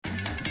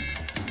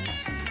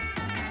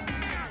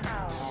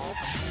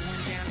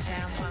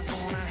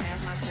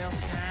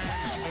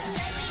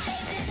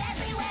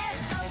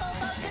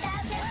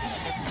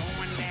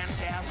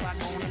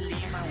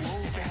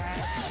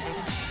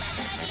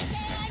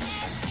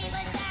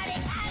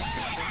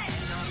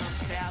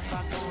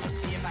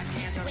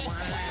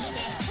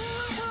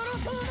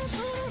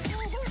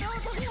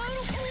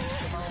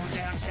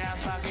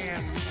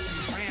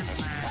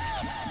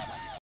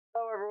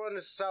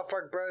South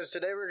Park Bros.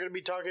 Today we're going to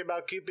be talking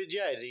about Cupid.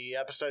 Yeah, the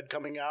episode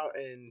coming out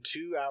in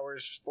 2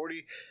 hours,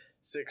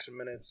 46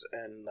 minutes,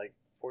 and like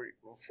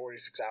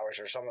 46 hours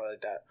or something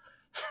like that.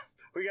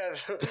 We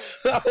got.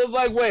 I was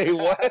like, wait,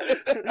 what?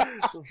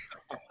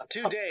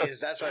 2 days.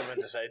 That's what I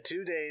meant to say.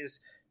 2 days.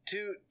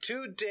 2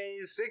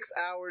 days, 6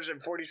 hours,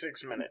 and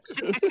 46 minutes.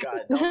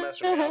 God, don't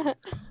mess with me.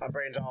 My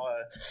brain's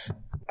all.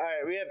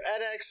 Alright, we have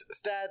edX,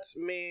 Stats,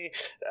 me,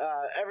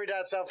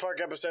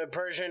 Every.Southpark.Episode,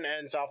 Persian,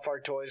 and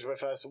SouthParkToys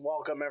with us.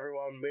 Welcome,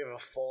 everyone. We have a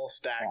full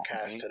stack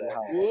cast today.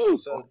 Woo.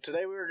 So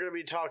today we were going to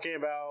be talking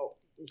about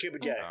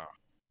Cupid Yay. Oh,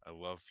 I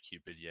love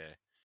Cupid Yay.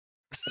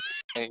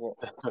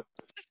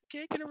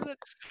 Can't get over that.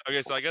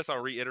 Okay, so I guess I'll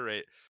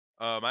reiterate.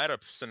 I had a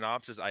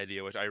synopsis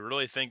idea, which I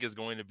really think is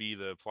going to be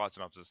the plot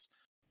synopsis.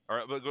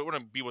 Or but going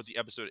to be what the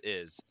episode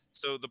is.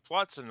 So the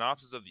plot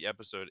synopsis of the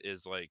episode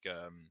is like,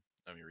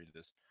 let me read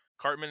this.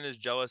 Cartman is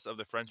jealous of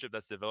the friendship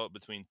that's developed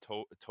between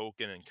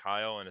Token and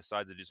Kyle and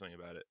decides to do something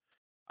about it.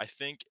 I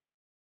think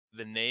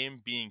the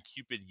name being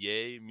Cupid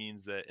Yay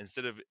means that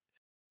instead of,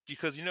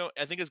 because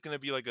I think it's going to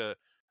be like a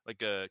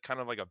kind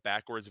of like a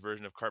backwards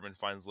version of Cartman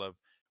Finds Love,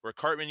 where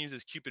Cartman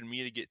uses Cupid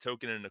Me to get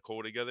Token and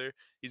Nicole together.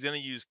 He's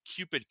going to use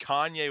Cupid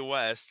Kanye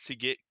West to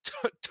get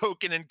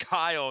Token and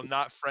Kyle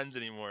not friends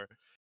anymore.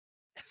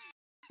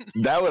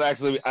 That would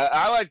actually be,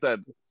 I like that.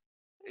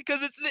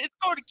 Because it's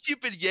called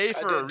Cupid Yay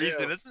for a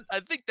reason. I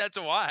think that's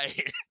why.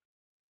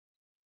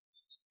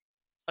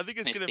 I think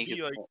it's going to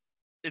be like,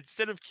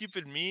 instead of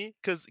Cupid Me,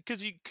 because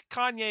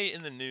Kanye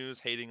in the news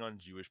hating on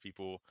Jewish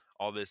people,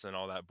 all this and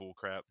all that bull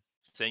crap,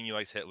 saying he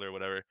likes Hitler,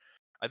 whatever.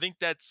 I think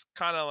that's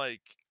kind of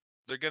like,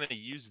 they're going to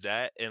use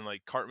that, and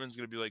like Cartman's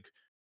going to be like,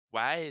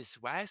 why is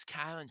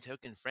Kyle and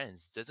Token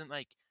friends? Doesn't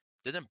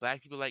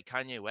black people like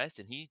Kanye West,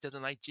 and he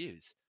doesn't like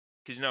Jews?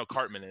 Because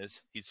Cartman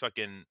is. He's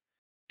fucking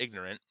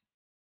ignorant.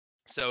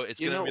 So it's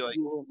going to be like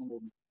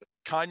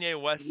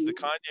Kanye West, the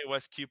Kanye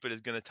West Cupid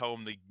is going to tell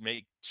him to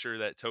make sure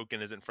that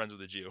Token isn't friends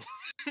with a Jew.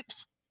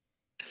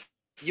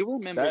 You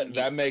remember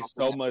that makes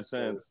so much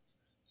sense.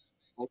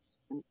 Yeah,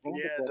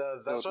 it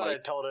does. That's what I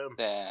told him.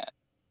 That,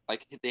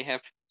 like, they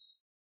have,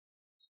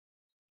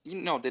 the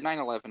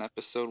 9/11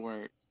 episode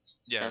where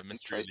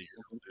Mystery Dish.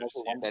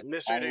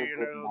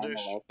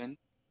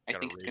 I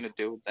think it's going to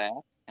do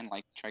that and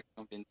like try to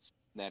convince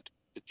that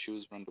the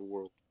Jews run the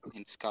world,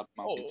 and Scott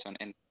Malkinson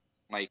and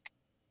like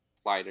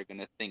Clyde are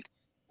gonna think,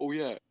 oh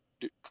yeah,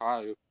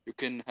 Kyle, you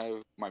can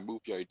have my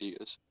movie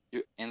ideas.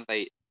 And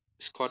like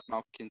Scott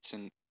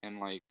Malkinson and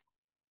like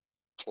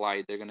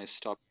Clyde, they're gonna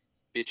stop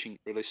pitching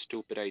really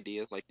stupid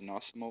ideas like in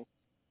Osmo.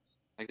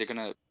 Like they're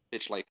gonna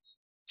pitch like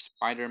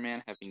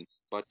Spider-Man having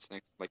butts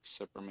like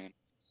Superman,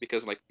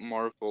 because like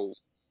Marvel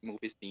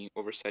movies being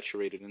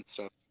oversaturated and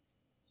stuff.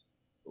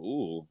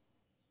 Ooh.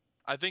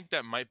 I think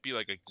that might be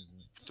like a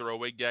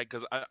throwaway gag,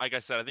 because like I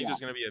said, I think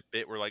there's going to be a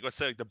bit where, like, let's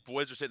say like the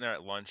boys are sitting there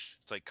at lunch.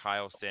 It's like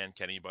Kyle, Stan,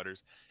 Kenny,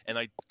 Butters, and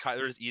like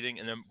they're just eating,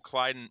 and then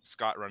Clyde and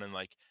Scott running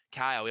like,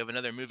 Kyle, we have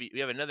another movie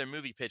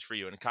pitch for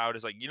you, and Kyle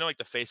just like, like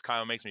the face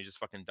Kyle makes when he's just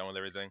fucking done with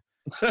everything.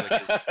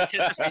 Like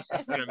he's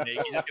just gonna make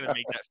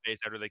that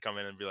face after they come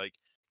in and be like,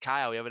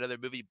 Kyle, we have another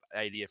movie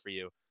idea for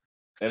you.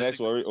 And that's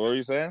what were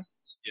you saying?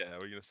 Yeah,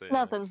 what are you gonna say?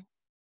 Nothing.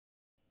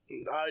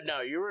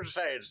 No, you were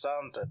saying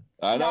something.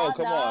 I know,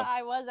 come on.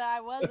 I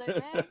wasn't,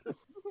 man.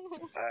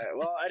 Alright,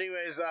 well,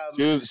 anyways,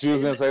 She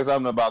was gonna say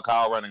something about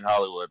Kyle running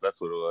Hollywood.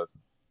 That's what it was.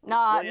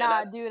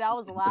 Dude, I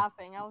was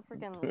laughing. I was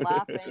freaking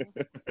laughing.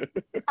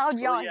 How'd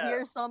y'all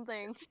hear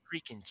something?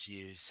 Freaking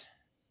Jews.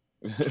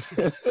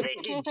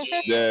 Freaking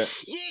Jews. Yeah.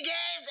 You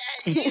guys,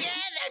 I'm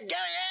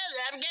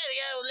gonna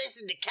go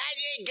listen to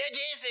Kanye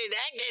Goodness, and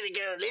I'm gonna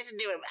go listen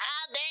to him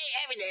all day,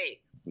 every day.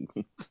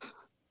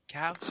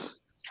 Kyle,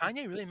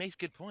 Kanye really makes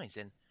good points,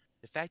 and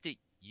the fact that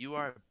you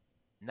are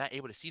not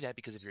able to see that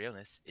because of your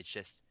illness, it's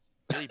just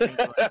really brings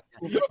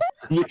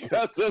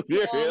because of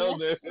your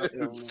illness.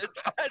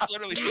 That's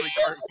literally you need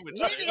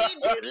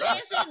to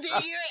listen to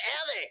your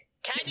elder.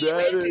 Kanye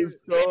West is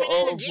so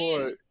on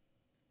point.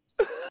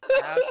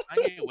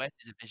 Kanye West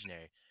is a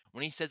visionary.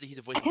 When he says that he's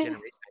a voice of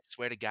generation, I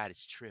swear to God,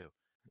 it's true.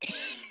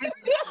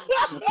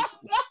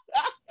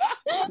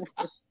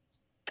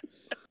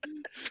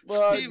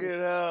 Fucking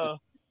hell.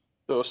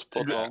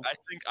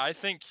 I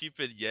think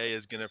Cupid Yay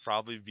is gonna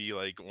probably be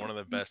like one of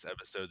the best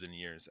episodes in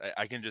years.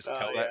 I can just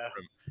tell that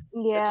from.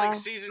 Yeah. It's like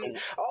season.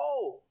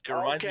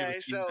 Okay.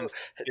 So,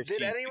 15.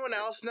 did anyone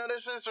else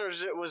notice this, or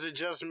was it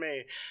just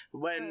me?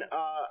 When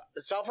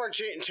South Park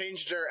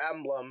changed their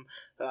emblem,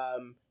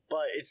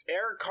 but it's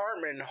Eric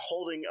Cartman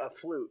holding a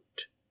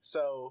flute.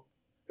 So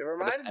it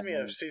reminds me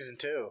of season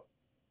 2.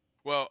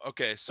 Well,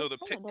 okay. So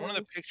one of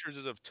the pictures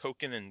is of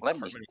Token and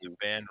Cartman in the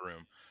band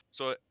room.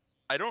 So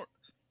I don't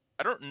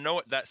know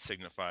what that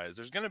signifies.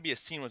 There's going to be a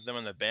scene with them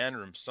in the band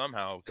room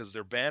somehow, because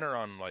their banner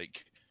on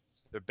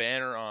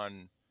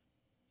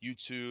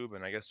YouTube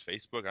and I guess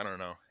Facebook, I don't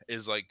know,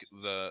 is like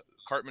the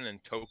Cartman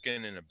and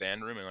Token in a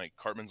band room, and like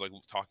Cartman's like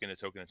talking to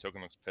Token, and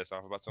Token looks pissed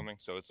off about something.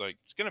 So it's like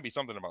it's going to be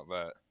something about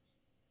that.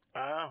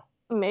 Oh,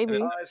 maybe.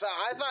 So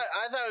I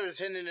thought it was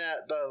hinting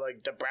at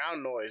the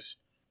brown noise.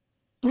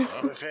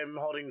 with him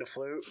holding the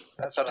flute.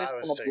 That's what I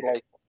was thinking.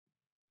 Like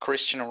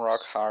Christian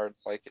rock hard,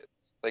 like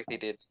they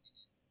did.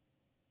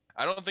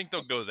 I don't think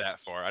they'll go that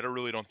far. I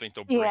really don't think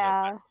they'll bring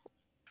it.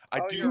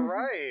 You're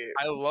right.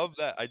 I love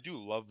that. I do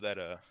love that.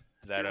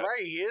 You're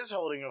right. He is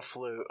holding a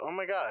flute. Oh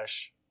my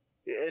gosh.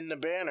 In the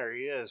banner,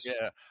 he is.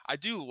 Yeah, I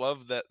do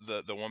love that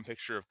the one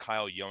picture of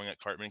Kyle yelling at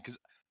Cartman, because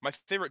my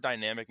favorite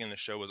dynamic in the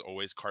show was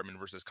always Cartman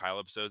versus Kyle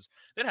episodes.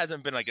 That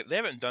hasn't been they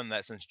haven't done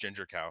that since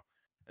Ginger Cow.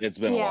 It's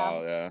been a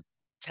while, yeah.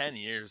 10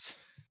 years.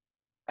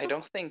 I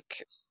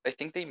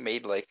think they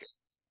made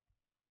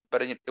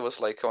but it was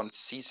like on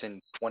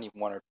season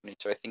 21 or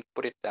 22. I think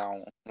Put It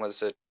Down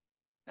was it.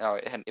 No,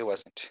 it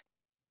wasn't.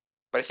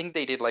 But I think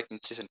they did in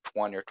season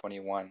 20 or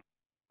 21.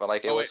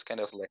 But it was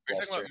kind of like.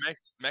 You're talking about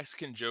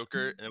Mexican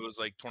Joker, and it was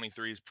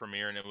 23's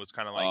premiere, and it was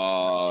kind of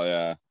Oh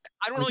yeah.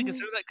 I don't really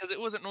consider that because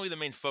it wasn't really the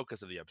main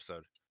focus of the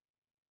episode.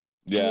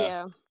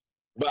 Yeah.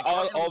 But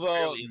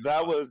although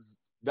that was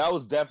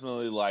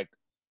definitely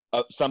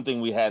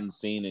something we hadn't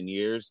seen in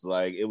years.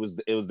 It was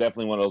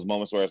definitely one of those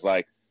moments where it's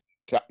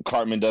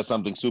Cartman does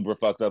something super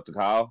fucked up to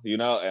Kyle,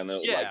 and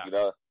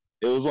it,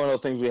 it was one of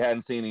those things we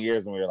hadn't seen in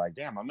years, and we were like,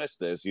 damn, I missed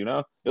this,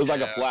 It was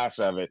like a flash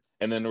of it.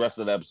 And then the rest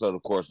of the episode,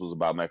 of course, was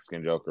about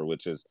Mexican Joker,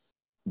 which is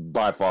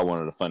by far one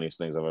of the funniest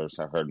things I've ever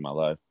heard in my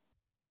life.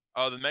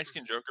 Oh, the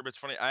Mexican Joker bit's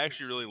funny. I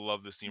actually really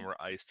love the scene where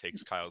Ice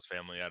takes Kyle's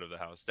family out of the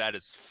house. That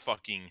is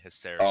fucking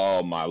hysterical.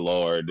 Oh, my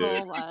Lord, dude.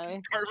 Oh,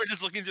 my. Cartman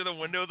just looking through the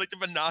window with the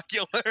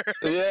binocular.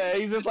 Yeah,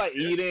 he's just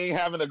eating,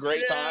 having a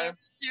great time.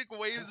 He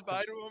waves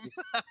by to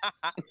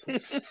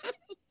him.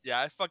 Yeah,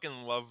 I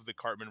fucking love the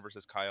Cartman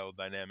versus Kyle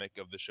dynamic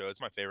of the show.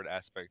 It's my favorite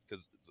aspect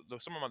because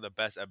some of the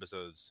best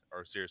episodes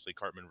are seriously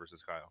Cartman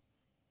versus Kyle.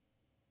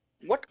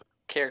 What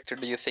character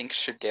do you think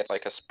should get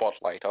a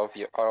spotlight of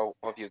you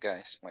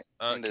guys?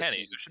 Kenny.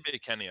 There should be a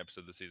Kenny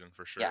episode this season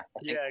for sure.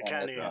 Yeah,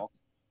 Kenny. To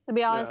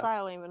be honest, I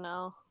don't even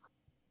know.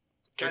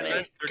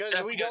 Kenny,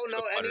 because we don't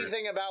know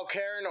anything about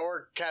Karen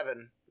or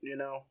Kevin. Yeah.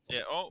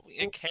 Oh,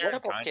 and Karen.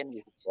 What about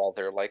Kenny's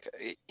brother?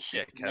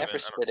 He never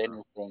said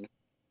anything.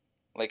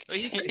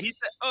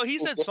 He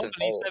said something.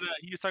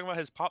 He was talking about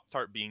his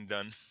Pop-Tart being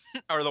done,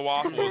 or the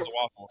waffle. The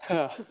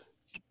waffle.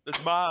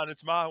 It's mine.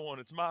 It's my one.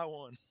 It's my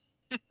one.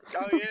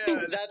 Oh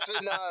yeah, that's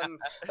in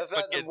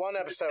the one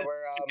episode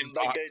where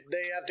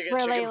they have to get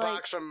chicken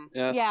pox from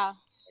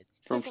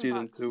from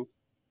season 2.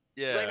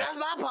 Yeah, it's that's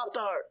my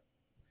Pop-Tart.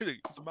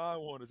 It's my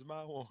one. It's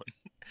my one.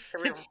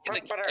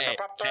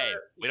 Hey,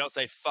 we don't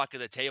say fuck at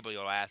the table, you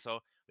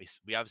asshole.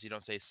 We obviously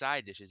don't say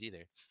side dishes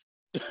either.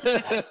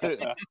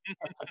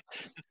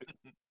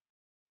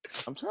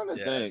 I'm trying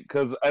to think,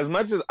 because as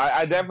much as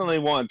I definitely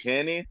want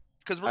Kenny,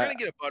 because we're gonna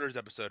get a Butters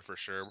episode for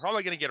sure. We're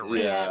probably gonna get a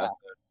Ray episode.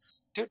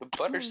 Dude,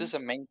 Butters is a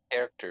main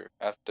character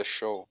of the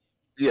show.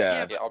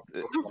 Yeah.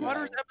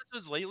 Butters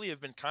episodes lately have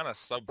been kind of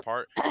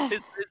subpart.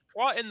 His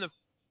plot in the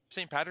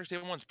St. Patrick's Day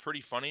one's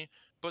pretty funny,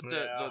 but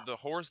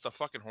the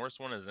fucking horse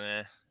one is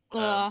I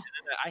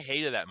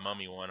hated that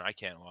mummy one. I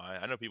can't lie.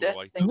 I know people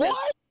like that.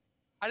 What?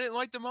 I didn't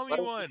like the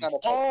mummy one.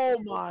 Oh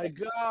my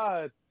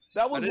god.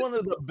 That was one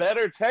of the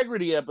better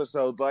Tegrity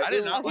episodes. I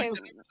did not like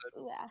this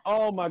episode.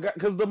 Oh my god,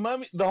 because the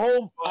mummy, the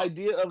whole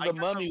idea of the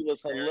mummy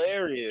was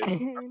hilarious.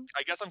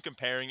 I guess I'm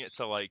comparing it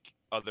to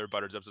other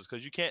Butters episodes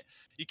because you can't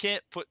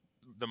put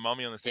the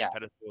mummy on the same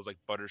pedestal as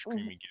Butters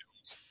Creamy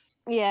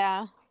Goo.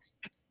 Yeah.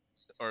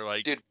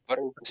 Or dude,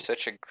 Butters is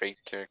such a great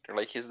character.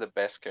 He's the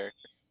best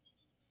character.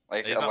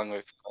 Along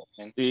with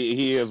Cartman.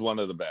 He is one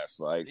of the best.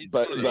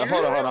 But hold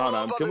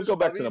on. Can we go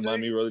back to the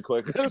mummy really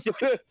quick?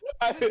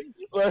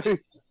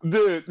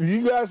 Dude,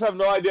 you guys have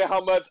no idea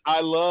how much I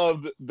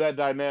loved that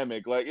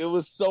dynamic. It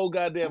was so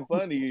goddamn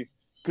funny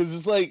because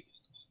it's I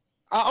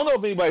don't know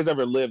if anybody's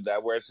ever lived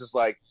that where it's just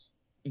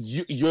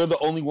you're the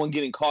only one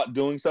getting caught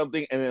doing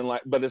something, and then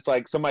but it's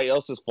somebody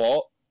else's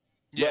fault.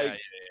 Yeah.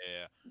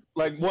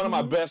 One of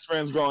my best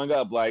friends growing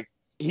up,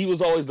 he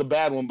was always the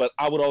bad one, but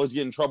I would always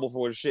get in trouble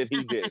for the shit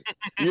he did.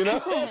 So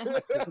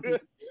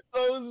it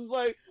was just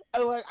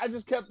I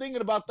just kept thinking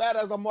about that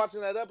as I'm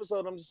watching that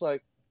episode. I'm just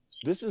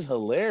this is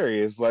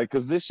hilarious,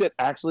 because this shit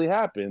actually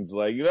happens,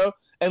 and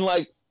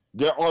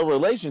there are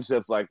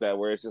relationships like that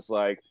where it's just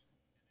the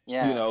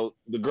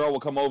girl will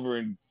come over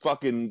and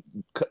fucking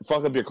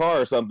fuck up your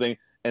car or something,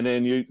 and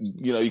then you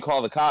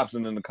call the cops,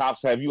 and then the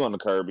cops have you on the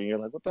curb, and you're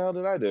like, what the hell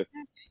did I do?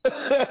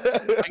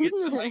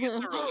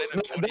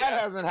 That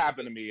hasn't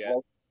happened to me yet.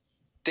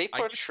 They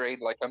portrayed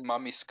a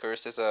mommy's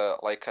curse as a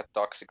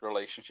toxic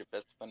relationship.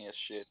 That's funny as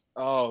shit.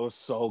 Oh,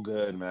 so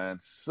good, man,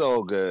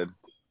 so good.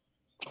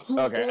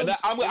 Okay, and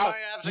I'm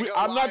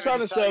not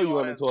trying to sell you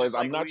on the toys.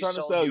 I'm not trying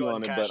to sell you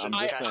on it, but I'm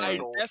just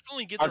saying. I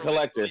definitely get our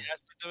collector.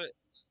 Aspect of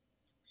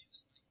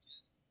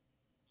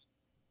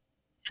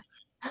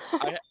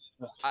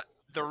it.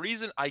 The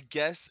reason I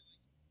get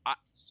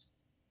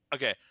the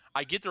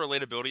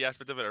relatability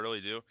aspect of it. I really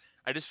do.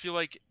 I just feel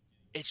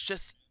it's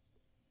just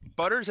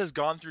Butters has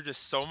gone through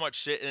just so much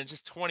shit, and it's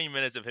just 20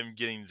 minutes of him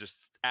getting just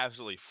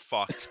absolutely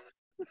fucked.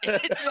 Can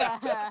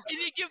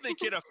you give the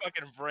kid a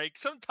fucking break?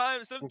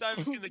 Sometimes can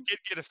the kid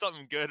get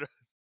something good?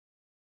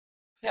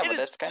 Yeah, but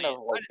that's kind of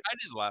like I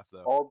did laugh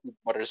though. all the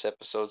Butters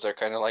episodes are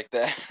kind of like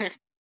that.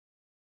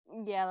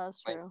 Yeah,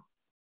 that's Like, true.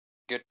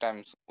 good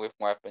times with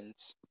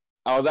weapons.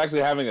 I was actually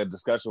having a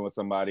discussion with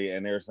somebody,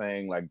 and they were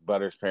saying like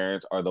Butter's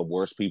parents are the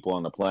worst people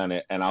on the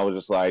planet, and I was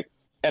just like,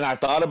 and I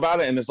thought about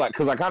it, and it's like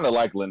because I kind of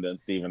like Linda and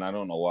Steven. I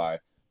don't know why.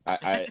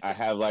 I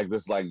have like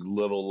this like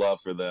little love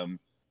for them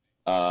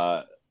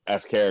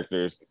as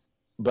characters,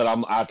 but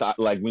I thought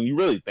like when you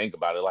really think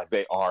about it, like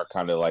they are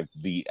kind of like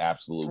the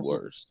absolute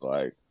worst.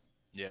 Like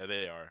Yeah,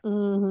 they are.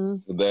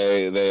 Mm-hmm.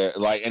 they're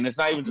like, and it's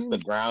not even just the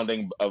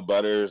grounding of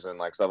Butters and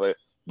like stuff like,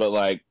 but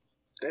like.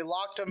 They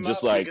locked him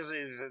Just up like, because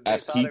they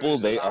as thought it people,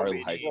 was a they are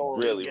zombie. like He didn't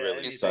really, get really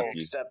anything sucky.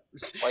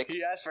 except Like-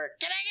 he asked for,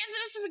 "Can I get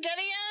some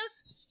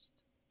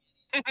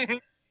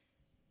SpaghettiOs?"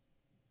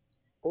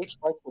 They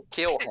tried to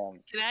kill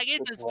him. Can I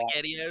get the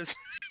SpaghettiOs?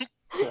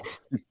 Can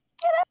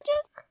I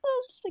just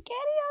some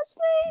SpaghettiOs,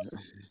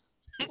 please?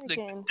 The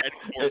Freaking- dead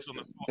corpse on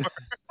the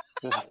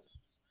floor.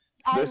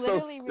 I They're so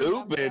literally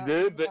remember stupid,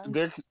 that dude. one.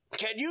 They're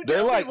Can you? they're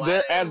tell me like why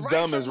they're they as have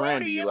dumb rice as and roti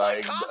Randy, in my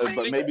like, coffee?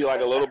 but maybe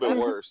like a little bit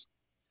worse.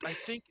 I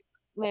think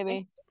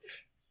Maybe.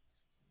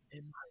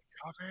 in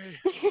my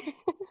coffee.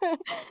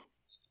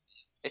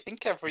 I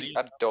think every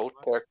adult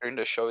character in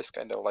the show is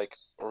kind of like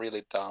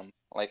really dumb.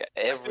 Like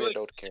every like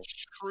adult character.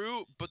 It's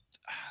true, but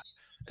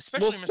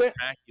especially Well, Mr.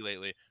 Mackey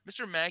lately.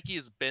 Mr. Mackey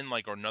has been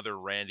like another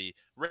Randy.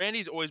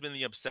 Randy's always been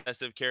the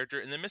obsessive character,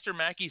 and then Mr.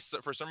 Mackey,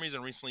 for some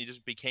reason, recently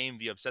just became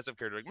the obsessive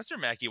character. Like Mr.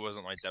 Mackey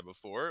wasn't like that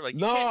before. Like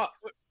you No, can't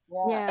put-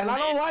 Yeah. and I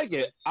don't like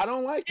it. I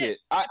don't like Yeah, it.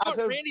 they put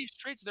Because Randy's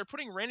traits. They're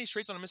putting Randy's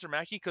traits on Mr.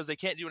 Mackey because they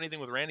can't do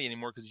anything with Randy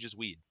anymore because he's just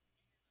weed.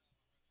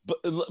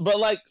 but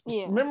like,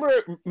 Yeah. remember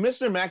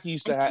Mr. Mackey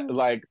used to have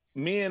like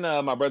me and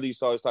my brother used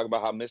to always talk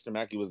about how Mr.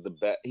 Mackey was the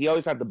best. He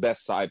always had the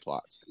best side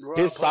plots.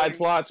 His side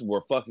plots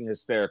were fucking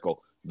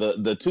hysterical.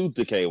 The tooth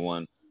decay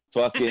one,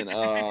 fucking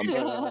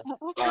You're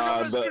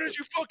not as the- good as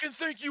you fucking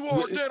think you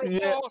are, dental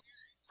yeah. floss.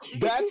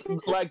 that's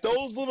like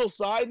those little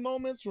side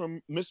moments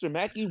from Mr.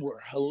 Mackey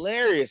were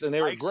hilarious and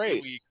they were Ike's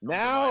great. Week comes to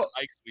Now mind.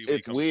 Ike's Week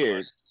it's comes to weird.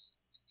 mind.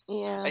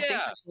 Yeah. I think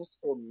Yeah.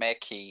 Mr.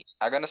 Mackey,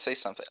 I'm gonna say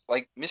something.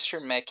 Like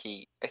Mr.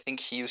 Mackey, I think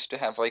he used to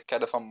have like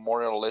kind of a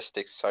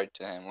moralistic side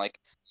to him. Like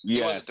he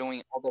was Yes.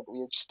 doing all that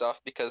weird stuff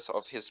because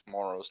of his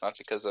morals, not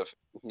because of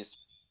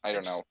his I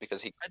don't know,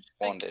 because he I just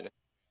think- wanted.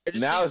 I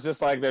just Now think- it's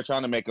just like they're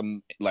trying to make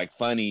him like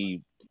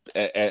funny,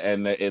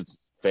 and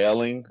it's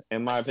failing,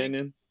 in my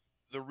opinion.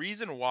 the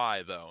reason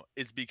why though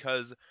is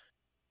because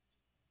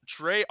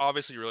Trey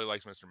obviously really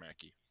likes Mr.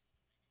 Mackey.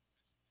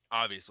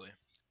 Obviously.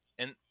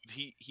 And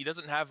he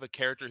doesn't have a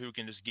character who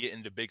can just get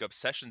into big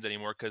obsessions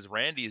anymore because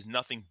Randy is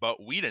nothing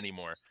but weed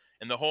anymore.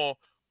 And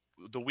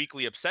the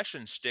weekly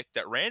obsession shtick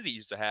that Randy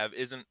used to have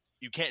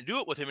you can't do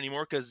it with him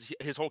anymore because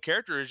his whole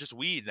character is just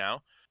weed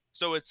now.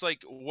 So it's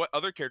like, what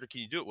other character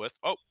can you do it with?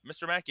 Oh,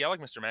 Mr. Mackey. I like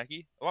Mr.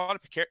 Mackey. A lot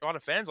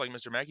of fans like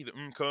Mr. Mackey.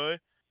 Okay.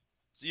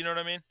 So you know what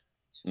I mean?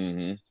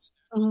 Mm-hmm.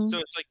 Mhm. So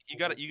it's like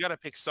you gotta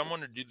pick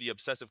someone to do the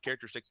obsessive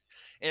character stick.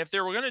 And if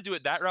they were gonna do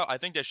it that route, I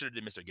think they should have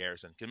did Mr.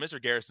 Garrison because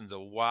Mr. Garrison's a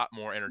lot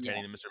more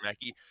entertaining than Mr.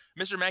 Mackey.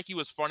 Mr. Mackey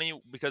was funny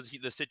because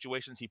the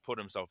situations he put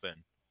himself in.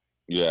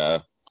 Yeah,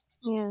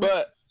 Yeah.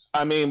 but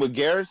I mean, with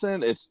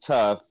Garrison, it's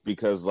tough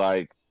because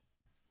like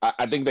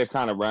I think they've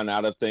kind of run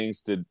out of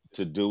things to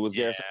do with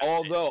Garrison.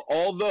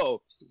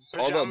 Although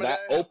Pajama that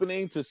Day?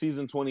 opening to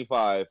season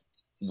 25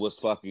 was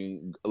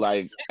fucking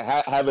like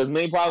have as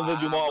many problems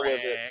as you want with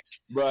it, Rick.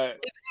 but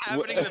It's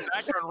happening in the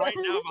background right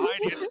now behind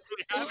you. It's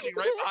really happening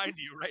right behind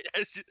you, right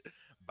as you.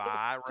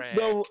 Bye,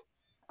 Rick.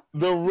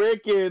 the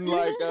Rick and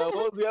like what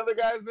was the other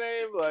guy's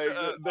name? Like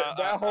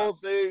that whole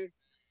thing.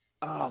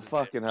 Oh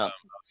fucking hell,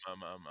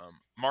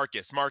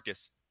 Marcus.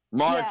 Marcus.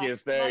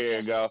 There you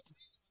Marcus. go.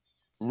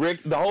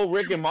 Rick, the whole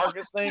Rick and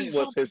Marcus thing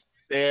was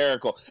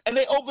hysterical, and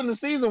they opened the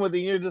season with it.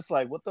 And you're just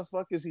like, what the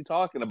fuck is he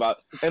talking about?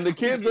 And the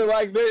kids are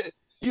like, they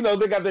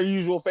got their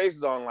usual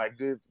faces on, like,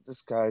 dude,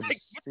 this guy.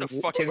 Just, What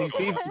the fuck can is you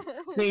going teach?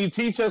 Can you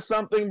teach us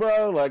something,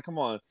 bro? Like, come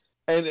on.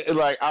 And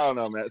like, I don't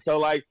know, man. So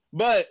like,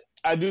 but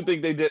I do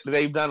think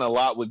they've done a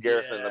lot with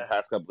Garrison in the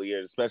past couple of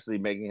years, especially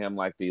making him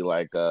like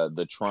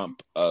the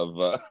Trump of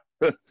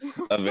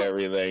of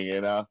everything, you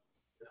know.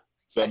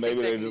 So I think maybe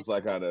they they're need- just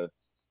like kind of.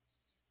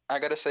 I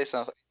gotta say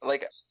something.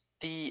 Like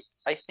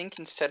I think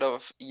instead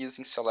of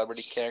using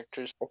celebrity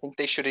characters, I think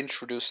they should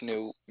introduce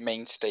new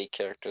mainstay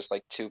characters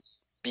like to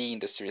be in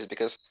the series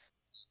because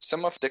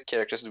some of the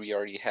characters we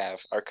already have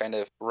are kind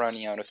of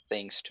running out of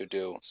things to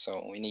do.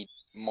 So we need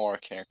more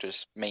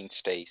characters,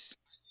 mainstays.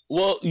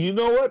 Well, you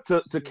know what?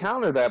 To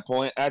counter that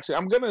point, actually,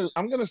 I'm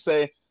gonna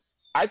say,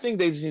 I think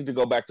they just need to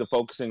go back to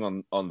focusing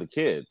on the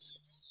kids.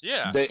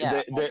 Yeah.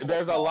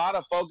 There's a lot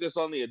of focus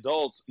on the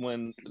adults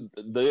when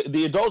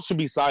the adults should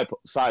be side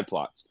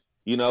plots.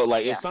 You know,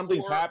 like if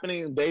something's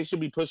happening, they should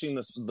be pushing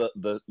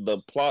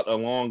the plot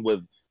along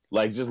with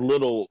like just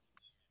little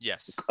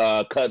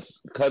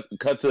cuts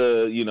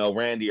to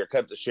Randy or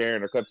cut to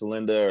Sharon or cut to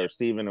Linda or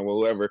Steven or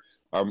whoever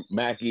or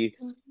Mackie,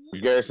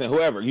 Garrison,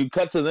 whoever. You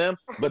cut to them,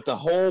 but the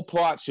whole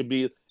plot should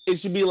be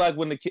like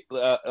when the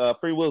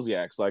Free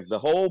Wilsiacs, like the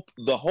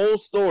whole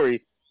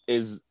story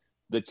is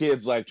the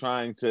kids like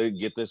trying to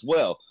get this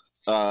well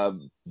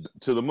to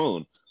the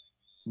moon,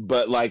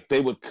 but like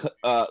they would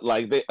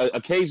like they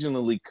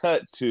occasionally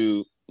cut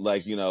to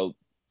like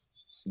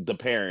the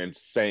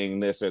parents saying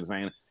this or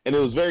saying, and it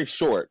was very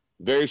short.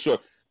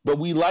 But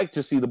we like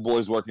to see the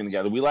boys working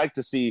together. We like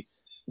to see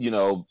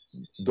the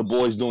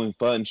boys doing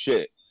fun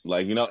shit,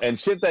 like and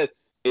shit that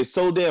is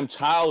so damn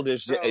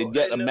childish and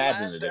yet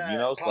imaginative.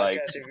 It's like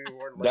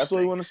that's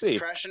what we want to see.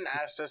 Preshow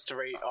asked us to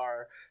rate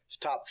our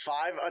top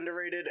 5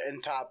 underrated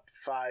and top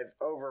 5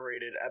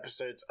 overrated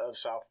episodes of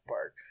South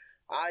Park.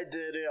 I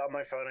did it on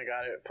my phone. I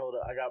got it pulled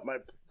up. I got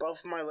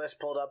both of my lists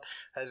pulled up.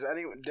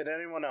 Did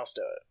anyone else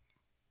do it?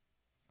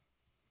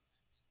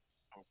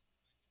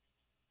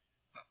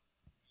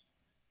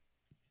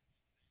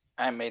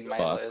 I made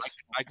my list.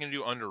 I can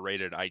do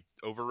underrated.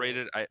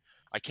 Overrated.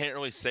 I can't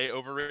really say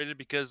overrated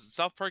because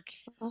South Park.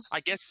 I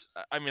guess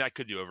I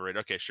could do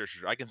overrated. Okay, sure.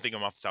 I can think of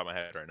them off the top of my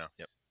head right now.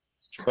 Yep.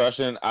 Sure.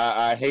 Prussian,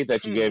 I hate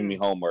that you gave me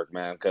homework,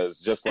 man, because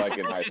just like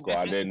in high school,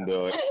 I didn't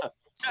do it.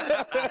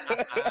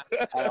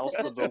 I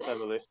also don't have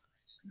a list.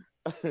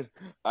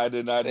 I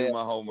did not do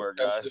my homework,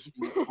 guys.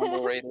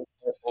 Underrated,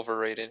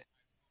 overrated.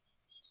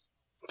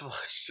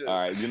 Bullshit. All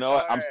right, you know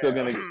what? I'm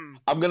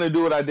gonna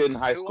do what I did in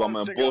high school. I'm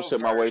gonna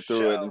bullshit my way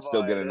through it and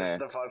still get an A.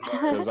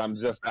 Because I'm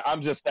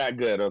just that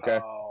good, okay?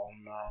 Oh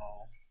no.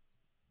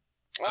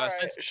 All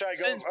right, should I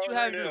go? Since you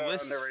have your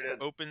list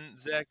open,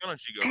 Zach, why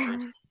don't you go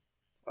first?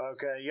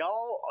 Okay,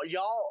 y'all.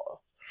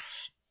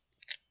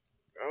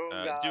 Oh,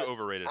 God. Do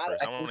overrated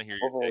first. I want to hear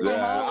your take.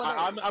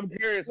 Yeah, I'm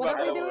curious about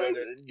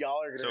overrated.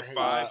 Y'all are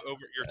gonna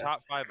your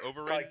top 5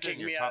 overrated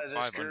and your top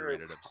 5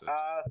 underrated episodes.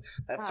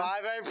 At 5,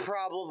 I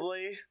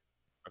probably.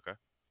 Okay.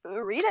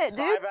 Read it, dude.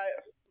 5, I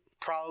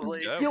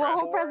probably. Do a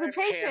whole 4,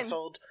 presentation. I've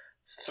canceled.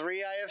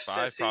 3, I have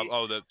 5,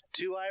 Sissy.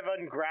 2, I have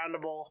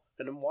Ungroundable,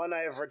 and 1, I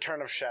have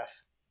Return of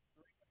Chef.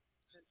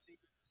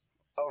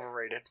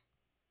 Overrated.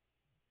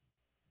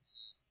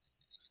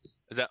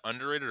 Is that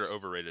underrated or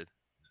overrated?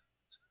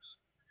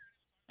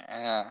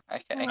 Yeah,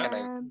 I don't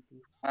know.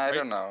 I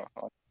don't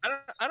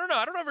know.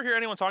 I don't ever hear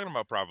anyone talking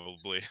about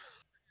probably.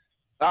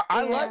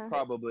 I like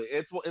probably.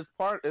 It's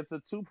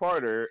a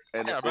 2-parter,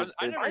 and I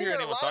never hear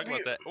anyone talking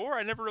about that, or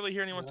I never really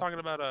hear anyone talking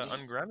about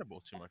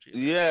Ungroundable too much either.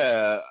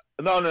 Yeah,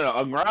 no.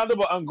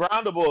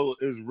 Ungroundable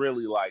is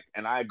really like,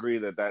 and I agree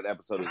that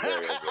episode is very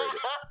underrated.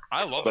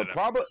 I love it.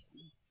 Probably.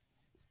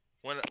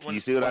 When you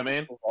see what I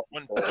mean?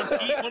 When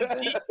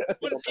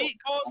Pete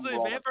calls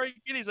the vampire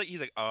kid, he's like,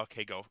 oh,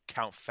 okay, go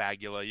Count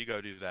Fagula, you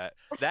go do that.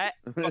 That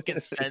fucking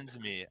sends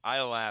me.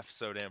 I laugh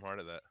so damn hard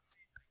at that.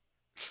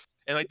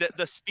 And like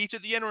the speech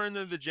at the end, we're in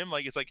the gym,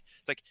 like it's like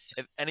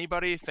if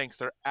anybody thinks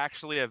they're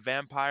actually a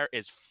vampire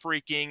is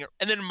freaking,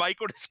 and then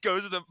Michael just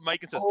goes to the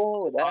mic and says,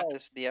 "Oh, that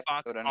is the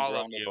episode on all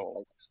of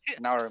you.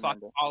 Now I fuck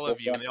remember. all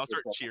of you," and they all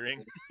start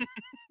cheering.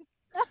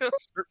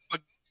 Start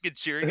fucking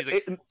cheering. He's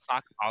like,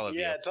 "Fuck all of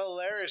you." Yeah, it's a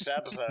hilarious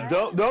episode.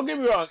 Don't get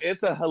me wrong,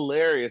 it's a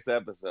hilarious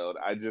episode.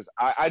 I do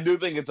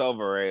think it's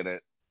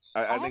overrated.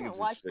 I think it's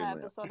watched that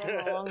episode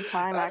in a long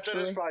time. After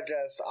this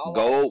podcast,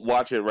 go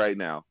watch it right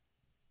now.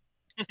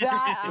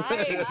 Yeah,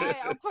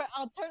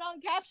 I'll turn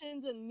on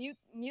captions and mute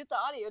the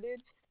audio,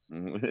 dude.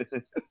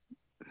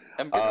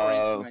 I'm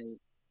gonna rate my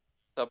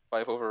top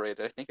 5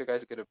 overrated. I think you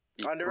guys are gonna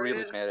be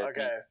underrated? really mad at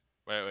me.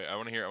 Wait. I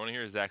want to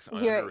hear Zach's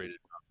underrated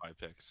top 5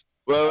 picks.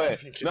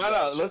 Wait.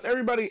 No. Let's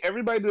everybody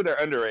do their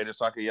underrated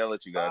so I can yell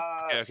at you guys.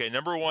 Okay.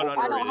 Number 1,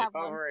 underrated.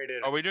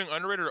 Overrated. Are we doing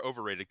underrated or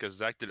overrated? Because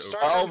Zach did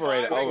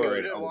overrated.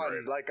 Overrated.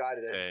 Like I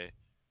did. Okay.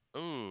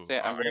 Ooh. I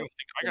gotta think.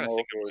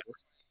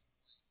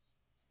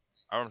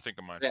 I want to think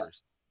of mine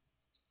first.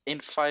 In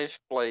 5th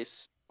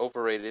place,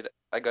 overrated,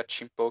 I got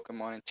Shin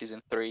Pokemon in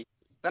season 3.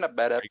 Not a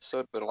bad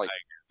episode, but like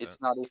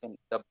it's not even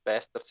the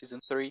best of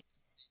season 3.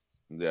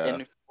 Yeah.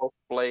 In 4th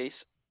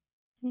place,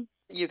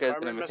 you guys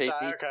didn't hate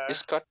me. The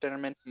Scott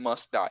Tournament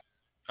must die.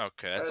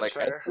 Okay, that's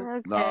fair.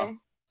 Okay. No.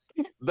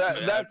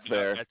 That's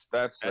fair.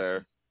 That's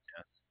fair.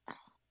 Yeah.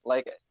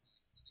 Like,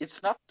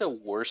 it's not the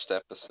worst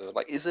episode.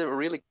 Like, it's a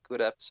really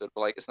good episode,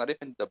 but like, it's not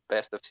even the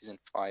best of season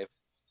 5.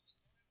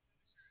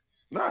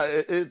 No,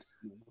 it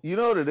you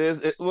know what it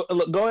is.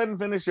 Look, go ahead and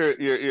finish your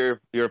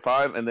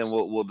 5, and then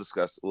we'll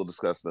discuss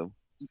them.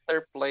 In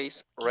 3rd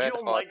place, Red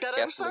Hot like that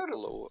Catholic episode?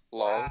 Law.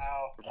 What?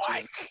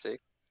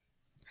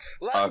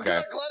 Let him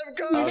go.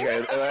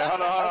 Okay,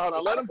 hold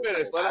on. Let him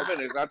finish.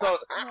 I told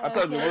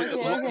you.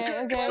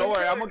 Okay. Don't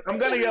worry. I'm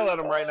gonna yell at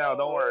him right now.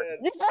 Don't worry.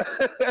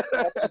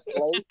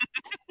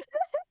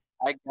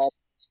 I got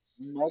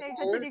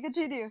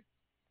Continue.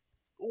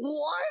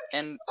 What?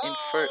 And in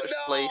 1st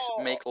place,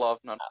 Make Love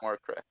Not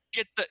Warcraft.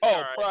 Get the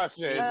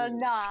Prussian.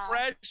 Nah.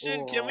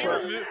 Prussian. Can we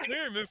remove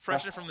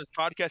Prussian from this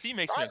podcast? He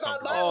makes me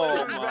uncomfortable.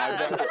 Oh my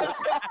god.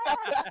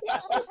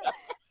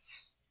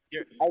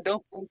 I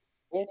don't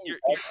think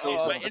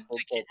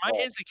my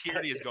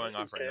insecurity is going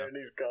off right now.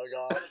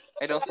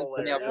 I don't think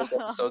any of those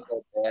episodes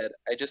are bad.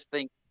 I just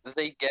think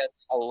they get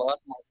a lot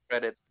more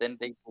credit than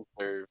they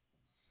deserve.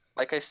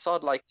 Like, I saw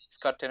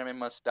Scott Tournament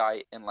Must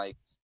Die and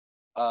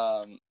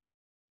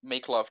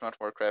Make Love Not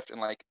Warcraft,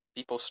 and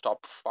people's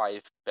top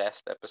 5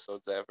 best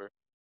episodes ever.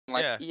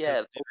 Like,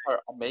 Yeah, those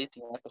are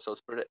amazing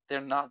episodes, but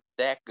they're not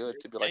that good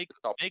to be like the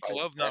top Make 5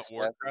 Love Not best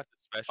Warcraft,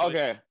 especially.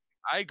 Okay.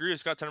 I agree with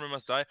Scott Tenorman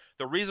Must Die.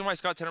 The reason why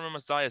Scott Tenorman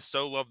Must Die is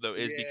so loved, though,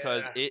 is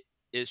because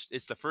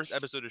it's the first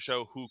episode to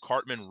show who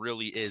Cartman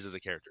really is as a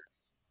character.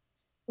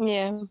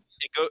 Yeah.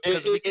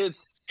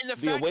 It's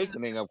the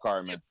awakening of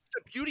Cartman.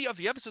 The beauty of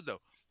the episode,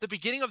 though, the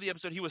beginning of the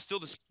episode, he was still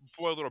this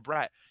spoiled little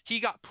brat. He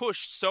got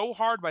pushed so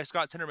hard by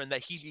Scott Tenorman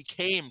that he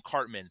became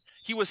Cartman.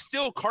 He was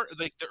still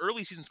like the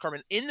early seasons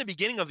Cartman. In the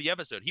beginning of the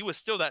episode, he was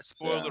still that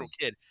spoiled little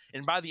kid,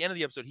 and by the end of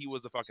the episode, he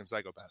was the fucking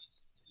psychopath.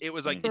 It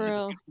was like it's just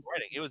beautiful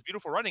writing. It was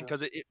beautiful writing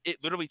because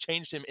it literally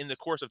changed him in the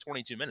course of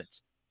 22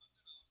 minutes.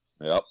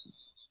 Yep.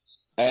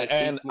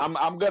 And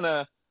I'm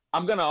gonna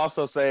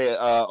also say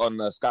on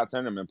the Scott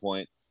Tenorman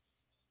point,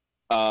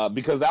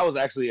 because that was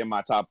actually in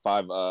my top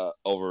 5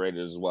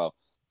 overrated as well.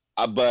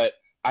 But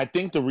I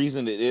think the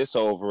reason it is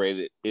so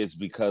overrated is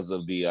because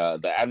of the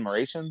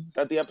admiration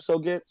that the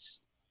episode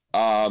gets.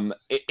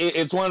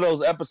 It's one of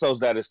those episodes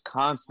that is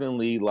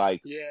constantly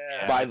like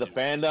by the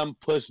fandom,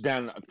 pushed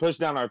down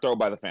our throat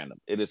by the fandom.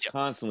 It is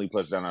constantly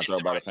pushed down our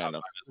throat by the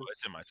fandom.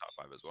 It's in my top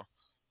 5 as well.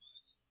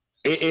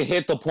 It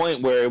hit the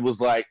point where it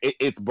was like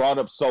it's brought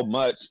up so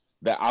much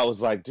that I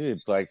was like, dude,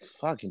 like,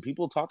 fucking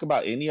people talk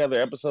about any other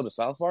episode of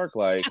South Park,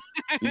 like,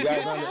 you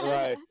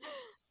guys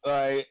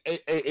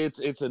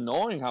it's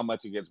annoying how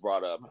much it gets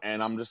brought up,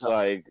 and I'm just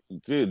like,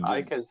 dude,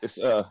 I can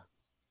see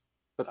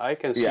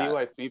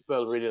why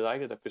people really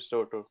like that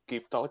episode to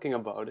keep talking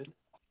about it.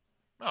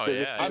 Oh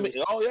yeah,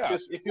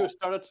 Because if you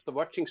started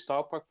watching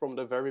South Park from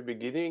the very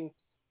beginning,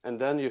 and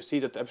then you see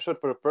that episode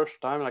for the first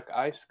time, like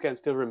I can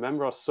still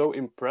remember, I was so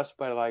impressed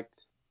by like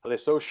they're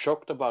so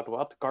shocked about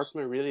what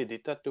Cartman really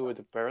did that to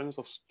the parents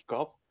of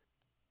Scott.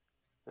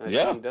 And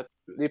I think that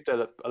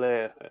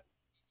left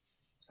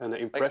an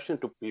impression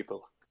to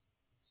people.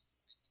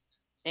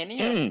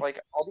 Like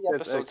all the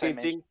episodes I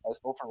mentioned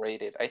as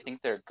overrated, I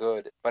think they're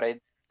good, but I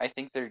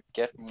think they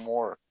get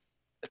more.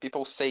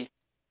 People say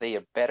they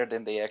are better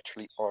than they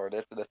actually are.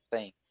 That's the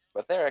thing,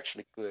 but they're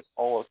actually good.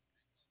 All of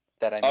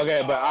that I mean.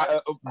 Okay,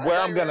 but where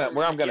I'm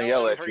gonna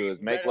yell at you is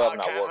Make Love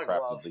Not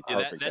Warcraft is the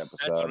perfect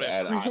episode.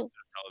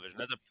 Television.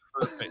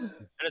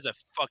 That is a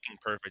fucking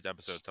perfect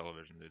episode of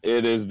television, dude.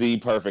 It is the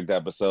perfect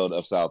episode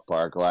of South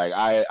Park. Like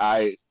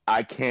I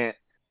can't.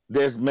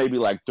 There's maybe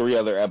like 3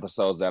 other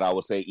episodes that I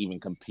would say even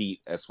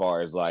compete as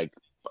far as like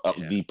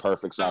the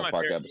perfect South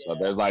Park episode.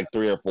 There's like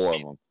 3 or 4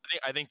 of them.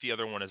 I think the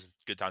other one is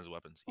Good Times with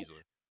Weapons,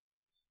 easily.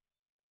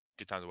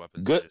 Good Times with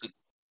Weapons.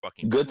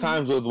 Good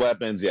Times with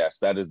Weapons. Yes,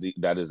 that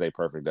is a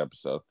perfect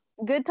episode.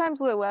 Good Times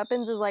with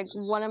Weapons is like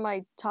one of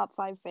my top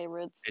 5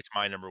 favorites. It's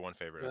my number 1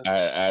 favorite.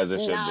 As it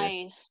should be.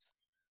 Nice.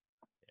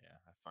 Yeah,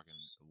 I fucking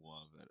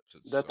love that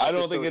episode. I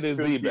don't think it is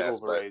the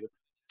best, but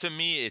to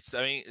me, it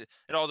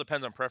all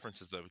depends on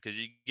preferences though, because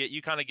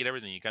you kind of get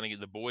everything. You kind of get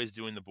the boys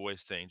doing the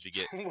boys things. You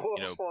get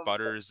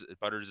Butters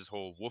this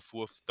whole woof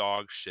woof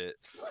dog shit.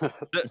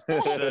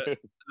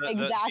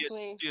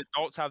 Exactly. The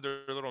adults have their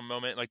little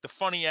moment, like the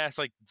funny ass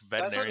like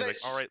veterinary, like,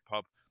 all right,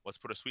 pup, let's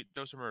put a sweet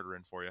dose of murder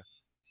in for you.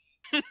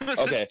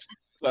 Okay,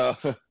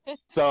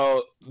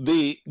 so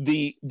the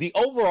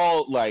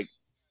overall like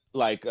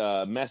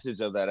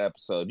message of that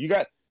episode, you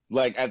got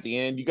like at the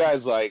end, you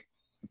guys like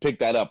pick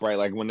that up, right?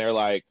 Like when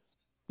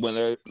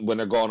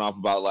they're going off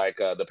about like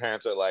the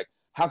parents are like,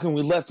 how can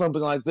we let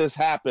something like this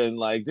happen?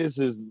 Like this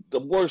is the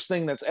worst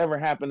thing that's ever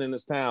happened in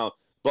this town.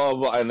 Blah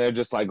blah blah, and they're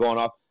just like going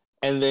off,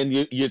 and then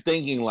you're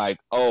thinking like,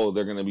 oh,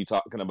 they're gonna be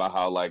talking about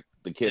how like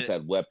the kids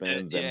had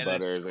weapons and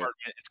Butters.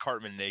 It's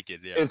Cartman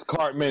naked. Yeah, it's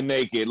Cartman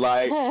naked.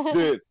 Like,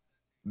 dude,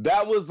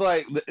 that was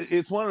like,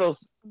 it's one of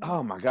those.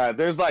 Oh my god,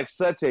 there's like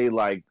such a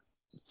like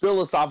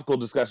philosophical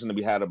discussion to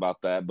be had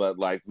about that, but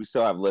like we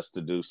still have lists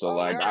to do. So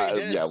like,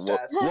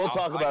 we'll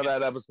talk about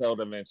that episode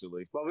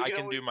eventually. I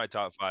can do my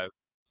top 5.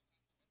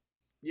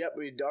 Yep,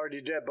 we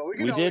already did, but we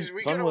can always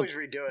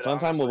redo it. Fun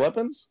Time with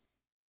Weapons.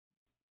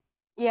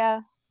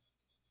 Yeah.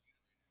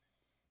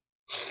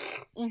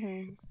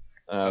 Mm-hmm.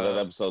 That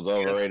episode's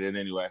overrated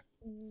anyway.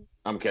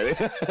 I'm kidding.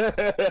 You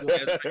guys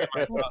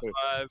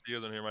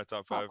don't hear my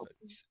top 5.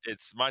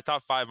 It's my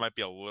top 5 might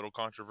be a little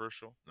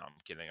controversial. No, I'm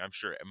kidding. I'm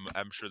sure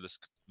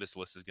this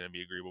list is going to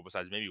be agreeable.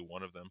 Besides maybe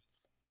one of them.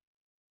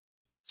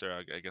 So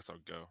I guess I'll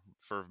go.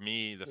 For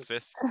me, the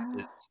 5th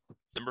is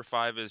number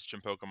 5 is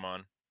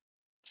Chimpokemon,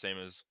 same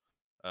as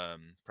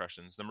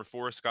Preshows. Number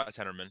 4 is Scott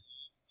Tenorman.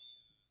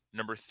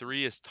 Number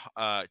 3 is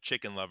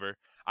Chicken Lover.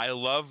 I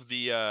love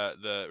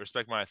the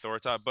Respect My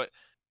Authority,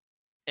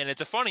 and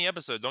it's a funny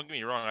episode. Don't get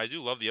me wrong. I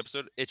do love the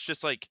episode. It's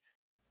just like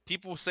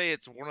people say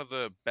it's one of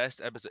the best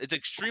episodes. It's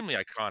extremely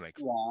iconic.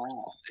 Yeah,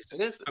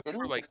 it is.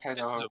 People are like, this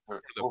is one of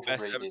the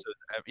best episodes.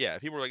 Yeah,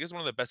 people are like, it's one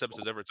of the best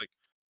episodes ever. It's like,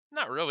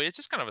 not really. It's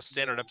just kind of a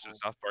standard episode of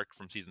South Park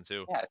from season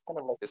 2. Yeah, it's kind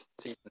of like a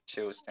season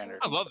 2 standard.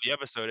 I love the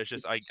episode. It's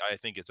just I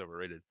think it's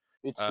overrated.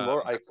 It's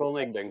more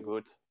iconic than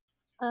good.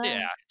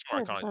 Yeah, it's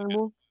more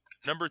iconic.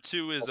 Number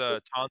 2 is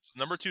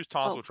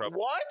Tonsil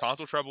Trouble. What?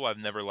 Tonsil Trouble I've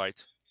never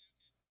liked.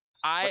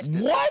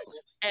 What?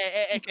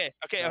 Okay.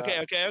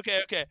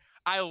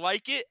 I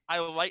like it.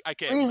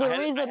 Reason.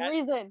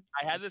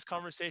 I had this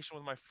conversation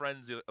with my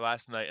friends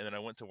last night, and then I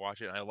went to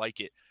watch it, and I like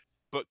it.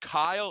 But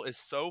Kyle is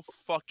so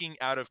fucking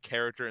out of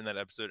character in that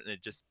episode, and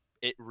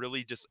it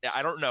really just,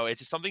 I don't know. It's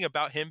just something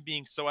about him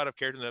being so out of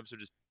character in the episode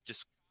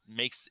just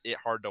makes it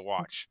hard to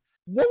watch.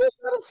 What was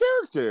out of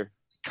character?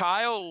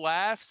 Kyle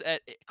laughs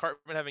at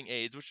Cartman having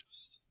AIDS, which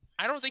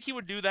I don't think he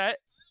would do that.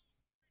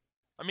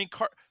 I mean,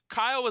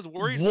 Kyle was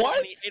worried.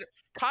 What?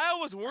 Kyle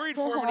was worried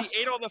for him when he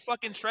ate all the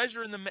fucking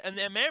treasure in the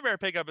Man Bear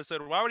Pig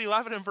episode. Why would he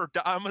laugh at him for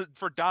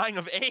dying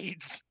of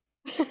AIDS?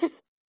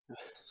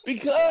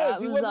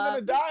 Because he wasn't going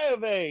to die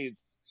of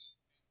AIDS.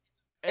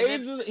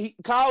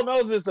 Kyle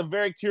knows it's a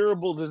very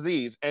curable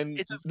disease,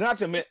 and not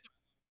to admit.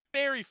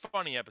 Very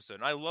funny episode.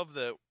 And I love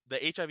the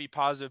HIV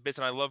positive bits,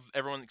 and I love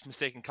everyone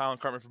mistaking Kyle and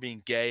Cartman for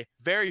being gay.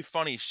 Very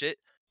funny shit.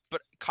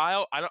 But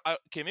Kyle,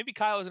 maybe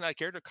Kyle isn't that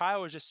character.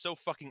 Kyle was just so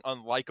fucking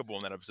unlikable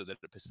in that episode that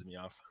it pisses me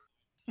off.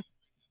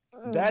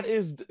 That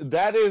is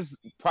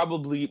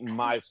probably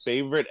my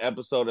favorite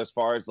episode as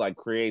far as like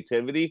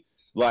creativity,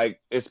 like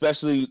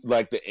especially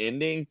like the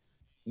ending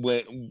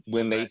when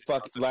they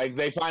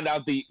they find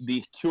out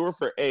the cure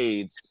for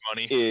AIDS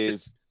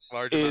is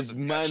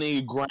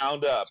money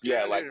ground up.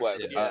 Yeah, like what?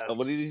 Yeah.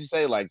 What did he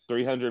say? Like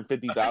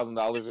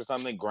 $350,000 or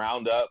something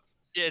ground up.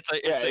 Yeah,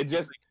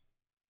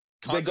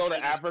 they go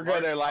to Africa.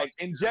 They're like,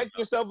 inject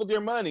yourself with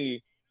your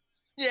money.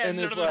 Yeah, and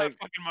it's like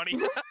fucking money.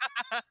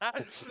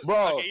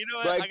 Bro, okay, you know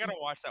what? like, I gotta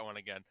watch that one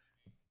again.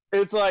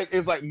 It's like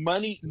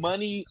money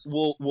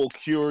will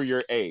cure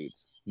your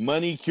AIDS.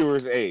 Money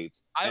cures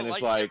AIDS.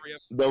 It's like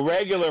the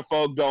regular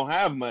folk don't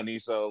have money,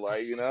 so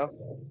like, you know,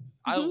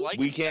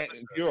 we can't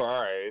cure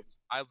our AIDS.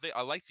 I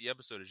like the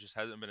episode. It just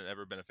hasn't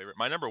ever been a favorite.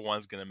 My number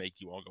one's gonna make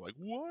you all go like,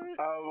 what?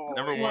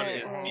 Number one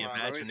is the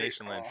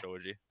Imagination Land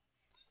trilogy.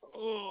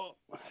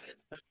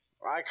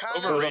 I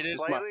kind of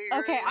slightly agree.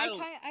 Okay,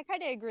 I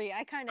kind of agree.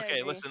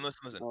 Okay, listen.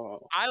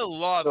 Oh.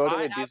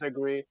 I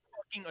disagree.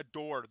 fucking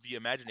adore the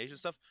imagination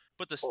stuff,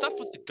 but the stuff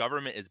with the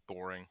government is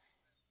boring.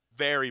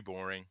 Very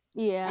boring.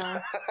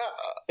 Yeah.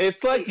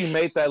 It's like you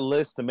made that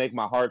list to make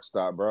my heart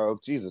stop, bro.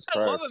 Jesus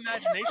Christ. I love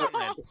Imagination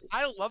Land.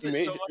 I love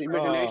it so much.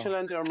 Imagination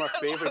Land are my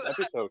favorite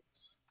episode.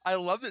 I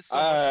love it so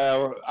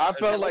much. I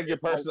felt like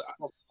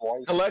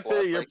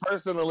Collector, you're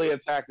personally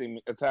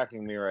attacking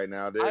me right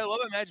now, dude. I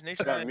love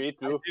Imagination Land. Me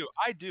too.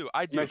 I do.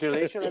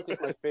 Imagination Land is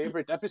my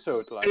favorite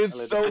episode. Like,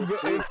 it's so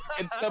good.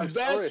 It's the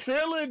best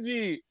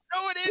trilogy.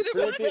 No, it isn't.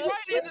 Black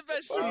Friday is the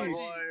best trilogy.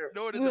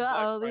 No, it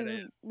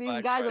isn't.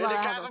 These guys are about to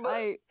have a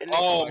fight.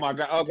 Oh my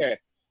god. Okay.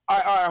 All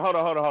right. Hold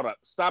on.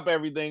 Stop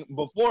everything.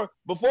 Before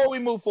we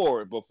move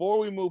forward,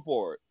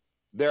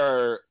 there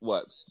are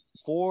what?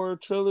 3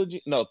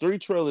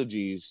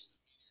 trilogies.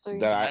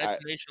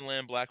 Imagination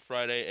Land, Black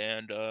Friday,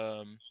 and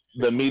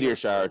the Meteor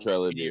Shower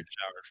trilogy.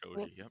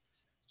 Yep.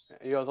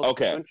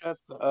 Okay.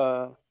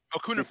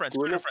 Coon and Friends.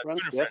 Coon and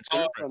Friends.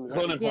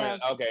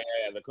 Okay,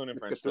 yeah, the Coon and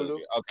Friends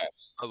trilogy. Okay.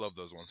 I love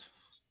those ones.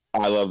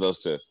 I love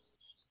those too.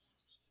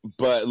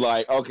 But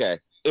like, okay,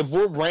 if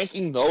we're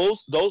ranking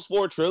those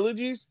 4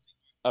 trilogies,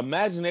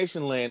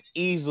 Imagination Land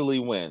easily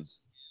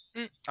wins.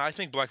 I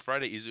think Black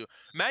Friday is.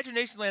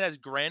 Imagination Land has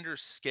grander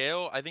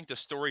scale. I think the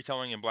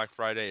storytelling in Black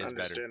Friday is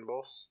better.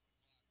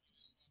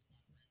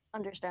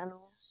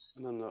 Understandable.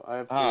 No, I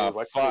have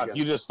to fuck!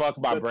 You just fucked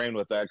my brain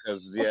with that,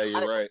 because yeah,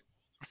 you're right.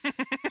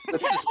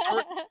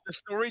 The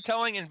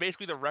storytelling and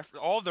basically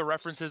all of the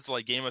references to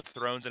like Game of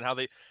Thrones and how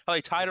they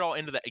tied it all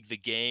into the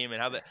game,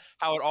 and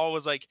how it all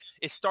was like,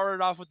 it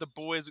started off with the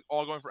boys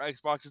all going for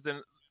Xboxes,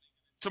 then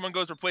someone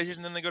goes for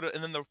PlayStation, then they go to,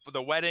 and then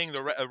the wedding,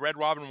 the Red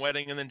Robin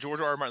wedding, and then George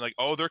R. R. Martin, like,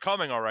 oh, they're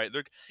coming, all right.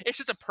 It's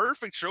just a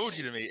perfect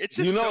trilogy to me. It's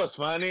just, what's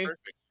funny?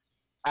 Perfect.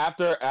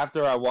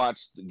 After I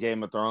watched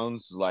Game of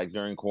Thrones, like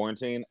during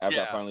quarantine, I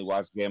finally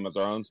watched Game of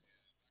Thrones,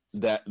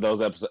 those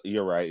episodes,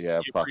 you're right.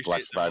 Yeah, fuck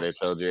Black Friday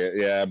trilogy.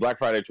 Yeah, Black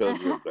Friday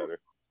trilogy is better.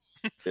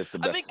 It's the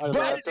best.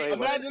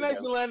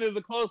 Imagination Land is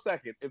a close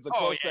second. It's a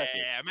close second.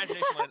 Yeah.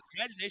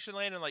 Imagination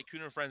Land and like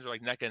Coon and Friends are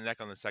like neck and neck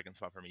on the second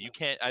spot for me. You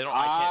can't.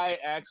 I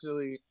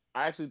actually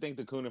think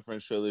the Coon and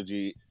Friends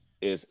trilogy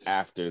is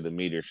after the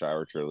Meteor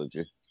Shower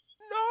trilogy.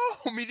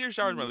 No, Meteor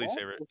Shower is my least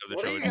favorite of the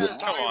trilogy.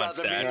 Come on,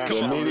 Stats.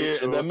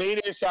 The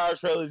Meteor Shower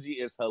trilogy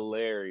is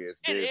hilarious,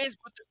 dude. It is,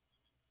 but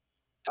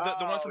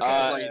the one from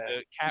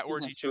the cat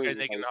orgy, 2 guys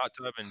naked in the hot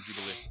tub, and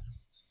Jubilee.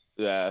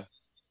 Yeah.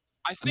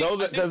 I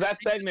think that's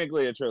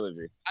technically a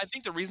trilogy. I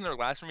think the reason they're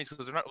last for me is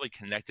because they're not really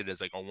connected as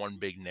like a one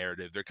big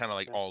narrative. They're kind of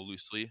like all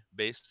loosely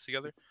based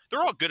together.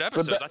 They're all good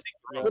episodes. I think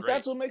they're all great.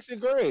 That's what makes it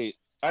great.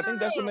 I think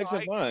that's what makes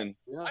it fun.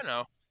 Yeah. I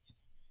know.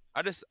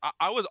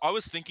 I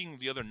was thinking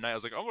the other night. I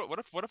was like, oh,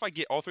 what if I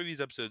get all 3 of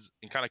these episodes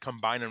and kind of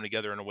combine them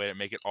together in a way to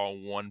make it all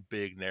one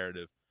big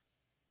narrative?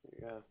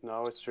 Yes.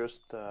 Now it's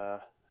just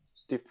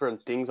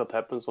different things that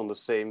happens on the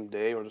same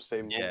day or the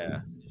same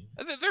moment.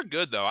 Yeah, they're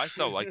good though. I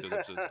still like those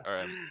episodes.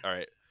 All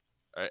right.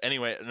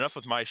 Anyway, enough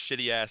with my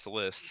shitty ass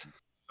list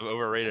of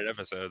overrated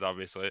episodes.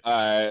 Obviously.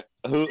 All right.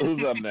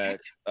 Who's up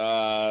next?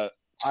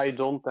 I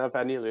don't have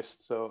any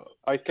list, so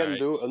I can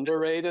do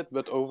underrated,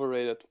 but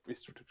overrated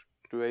is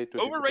way too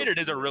Overrated difficult.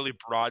 is a really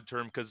broad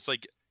term because it's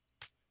like.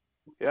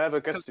 Yeah,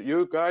 because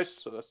you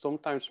guys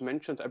sometimes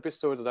mentioned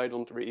episodes that I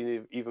don't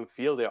really even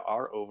feel they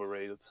are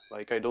overrated.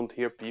 Like I don't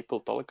hear people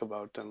talk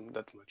about them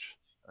that much.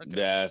 Okay.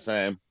 Yeah,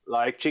 same.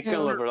 Like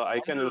Chicken Lover, I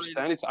can Underrated.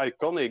 understand it's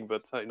iconic,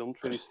 but I don't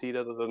really see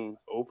that as an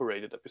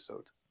overrated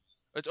episode.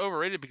 It's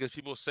overrated because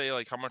people say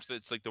like how much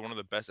it's like one of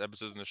the best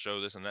episodes in the show.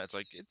 This and that. It's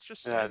like it's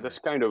just. Yeah, that's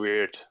kind of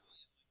weird.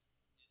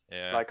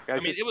 Yeah. Like I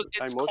mean,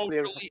 it's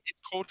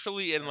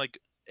culturally and like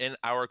in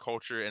our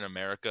culture in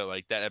America,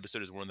 like that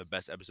episode is one of the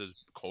best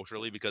episodes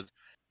culturally because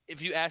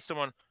if you ask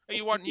someone, "Hey,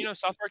 you know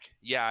South Park?"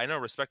 Yeah, I know.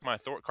 Respect my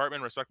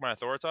Cartman. Respect my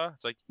authority.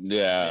 It's like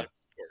yeah, of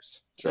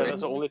course. Yeah,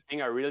 that's the only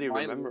thing I really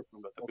remember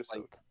from that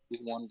episode. Like the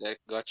one that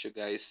got you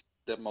guys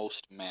the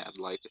most mad,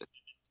 like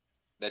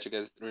that you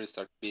guys really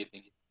start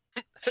beefing.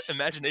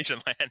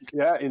 Imagination Land.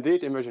 Yeah,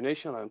 indeed,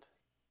 Imagination Land.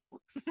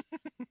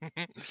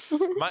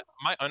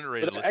 my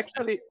underrated list.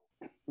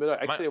 But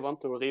I actually want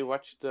to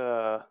rewatch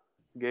the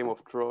Game of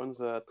Thrones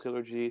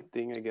trilogy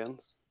thing again.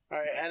 All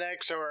right,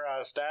 NX or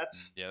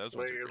stats? Yeah, those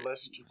what ones are your great.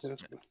 list? Game of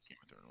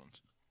Thrones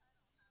ones.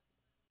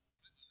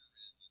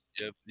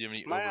 Yep. Do you have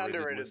any My overrated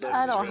underrated lists? list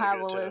I is don't really have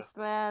a good, too. list,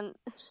 man.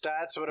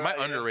 Stats. What My about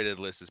you? underrated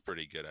list is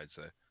pretty good, I'd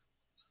say.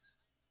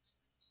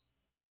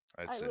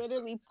 I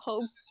literally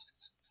poked.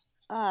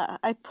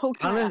 I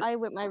poked my eye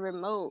with my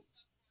remote.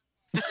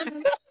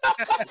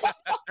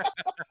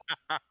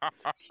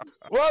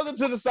 Welcome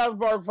to the South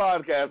Park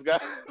podcast,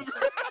 guys.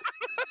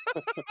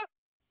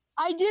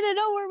 I didn't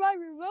know where my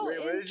remote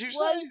Wait, what did you was,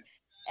 say?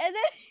 and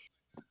then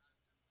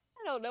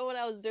I don't know what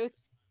I was doing.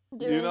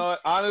 You know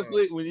what?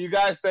 Honestly, when you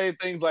guys say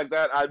things like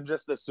that, I'm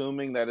just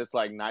assuming that it's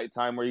like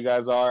nighttime where you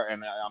guys are,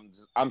 and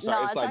I'm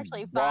sorry. No, it's like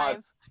actually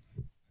broad-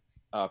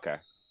 5. Okay.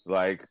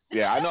 Like,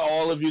 yeah, I know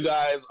all of you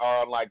guys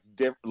are on like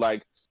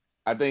like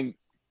I think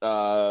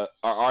our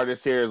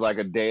artist here is like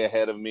a day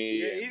ahead of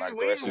me. Yeah, and he's like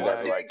the rest of you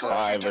guys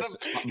are like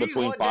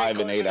between 5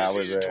 and 8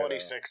 hours.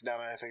 26 now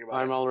that I think about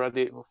it. I'm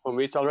already, for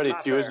me, it's already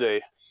Not fair.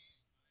 Tuesday.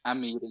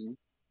 I'm eating.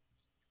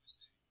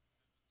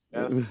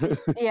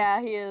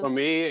 Yeah, he is. For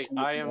me,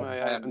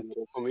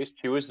 for me, it's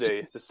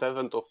Tuesday, the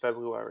 7th of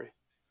February.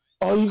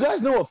 Oh, you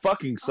guys know what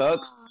fucking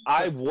sucks?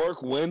 I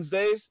work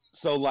Wednesdays,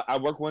 so like I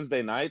work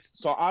Wednesday nights,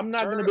 so I'm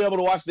not going to be able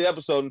to watch the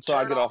episode until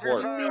I get off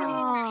work.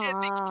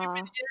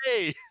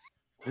 Yay!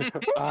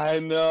 I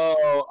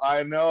know.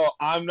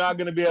 I'm not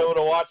going to be able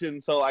to watch it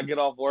until I get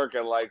off work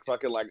at like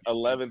fucking like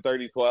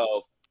 11:30,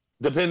 12,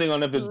 depending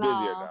on if it's busy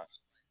or not.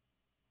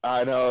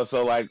 I know.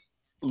 So like,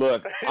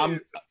 look, I'm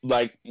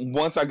like,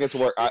 once I get to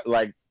work, I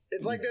like.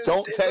 It's like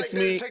don't text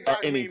me or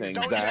anything,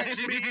 Don't Zach.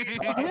 text me.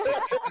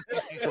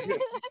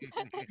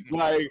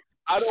 Like,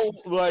 I don't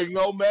like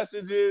no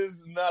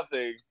messages,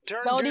 nothing.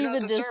 Don't even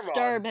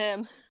disturb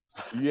him.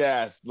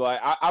 Yes, like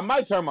I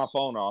might turn my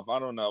phone off. I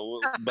don't know,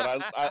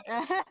 but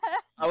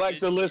I like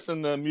to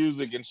listen to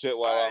music and shit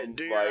while I'm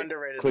like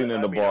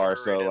cleaning the bar.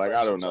 So like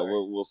I don't know,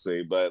 we'll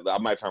see. But I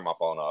might turn my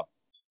phone off.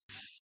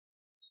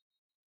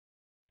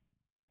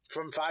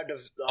 From 5 to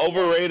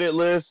overrated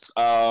list.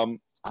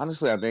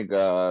 Honestly, I think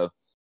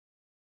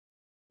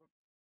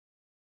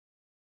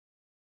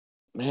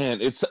man,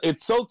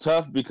 it's so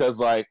tough because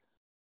like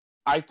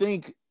I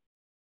think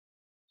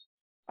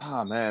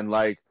man,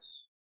 like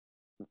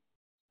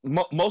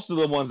most of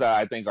the ones that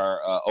I think are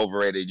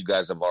overrated, you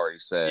guys have already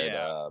said.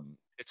 Yeah.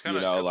 It's kind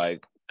of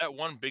like that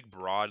one big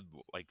broad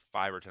like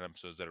 5 or 10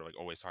 episodes that are like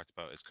always talked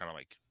about. It's kind of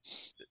like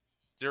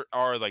there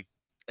are like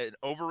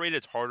overrated.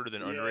 It's harder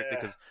than underrated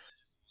because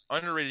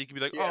underrated you can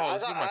be like, oh,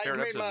 this is my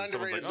favorite episode. And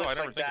someone's like, oh, I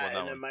never think about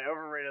that one. My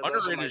overrated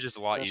underrated is just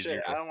a lot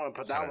easier. I don't want to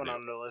put that one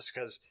on the list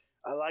because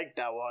I like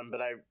that one, but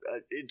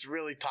it's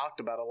really talked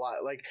about a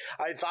lot. Like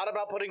I thought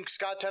about putting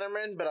Scott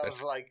Tenorman, but I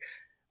was like,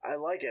 I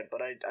like it,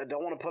 but I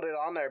don't want to put it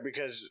on there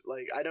because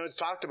like I know it's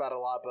talked about a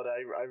lot, but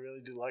I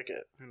really do like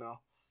it. You know.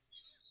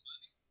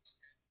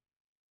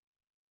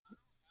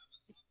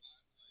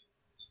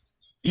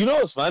 You know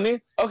what's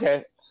funny?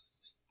 Okay,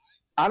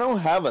 I don't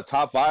have a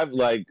top 5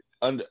 like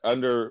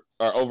under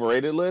or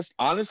overrated list.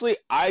 Honestly,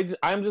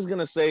 I'm just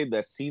gonna say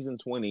that season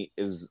 20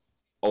 is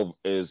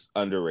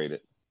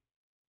underrated.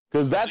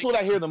 Because that's what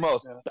I hear the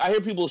most. Yeah. I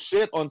hear people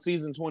shit on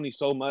season 20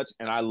 so much,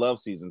 and I love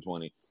season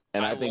 20.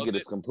 And I think it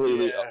is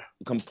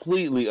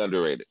completely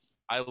underrated.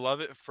 I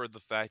love it for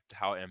the fact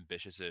how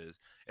ambitious it is.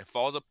 It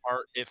falls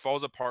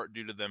apart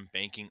due to them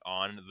banking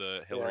on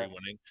the Hillary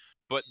winning.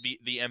 But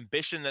the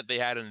ambition that they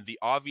had and the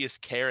obvious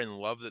care and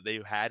love that they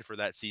had for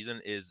that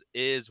season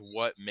is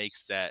what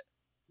makes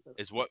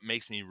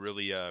me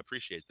really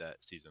appreciate that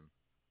season.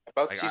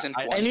 About like season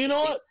 20. And you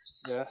know what?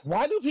 Yeah.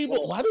 Why do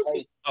people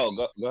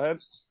go ahead.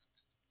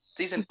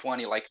 Season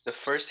 20, like the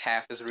first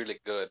half is really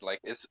good. Like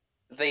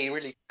they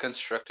really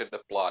constructed the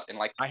plot and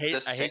like I hate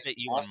that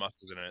Elon Musk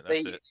is in it.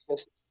 That's it.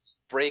 Just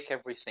break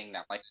everything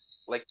now.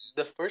 Like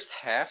the first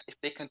half, if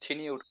they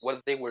continued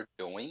what they were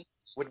doing,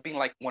 would be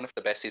like one of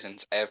the best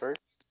seasons ever.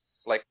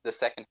 Like the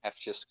second half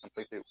just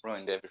completely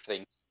ruined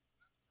everything.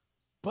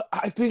 But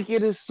I think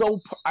it is so.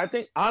 I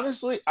think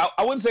honestly, I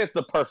wouldn't say it's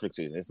the perfect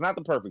season. It's not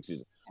the perfect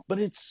season, but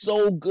it's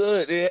so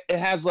good. It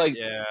has like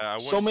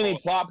so many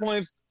plot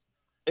points.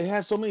 It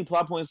has so many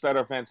plot points that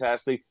are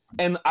fantastic,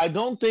 and I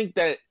don't think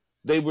that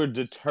they were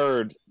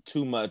deterred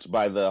too much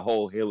by the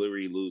whole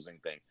Hillary losing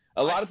thing.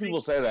 A lot of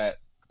people say that.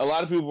 A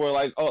lot of people were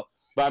like, "Oh,"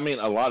 but I mean,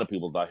 a lot of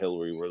people thought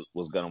Hillary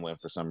was going to win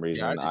for some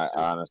reason. Yeah,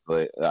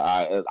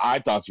 I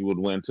thought you would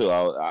win too.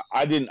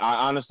 I didn't.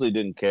 I honestly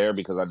didn't care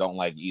because I don't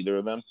like either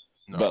of them.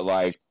 No. But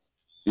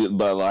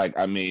like,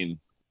 I mean,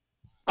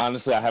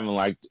 honestly, I haven't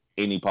liked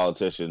any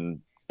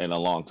politician in a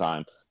long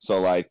time. So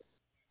like,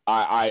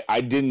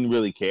 I didn't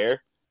really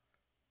care,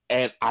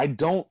 and I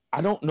don't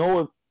know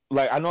if,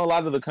 like, I know a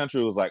lot of the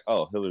country was like,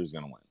 oh, Hillary's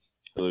gonna win.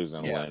 Hillary's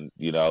gonna win.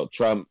 You know,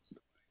 Trump,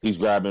 he's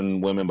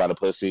grabbing women by the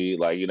pussy.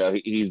 Like, you know,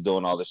 he's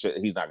doing all this shit.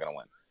 He's not gonna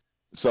win.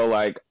 So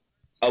like,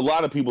 a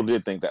lot of people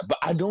did think that, but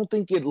I don't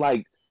think it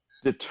like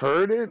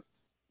deterred it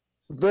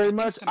very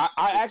much. I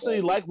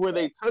actually like where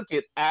they took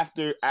it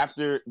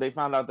after they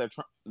found out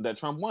that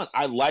Trump won.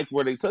 I like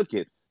where they took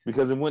it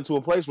because it went to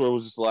a place where it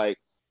was just like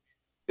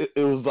it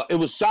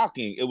was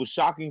shocking. It was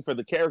shocking for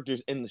the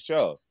characters in the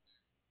show.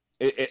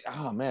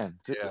 Oh man,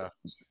 yeah.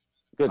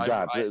 Good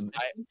God. I think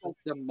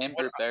the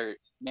member berry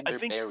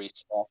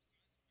stuff.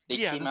 They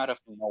came out of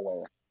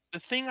nowhere. The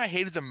thing I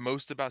hated the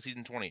most about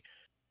season 20,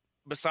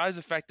 besides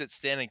the fact that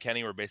Stan and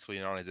Kenny were basically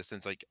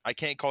non-existent, like I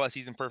can't call that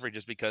season perfect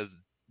just because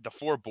the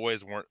 4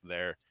 boys weren't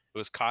there. It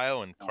was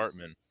Kyle and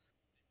Cartman,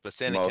 but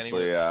Stan and Kenny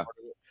were part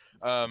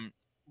of it.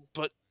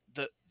 But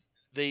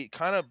they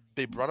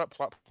brought up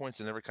plot points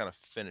and never kind of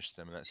finished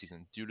them in that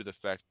season due to the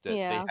fact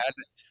that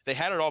they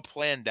had it all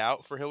planned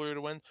out for Hillary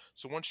to win.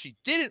 So once she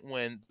didn't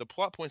win, the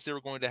plot points they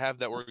were going to have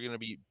that were going to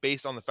be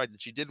based on the fact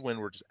that she did win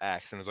were just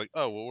acts. And it was like,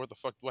 oh, well,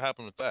 what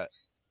happened with that?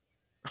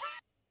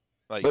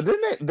 Like, but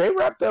didn't they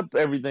wrapped up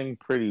everything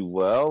pretty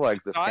well,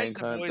 like the skank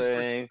hunt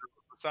thing.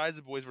 Besides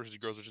the boys versus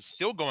girls, which is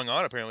still going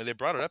on apparently. They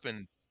brought it up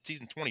in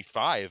season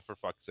 25 for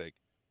fuck's sake.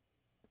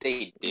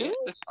 They did.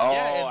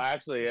 Oh,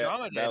 actually,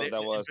 yeah,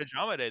 that was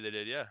Pajama Day. They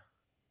did, yeah.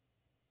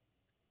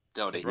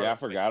 I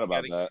forgot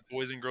about that.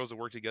 Boys and girls that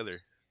work together.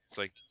 It's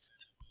like,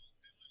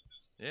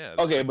 yeah.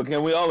 Okay, but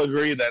can we all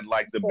agree that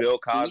like the Bill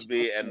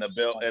Cosby and the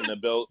Bill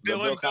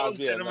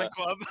Cosby and the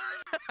Club,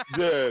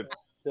 dude,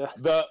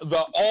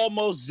 the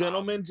almost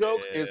gentleman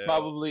joke is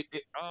probably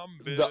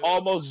the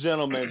almost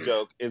gentleman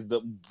joke is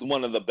the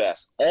one of the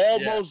best.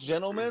 Almost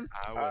gentlemen,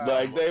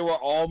 like they were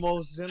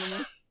almost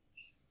gentlemen.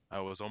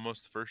 I was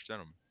almost the first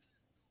gentleman.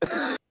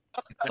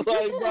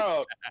 Like,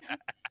 bro,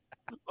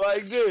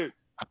 like, dude,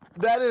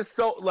 that is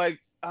so like,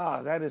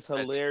 that is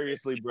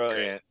hilariously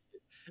brilliant.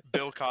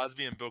 Bill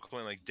Cosby and Bill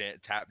Clinton like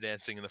tap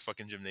dancing in the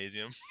fucking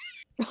gymnasium.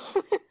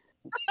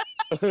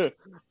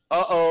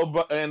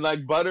 And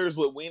like Butters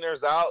with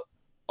wieners out.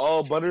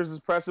 Oh, Butters is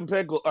pressing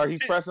pickle, or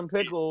he's pressing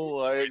pickle,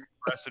 like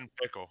pressing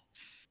pickle.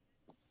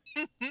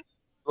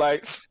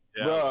 Like,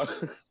 yeah, bro,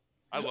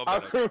 I love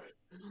that.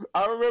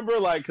 I remember,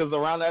 like, because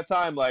around that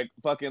time, like,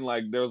 fucking,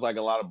 like, there was, like,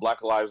 a lot of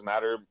Black Lives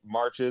Matter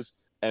marches,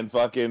 and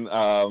fucking,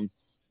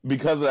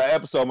 because of that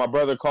episode, my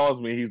brother calls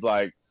me, he's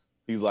like,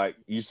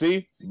 you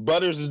see?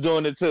 Butters is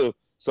doing it, too.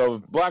 So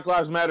if Black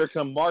Lives Matter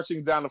come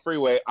marching down the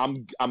freeway,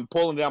 I'm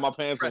pulling down my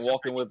pants and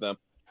walking with them.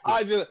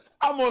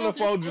 I'm on the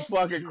phone just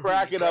fucking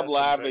cracking up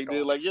laughing,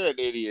 dude. Like, you're an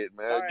idiot,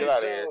 man. Get out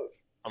of here.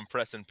 I'm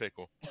pressing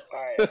pickle.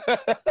 All right.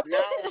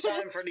 Now it's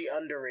time for the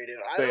underrated.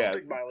 I don't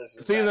think my list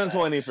is season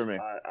 20 for me.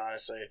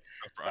 Honestly.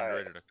 For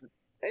underrated.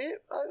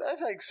 I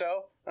think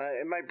so.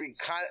 It might be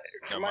kind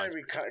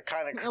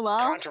of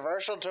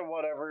controversial to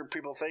whatever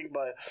people think,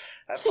 but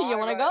you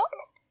want to go?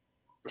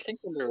 I think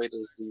underrated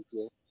is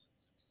easier.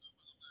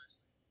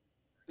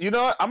 You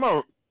know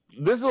what?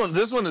 This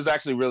one is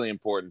actually really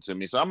important to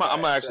me, so I'm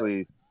gonna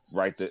actually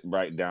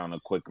write down a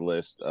quick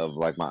list of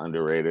like my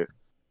underrated.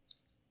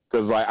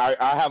 Because like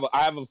I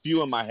have a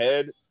few in my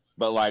head,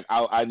 but like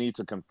I need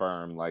to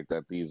confirm like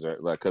that these are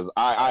like because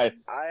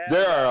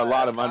there are a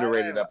lot of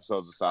underrated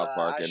episodes of South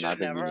Park, and I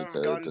think we need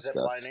to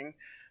discuss.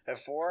 At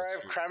 4, I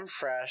have Creme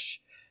Fraiche.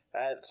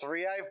 At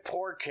 3, I have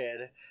Poor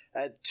Kid.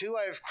 At 2,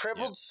 I have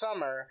Crippled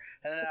Summer,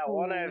 and at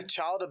 1, I have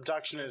Child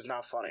Abduction Is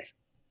Not Funny.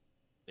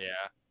 Yeah.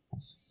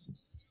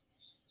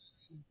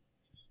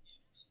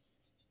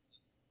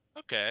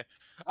 Okay.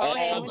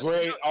 All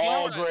great.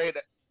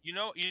 You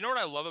know what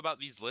I love about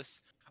these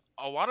lists?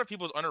 A lot of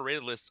people's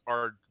underrated lists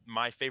are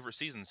my favorite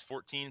seasons,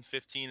 14,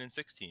 15, and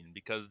 16,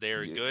 because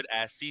they're good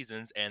as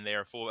seasons and they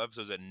are full of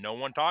episodes that no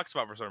one talks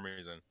about for some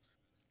reason.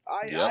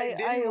 I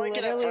didn't like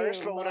it at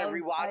first, but when I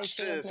rewatched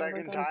it a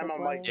second time,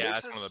 I'm like,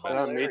 this is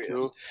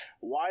hilarious.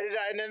 Why did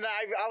I? And then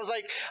I was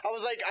like,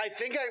 I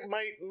think I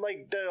might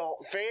like the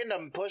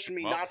fandom pushed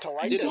me not to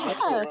like this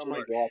episode. I'm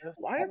like,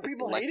 why are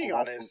people hating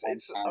on this?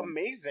 It's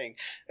amazing.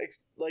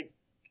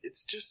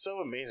 It's just so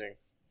amazing.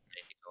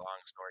 Make a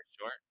long story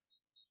short.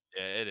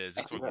 Yeah, it is.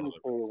 It's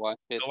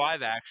the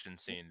live action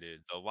scene,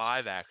 dude. The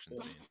live action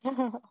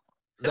scene.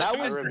 That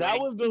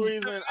was the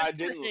reason I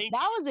didn't.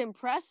 That was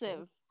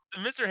impressive. The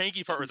Mr.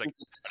 Hanky part was like,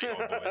 "Come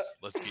on, boys,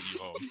 let's get you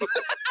home."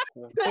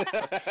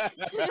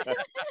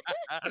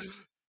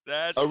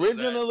 That's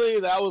Originally,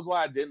 that was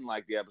why I didn't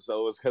like the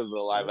episode, was because of the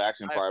live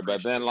action part.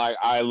 But then, like,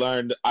 I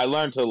learned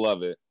to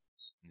love it.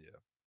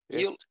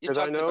 Yeah. You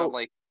talked about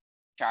like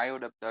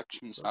child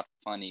abduction's not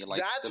funny.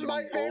 Like that's the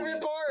my favorite Mongolian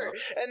part,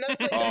 stuff. and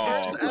that's like the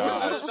first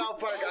episode of South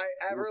Park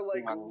I ever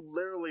like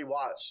literally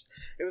watched.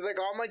 It was like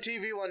on my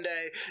TV one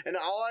day, and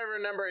all I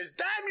remember is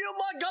 "Damn you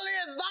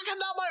Mongolians knocking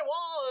down my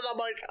wall," and I'm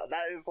like,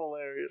 that is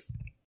hilarious.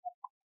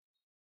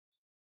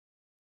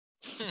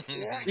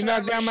 You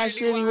knocked down my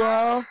shitty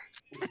wall.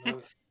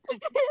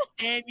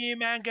 Damn you,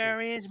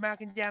 Mongolians,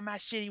 knocking down my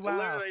shitty wall.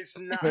 Literally, it's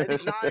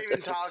not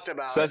even talked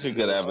about. Such a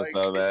good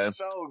episode, man. It's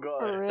so good.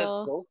 For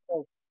real.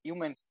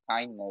 Human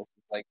kindness,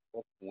 like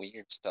that's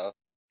weird stuff.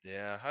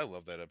 Yeah, I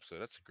love that episode.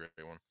 That's a great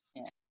one.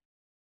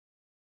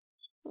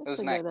 That's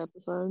a nice. good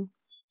episode.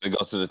 They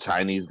go to the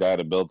Chinese guy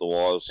to build the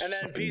walls. And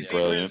then PC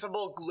Brilliant.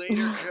 Principal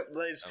later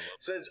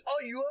says, "Oh,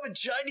 you have a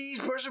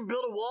Chinese person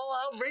build a wall?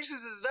 How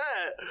racist is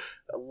that?"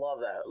 I love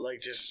that.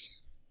 Like,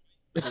 just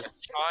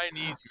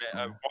Chinese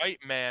man, a white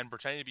man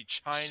pretending to be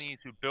Chinese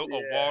who built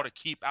a wall to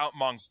keep out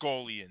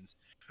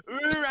Mongolians.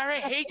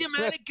 I hate the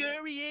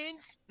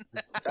Mongolians.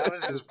 that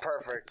was just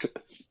perfect.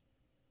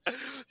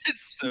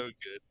 It's so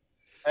good.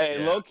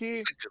 Hey, low key.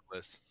 It's a good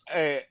list.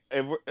 Hey,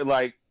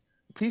 like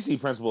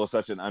PC Principal is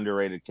such an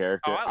underrated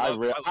character.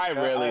 Oh, I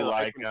really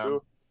like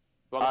him.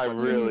 I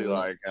really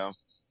like him.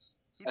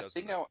 I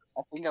think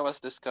I was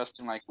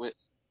discussing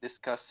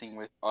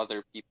with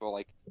other people,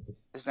 like,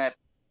 is that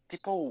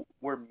people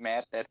were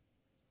mad that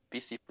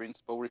PC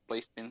Principal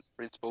replaced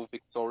Principal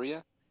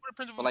Victoria. What did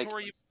Principal But,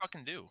 Victoria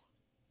fucking do?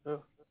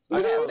 That's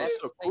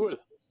so cool.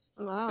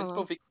 Wow.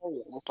 Principal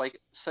Victoria was like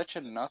such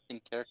a nothing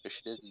character.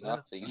 She did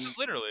nothing.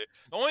 Literally,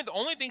 the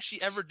only thing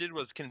she ever did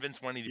was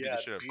convince Wendy to be the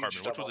shit of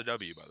Cartman, which was a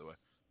W, by the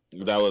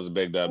way. That was a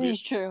big W.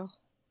 It's true.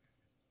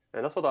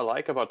 And that's what I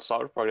like about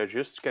South Park. They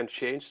just can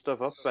change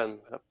stuff up and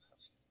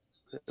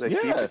they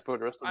keep it for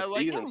the rest of the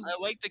season. I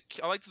like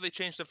that they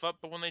changed stuff up,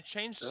 but when they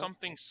change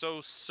something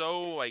so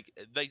like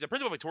the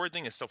Principal Victoria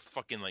thing is so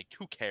fucking like,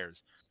 who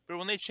cares? But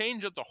when they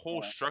change up the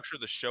whole structure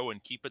of the show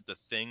and keep it the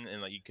thing,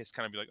 and like you just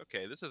kind of be like,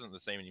 okay, this isn't the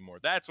same anymore.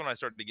 That's when I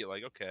started to get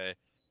like, okay,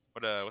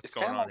 what's It's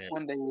going kind on of like here?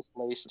 when they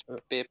replaced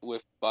Pip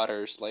with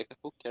Butters. Like,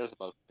 who cares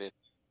about Pip?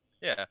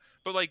 Yeah,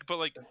 but I'm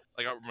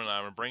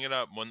gonna bring it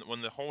up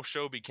when the whole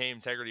show became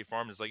Integrity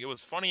Farm. It's like, it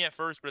was funny at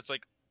first, but it's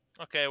like,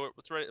 okay,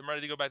 I'm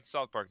ready to go back to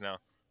South Park now.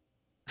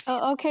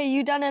 Oh, okay,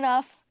 you done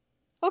enough.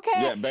 Okay.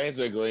 Yeah,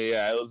 basically,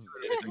 yeah.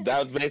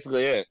 That was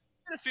basically it.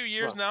 In a few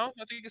years now,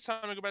 I think it's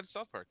time to go back to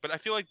South Park. But I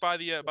feel like by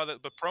the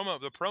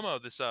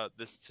promo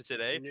this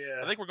today,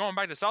 I think we're going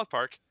back to South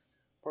Park.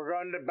 We're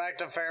going back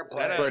to fair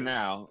play for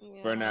now.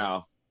 Yeah. For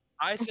now.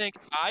 I think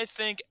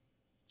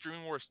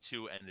Dream Wars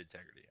 2 ended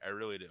Integrity. I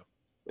really do.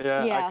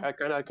 Yeah. I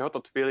kind of got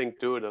that feeling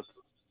too. That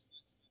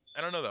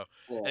I don't know though.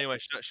 Yeah. Anyway,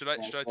 should I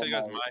tell you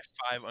guys my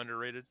 5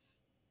 underrated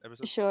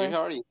episodes? Sure. You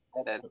already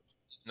said it.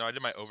 No, I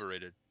did my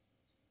overrated.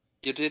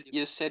 You did.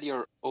 You said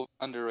you're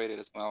underrated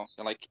as well.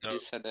 Like you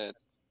said that.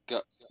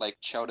 Like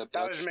child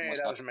abduction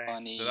was me.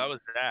 Funny. No, that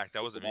was Zach.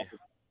 That wasn't me.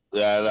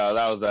 Yeah, no,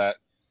 that was that.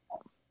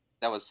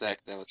 That was Zach.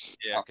 That was.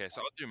 Yeah. Okay.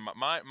 So I'll do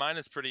mine.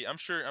 Is pretty. I'm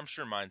sure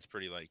mine's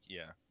pretty. Like,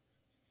 yeah.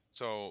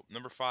 So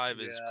number 5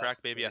 is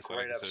Crack Baby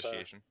Athletic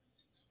Association.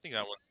 I think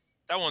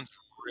that one's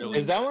really.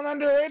 Is that one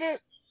underrated?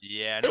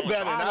 Yeah. It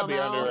better not be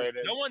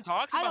underrated. No one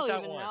talks about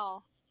that one. I don't even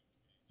know.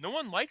 No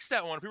one likes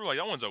that one. People are like,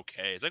 that one's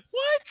okay. It's like,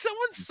 what? That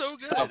one's so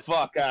good. Get the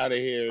fuck out of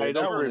here. I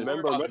don't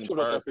remember much of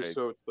that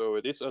episode, so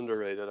it is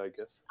underrated, I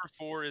guess. Number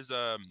 4 is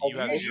You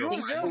Have Zero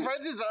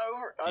Friends is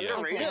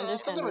underrated. I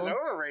thought it was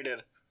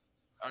overrated.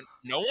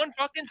 No one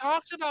fucking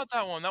talks about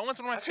that one. That one's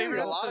one of my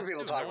favorite. A lot of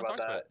people talk about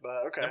that,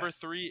 but okay. Number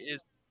 3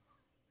 is.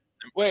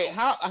 Wait,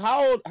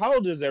 how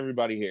old is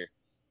everybody here?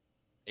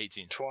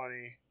 18.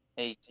 20.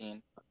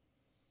 18.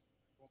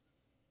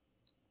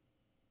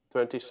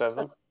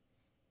 27.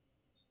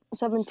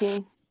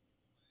 17.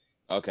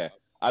 Okay.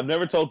 I've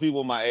never told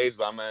people my age,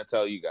 but I'm going to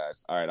tell you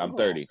guys. All right, I'm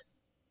 30.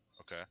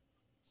 Okay.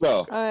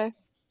 So,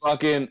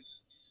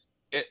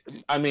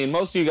 I mean,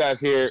 most of you guys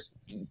here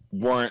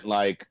weren't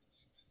like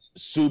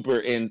super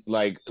in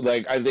like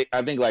I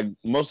think like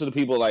most of the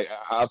people like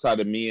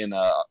outside of me and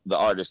the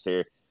artist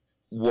here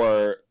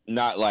were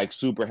not like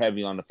super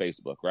heavy on the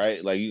Facebook,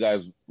 right? Like you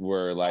guys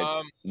were like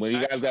when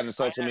you guys got into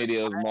social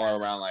media, it was more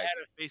around like. I had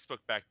a Facebook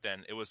back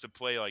then. It was to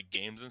play like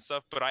games and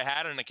stuff, but I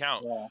had an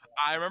account. Yeah.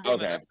 I remember when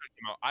that episode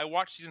came out. I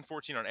watched season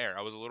 14 on air.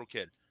 I was a little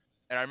kid,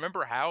 and I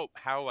remember how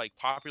like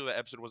popular that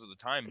episode was at the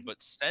time. But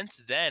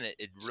since then,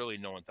 it really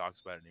no one talks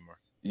about it anymore.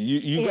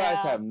 You guys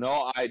have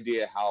no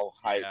idea how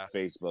hyped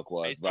Facebook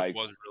was. Facebook like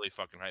was really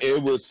fucking hyped.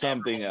 It was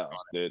something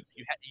else, dude.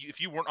 If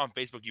you weren't on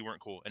Facebook, you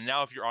weren't cool. And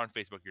now if you're on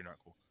Facebook, you're not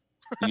cool.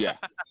 Yeah,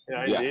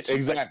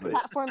 exactly.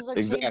 Platforms are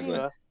exactly.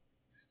 crazy.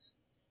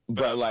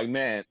 But like,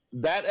 man,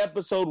 that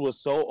episode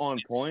was so on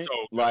point.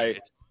 So like,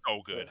 it's so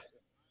good.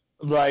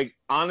 Like,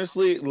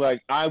 honestly,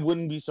 like I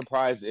wouldn't be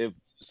surprised if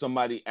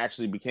somebody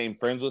actually became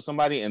friends with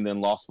somebody and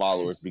then lost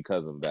followers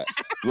because of that.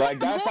 Like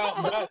that's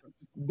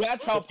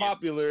how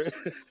popular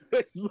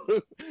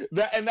Facebook,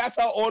 and that's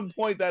how on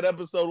point that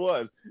episode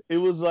was. It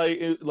was like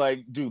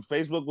dude,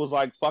 Facebook was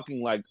like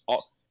fucking like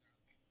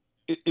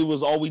it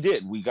was all we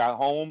did. We got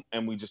home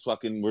and we just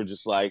fucking were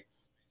just like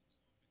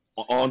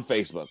on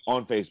Facebook,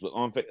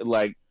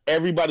 like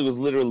everybody was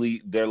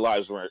literally, their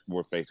lives were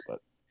Facebook.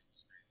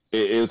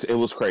 It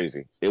was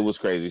crazy. It was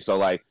crazy. So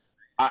like,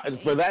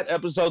 for that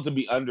episode to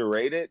be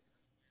underrated,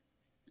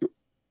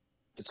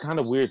 it's kind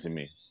of weird to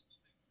me.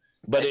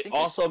 But it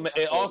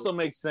also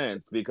makes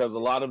sense because a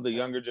lot of the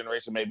younger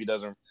generation maybe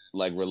doesn't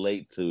like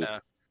relate to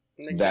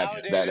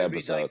that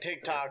episode. Like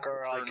TikTok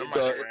or like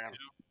Instagram.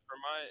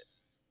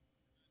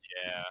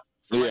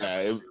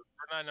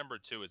 For my number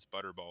 2, it's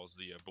Butterballs,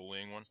 the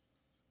bullying one.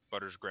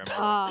 Butter's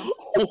grandma.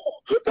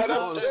 That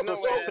episode no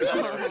way that's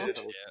underrated.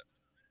 Yeah.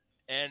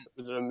 And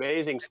it's an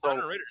amazing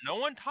song. No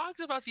one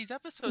talks about these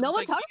episodes. No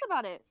one talks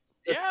about it.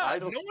 Yeah,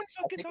 no one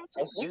fucking talks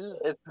about it.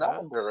 It's not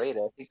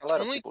underrated. I think a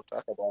lot of people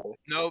talk about it.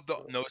 No,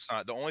 it's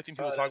not. The only thing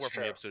people talk about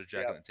from the episode is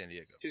Jacqueline in San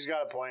Diego. He's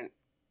got a point.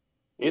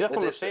 Is that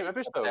from the same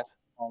episode?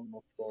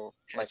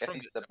 Like, I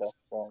think it's the best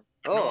song.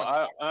 Oh,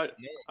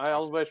 I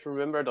always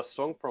remember the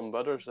song from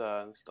Butters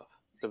and stuff.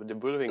 The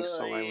bullying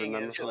song, I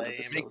remember.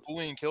 Make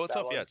bullying kill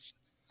itself, yes.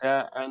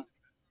 Yeah,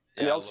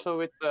 and also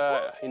with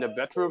in the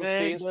bedroom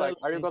scenes, like,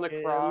 are you gonna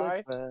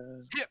cry?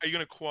 Yeah, are you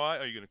gonna cry?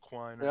 Are you gonna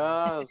cry?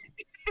 Yeah.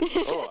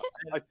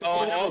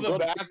 All the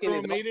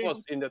bathroom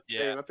meetings in the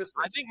same episode.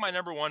 I think my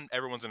number 1,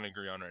 everyone's gonna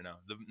agree on right now.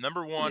 The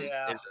number 1 is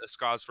a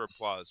cause for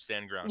applause.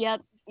 Stand ground.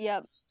 Yep.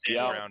 Stand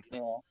ground.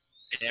 Yeah.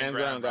 Stand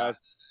ground,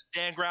 guys.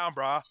 Stand ground,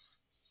 brah.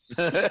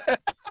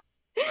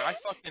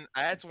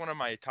 That's one of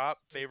my top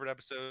favorite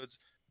episodes.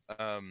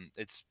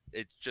 It's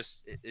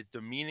just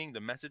the meaning,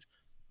 the message.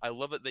 I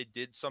love that they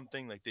did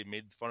something like they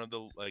made fun of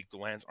the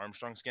Lance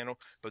Armstrong scandal,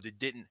 but it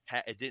didn't.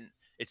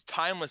 It's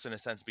timeless in a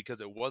sense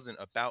because it wasn't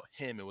about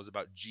him; it was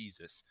about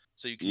Jesus.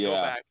 So you can go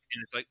back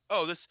and it's like,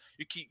 oh, this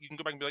you can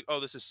go back and be like, oh,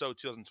 this is so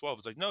 2012.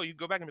 It's like, no, you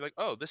go back and be like,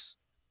 oh, this,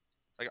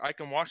 like, I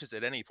can watch this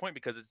at any point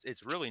because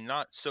it's really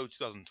not so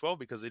 2012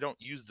 because they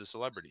don't use the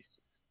celebrity.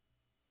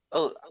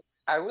 Oh,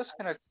 I was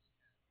gonna,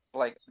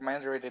 like, my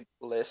underrated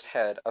list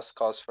had a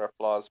cause for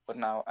applause, but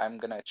now I'm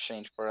gonna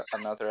change for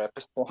another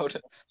episode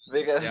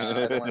because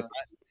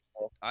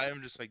I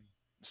am just like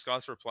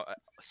cause for applause.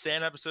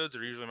 Stan episodes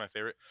are usually my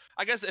favorite.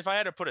 I guess if I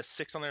had to put a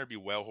 6 on there, it'd be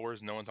Whale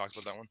Whores. No one talks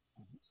about that one.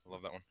 I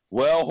love that one.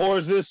 Whale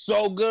Whores is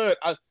so good.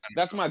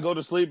 That's my go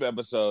to sleep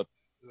episode.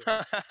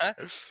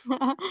 That's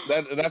my,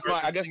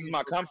 I guess it's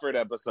my comfort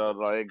episode.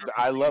 Like,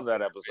 I love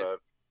that episode.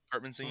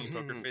 Cartman singing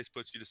Poker Face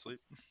puts you to sleep.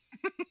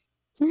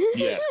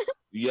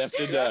 Yes,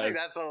 it does. I think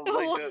that's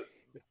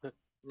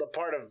the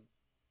part of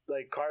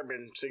like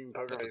Cartman singing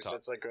Poker Face.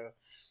 That's like a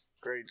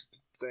great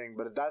thing,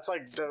 but that's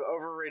like the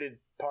overrated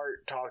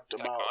part talked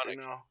about. Iconic. You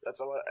know, that's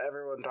what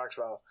everyone talks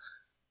about.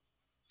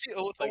 See,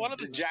 a lot of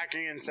the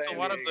jacking and saying.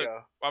 I'm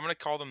gonna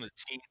call them the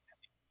teen.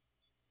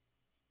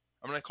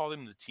 I'm gonna call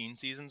them the teen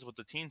seasons. With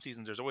the teen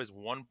seasons, there's always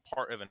one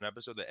part of an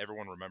episode that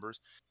everyone remembers.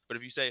 But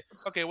if you say,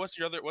 okay, what's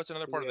another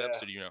part of the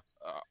episode? You know,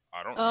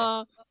 I don't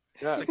know.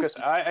 Yeah, because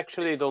I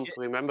actually don't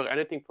remember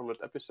anything from that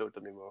episode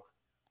anymore.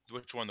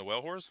 Which one, the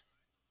Whale Whores?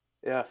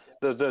 Yes,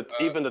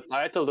 even the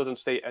title doesn't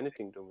say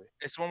anything to me.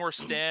 It's one where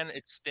Stan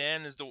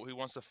is the who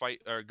wants to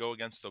fight or go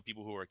against the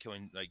people who are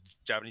killing, like,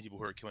 Japanese people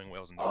who are killing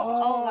whales and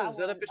dolphins.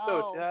 Oh, that episode.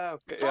 Oh. Yeah,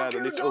 okay. Yeah,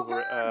 then it's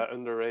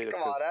underrated.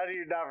 Come on, how do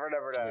you not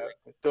remember that?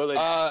 So,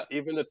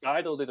 even the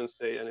title didn't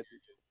say anything.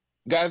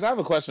 Guys, I have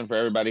a question for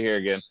everybody here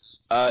again.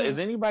 Is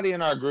anybody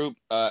in our group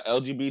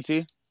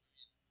LGBT?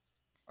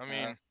 I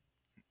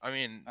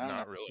mean,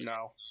 not really.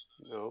 No.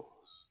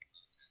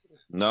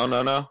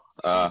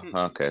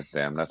 Okay,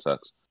 damn, that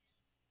sucks.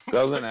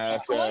 I was gonna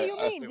ask. What do you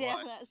mean,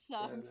 damn, that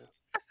sucks?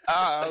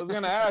 I was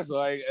gonna ask,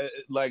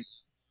 like,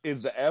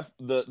 is the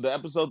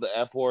episode the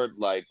F word,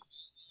 like?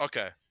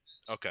 Okay.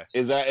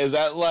 Is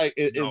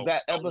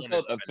that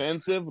episode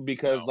offensive?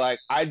 Because like,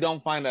 I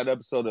don't find that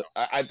episode.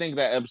 I think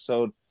that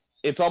episode,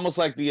 it's almost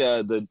like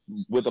the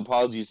with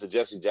apologies to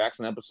Jesse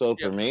Jackson episode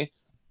for me.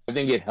 I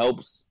think it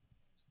helps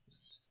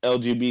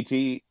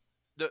LGBT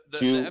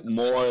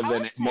more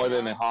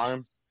than it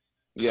harms.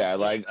 Yeah,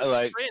 like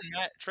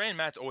Trey and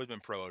Matt's always been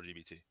pro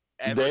LGBT.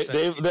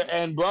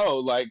 And bro,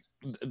 like,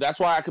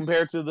 that's why I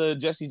compare it to the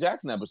Jesse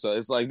Jackson episode.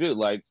 It's like, dude,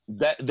 like,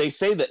 that they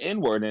say the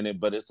N-word in it,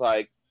 but it's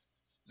like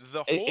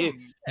the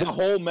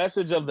whole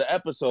message of the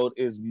episode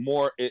is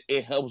more.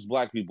 It helps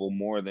black people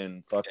more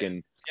than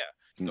fucking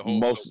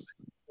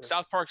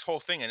South Park's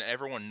whole thing, and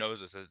everyone knows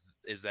this,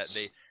 is that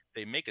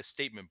they make a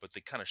statement, but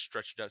they kind of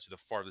stretch it out to the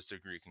farthest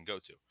degree it can go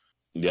to.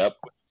 Yep.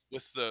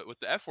 With the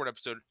F word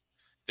episode,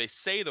 they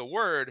say the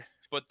word,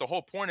 but the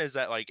whole point is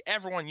that, like,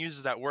 everyone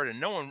uses that word, and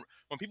no one,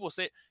 when people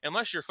say it,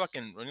 unless you're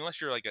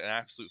like an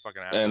absolute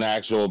fucking asshole, an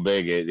actual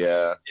bigot,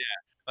 yeah,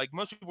 like,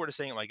 most people are just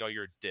saying, like, oh,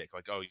 you're a dick,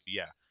 like, oh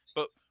yeah,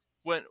 but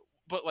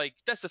like,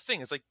 that's the thing,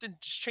 it's like, then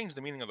just change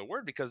the meaning of the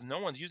word, because no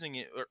one's using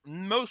it, or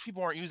most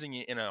people aren't using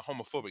it in a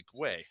homophobic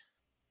way.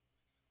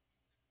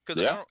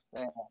 Because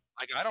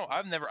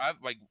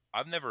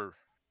I've never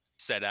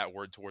said that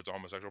word towards a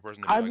homosexual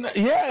person.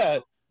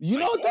 You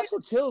know, that's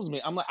what kills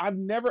me. I'm like, I've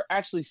never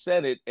actually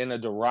said it in a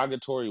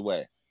derogatory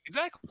way.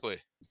 Exactly.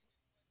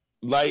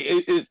 Like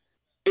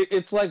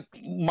it's like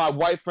my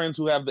white friends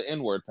who have the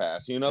N-word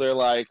pass. You know, they're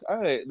like,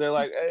 hey,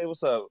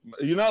 what's up?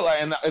 You know,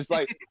 like, and it's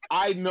like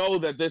I know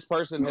that this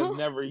person has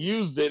never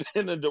used it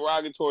in a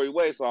derogatory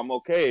way, so I'm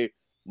okay.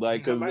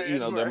 Like, because you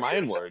know they're my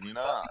N-word. You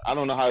know, I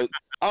don't know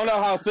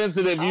how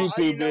sensitive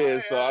YouTube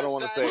is, so I don't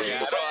want to say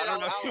it. I don't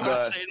know if you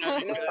want to say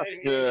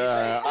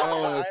that. I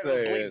don't want to say I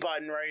have a bleep it.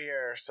 button right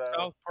here. So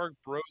South Park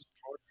Bros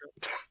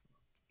podcast.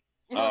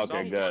 Oh,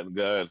 okay,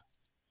 good.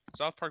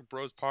 South Park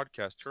Bros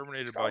podcast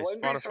terminated by I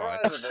wouldn't be Spotify.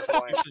 surprised at this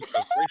point.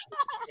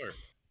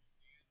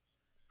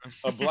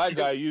 A black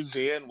guy used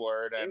the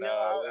N-word, and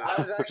I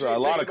was actually a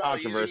lot of thinking about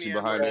controversy using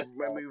the behind N-word it.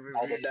 when we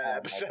reviewed that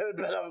episode,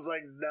 but I was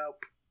like,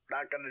 nope,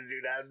 not gonna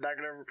do that. I'm not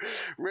gonna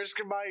risk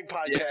my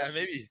podcast. Yeah,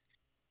 maybe.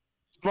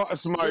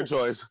 Smart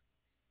choice.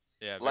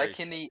 Yeah, like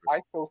in the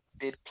iPhone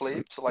speed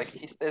clips, like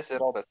he says it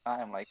all the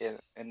time, like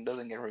it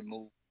doesn't get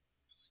removed.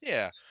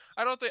 Yeah,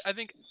 I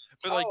think,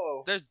 but like,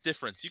 there's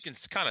difference. You can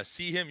kind of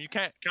see him. You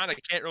can't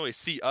really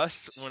see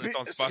us when it's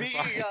on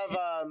Spotify. Speaking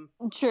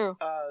of true.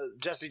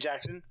 Jesse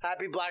Jackson,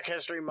 Happy Black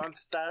History Month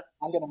stats.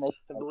 I'm gonna make.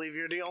 I believe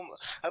you're the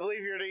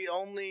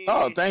only.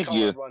 Oh, thank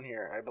you. One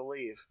here, I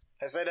believe.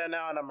 I say that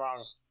now and I'm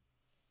wrong.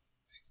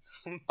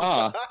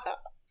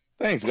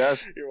 Thanks,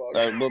 guys. You're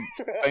welcome. Well,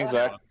 thanks,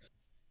 Zach.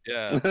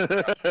 Yeah,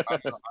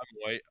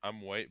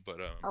 I'm white, but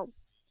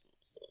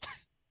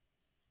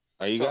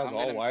Are you guys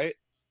all white?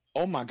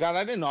 Oh my god,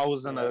 I didn't know I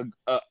was in a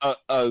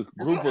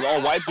group with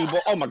all white people.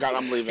 Oh my god,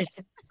 I'm leaving.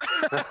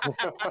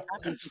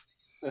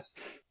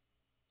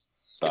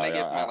 Sorry, Can I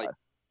get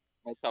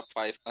my top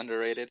 5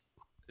 underrated?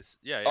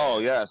 Yeah. Oh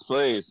yes,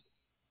 please.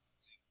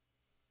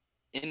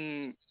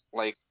 In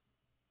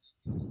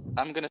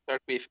I'm gonna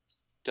start with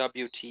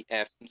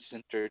WTF from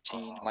season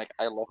 13. Like,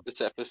 I love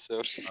this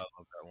episode. I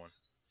love that one.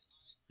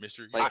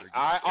 Mystery.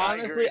 I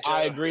honestly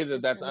agree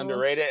that that's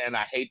underrated, and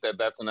I hate that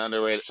that's an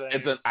underrated.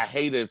 I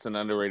hate it's an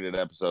underrated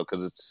episode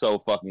because it's so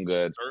fucking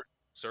good.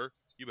 Sir,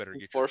 you better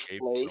get your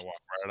cape.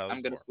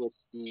 I'm gonna put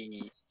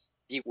the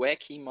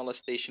wacky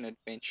molestation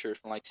adventure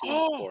from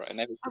season 4.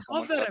 I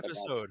love that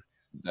episode.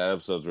 That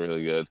episode's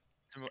really good.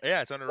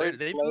 Yeah, it's underrated.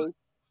 They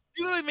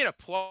really made a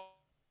plush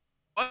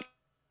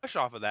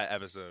off of that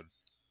episode.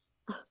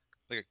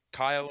 Like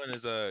Kyle in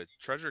his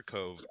Treasure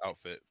Cove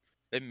outfit.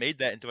 They made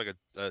that into like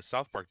a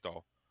South Park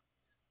doll.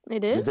 They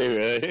did? Did they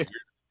really?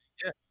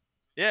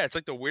 Yeah, it's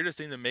like the weirdest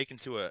thing to make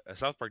into a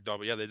South Park doll,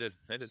 but yeah, they did.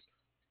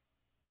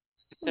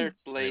 Third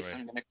place, anyway.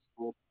 I'm gonna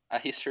put a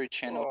History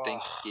Channel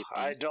Thanksgiving.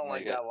 I don't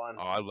like that one.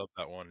 Oh, I love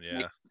that one. Yeah.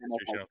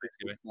 History Channel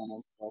Thanksgiving.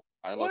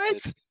 I love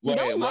it.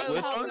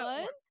 Which one?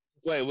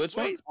 Wait, which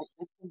one?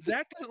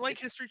 Zach doesn't like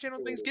History Channel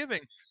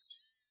Thanksgiving.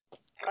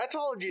 I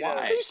told you. Why?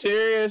 Are you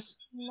serious?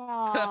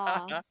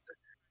 Nah.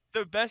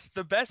 The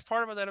best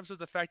part about that episode is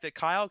the fact that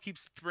Kyle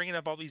keeps bringing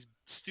up all these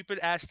stupid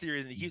ass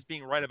theories and he keeps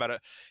being right about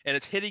it, and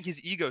it's hitting his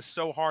ego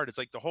so hard. It's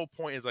like the whole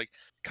point is like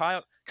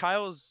Kyle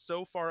is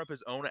so far up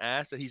his own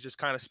ass that he's just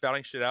kind of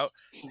spouting shit out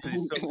because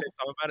he's so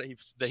pissed off about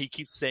it that he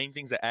keeps saying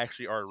things that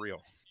actually are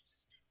real.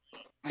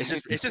 It's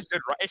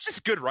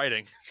just good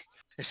writing.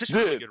 It's just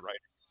really good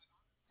writing.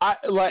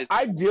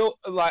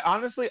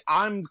 Honestly,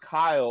 I'm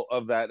Kyle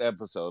of that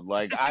episode.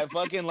 Like, I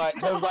fucking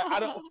because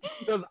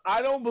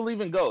I don't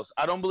believe in ghosts.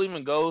 I don't believe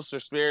in ghosts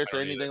or spirits or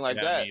anything like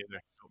that.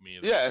 Me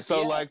either. Yeah,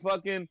 so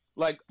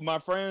my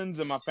friends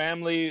and my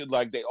family,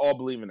 they all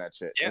believe in that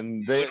shit,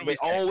 and they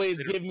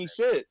always give me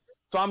shit.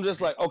 So I'm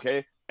just like,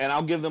 okay, and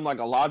I'll give them a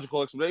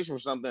logical explanation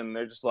for something, and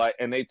they're just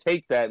and they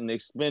take that and they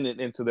spin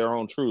it into their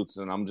own truths,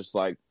 and I'm just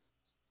like,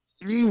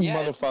 you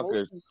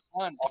motherfuckers. It's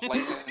fun of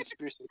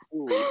conspiracy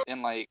theories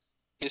and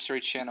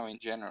History Channel in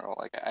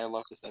general. I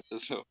love this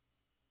episode.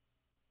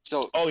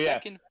 So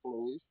second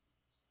place,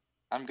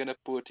 I'm gonna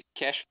put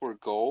Cash for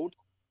Gold.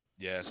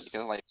 Yes.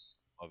 Because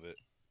love it.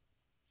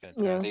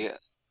 Fantastic. Yeah.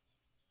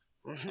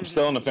 I'm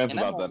still on the fence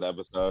about that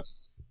episode.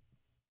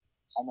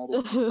 I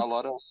noticed a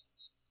lot of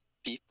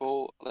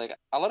people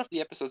a lot of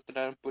the episodes that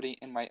I'm putting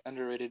in my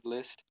underrated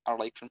list are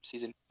from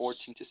season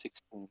 14 to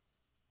 16.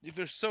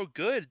 They're so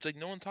good. It's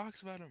no one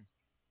talks about them.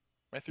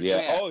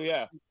 Yeah. Oh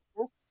yeah.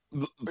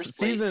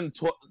 Season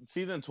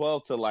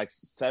 12 to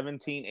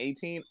 17,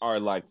 18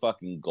 are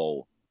fucking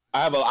gold.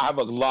 I have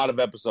a lot of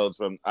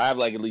episodes I have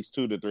at least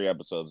 2 to 3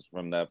 episodes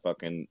from that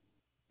fucking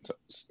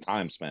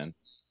time span.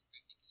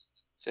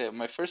 So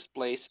my first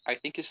place, I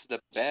think, is the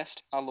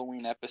best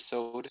Halloween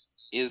episode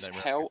is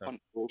Hell on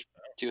Earth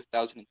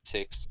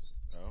 2006.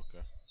 Oh, okay.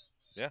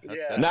 Yeah.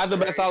 Not the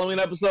best Halloween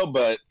episode,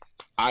 but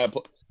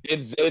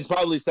it's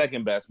probably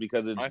second best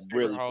because it's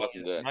really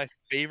fucking good. My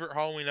favorite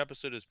Halloween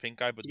episode is Pink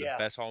Eye, but the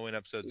best Halloween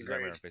episode is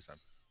Nightmare on FaceTime.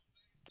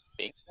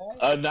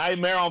 A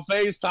Nightmare on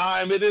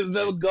FaceTime. It is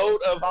the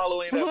GOAT of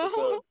Halloween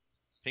episodes.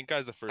 Pink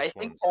Eye's the first one. I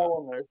think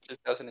Hell on Earth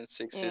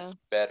 2006 is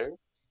better,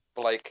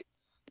 but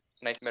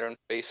Nightmare on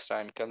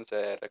FaceTime comes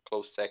at a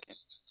close second.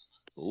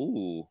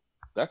 Ooh.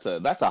 That's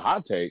a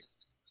hot take.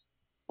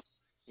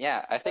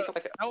 Yeah, I think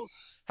like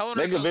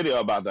Make a video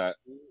about that.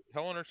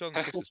 Hell on Earth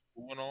 2006 is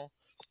cool and all,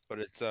 but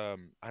it's I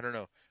don't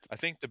know. I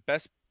think the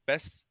best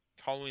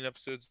Halloween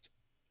episodes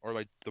are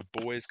like the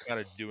boys kind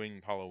of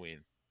doing Halloween.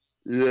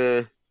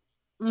 Yeah.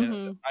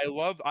 Mm-hmm.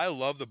 I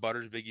love the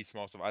Butters Biggie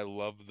Small stuff. I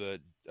love the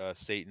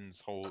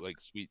Satan's whole like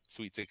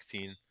sweet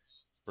 16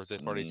 birthday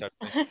party type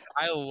thing.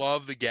 I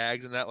love the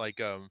gags in that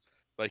like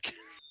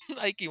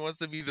like he wants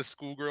to be the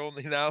schoolgirl,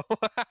 you know.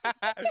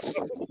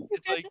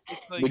 it's like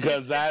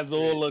because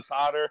Azul looks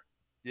hotter.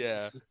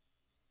 Yeah.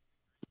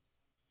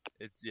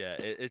 It's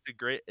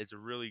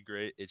really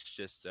great. It's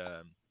just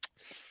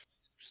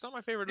it's not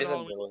my favorite at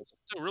all.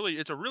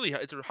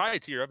 It's a high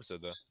tier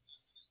episode though.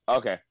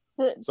 Okay.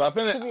 So I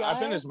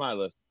finished my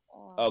list.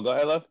 Oh, go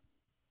ahead,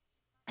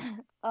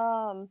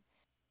 love.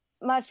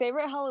 My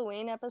favorite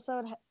Halloween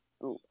episode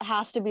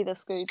has to be the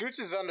Scoots. Scoots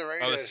is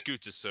underrated. Oh, the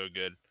Scoots is so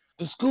good.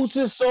 The Scoots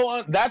is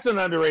that's an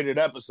underrated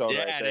episode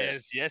right there. Yeah, it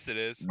is. Yes, it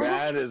is.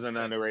 That is an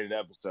underrated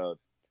episode.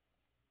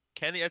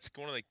 Kenny, that's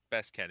one of the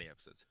best Kenny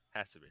episodes.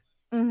 Has to be.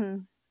 Mm-hmm.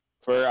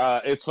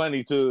 For it's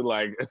funny too,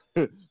 like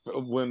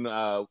when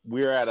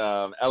we were at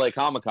LA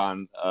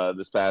Comic-Con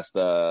this past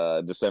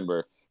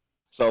December.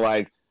 So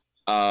like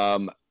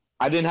I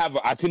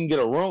couldn't get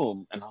a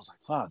room, and I was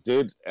like, fuck,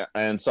 dude.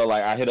 And so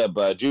like I hit up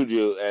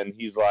Juju, and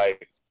he's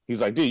like,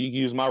 dude, you can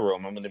use my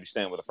room. I'm gonna be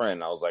staying with a friend.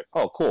 And I was like,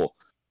 oh, cool.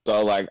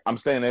 So like I'm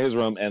staying at his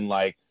room, and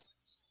like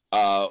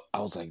I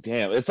was like,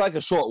 damn, it's like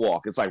a short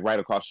walk. It's like right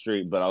across the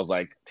street, but I was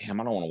like,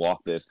 damn, I don't want to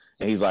walk this.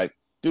 And he's like,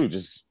 dude,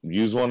 just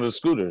use one of the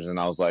scooters. And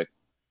I was like,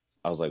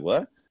 what?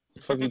 What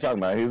the fuck are you talking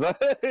about? He's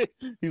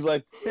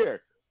like,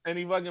 here. And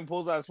he fucking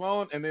pulls out his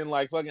phone and then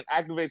like fucking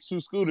activates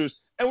 2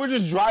 scooters. And we're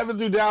just driving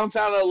through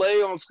downtown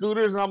LA on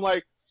scooters. And I'm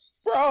like,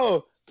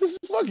 bro, this is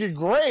fucking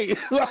great.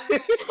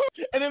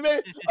 And then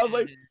I was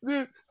like,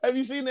 dude, have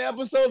you seen the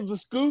episode of the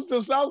Scoots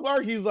of South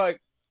Park? He's like,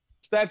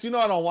 Stats, you know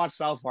I don't watch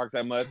South Park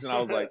that much. And I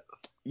was like,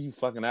 you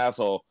fucking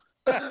asshole.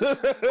 You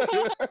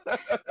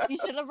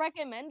should have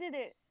recommended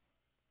it.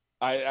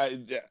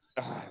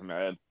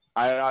 Man.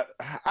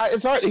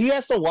 It's hard. He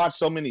has to watch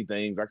so many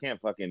things. I can't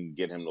fucking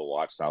get him to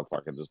watch South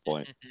Park at this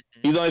point.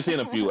 He's only seen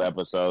a few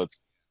episodes.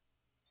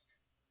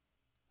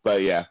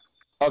 But yeah.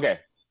 Okay.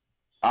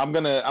 I'm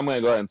gonna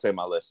go ahead and say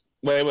my list.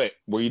 Wait.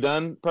 Were you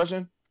done,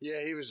 Prussian?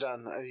 Yeah, he was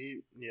done. I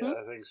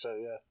think so,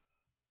 yeah.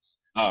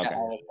 Oh, okay.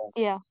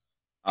 Yeah.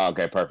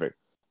 Okay, perfect.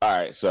 All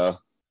right, so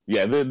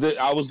yeah,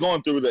 I was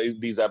going through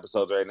these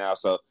episodes right now.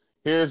 So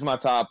here's my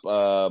top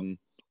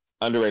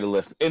underrated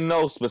list in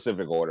no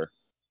specific order.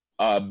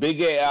 Big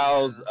Gay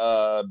Al's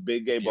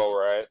Big Gay Boat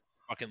Ride.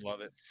 Fucking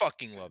love it.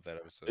 Fucking love that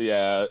episode.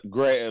 Yeah,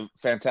 great,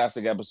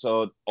 fantastic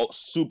episode.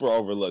 super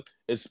overlooked,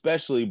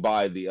 especially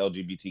by the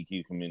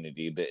LGBTQ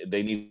community.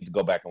 They need to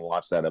go back and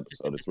watch that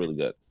episode. It's really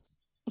good.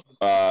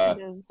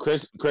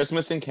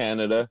 Christmas in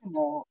Canada.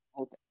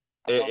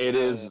 It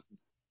is.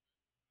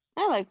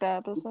 I like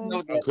that episode.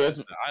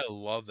 I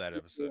love that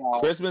episode.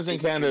 Christmas in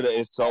Canada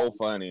is so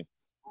funny.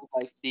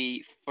 Like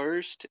the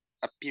first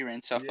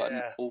appearance of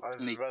an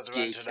openly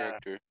gay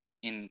character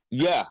in.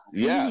 Yeah.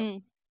 Mm-hmm.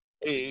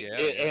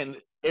 And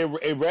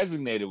it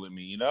resonated with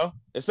me, you know,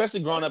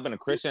 especially growing up in a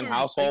Christian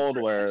household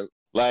where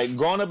fucking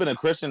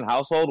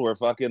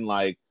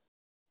like,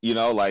 you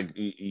know, like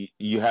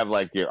you have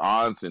like your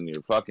aunts and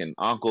your fucking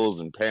uncles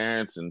and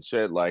parents and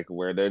shit, like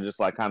where they're just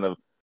like kind of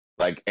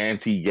like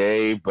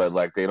anti-gay, but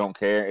like they don't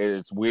care.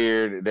 It's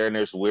weird. They're in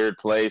this weird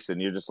place,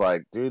 and you're just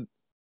like, dude,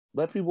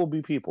 let people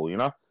be people, you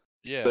know?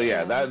 Yeah. So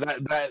yeah,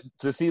 that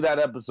to see that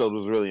episode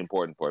was really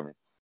important for me.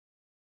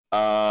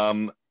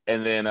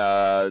 And then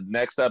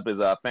next up is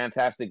a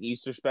Fantastic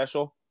Easter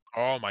Special.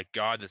 Oh my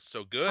god, that's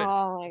so good.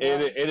 Oh my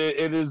god.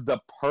 It is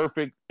the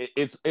perfect.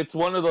 It's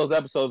one of those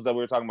episodes that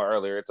we were talking about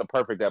earlier. It's a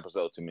perfect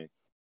episode to me.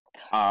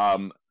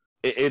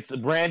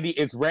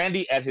 It's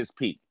Randy at his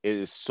peak. It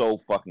is so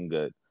fucking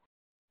good.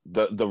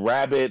 The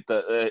rabbit,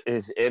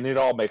 and it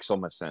all makes so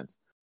much sense.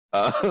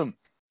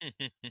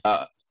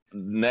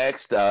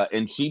 Next,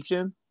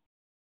 Inception.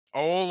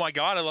 Oh my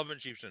god, I love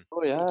Inception.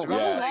 Oh yeah. It's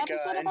Yeah.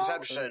 like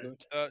Inception.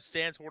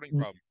 Stan's hoarding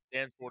problem.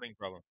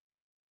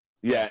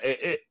 Yeah,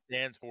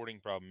 Stan's hoarding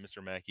problem,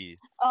 Mr. Mackey.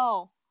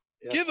 Oh.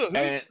 Give a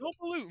hoot, don't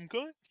pollute him,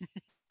 okay?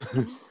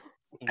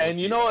 And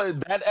you know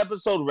that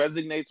episode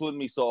resonates with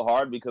me so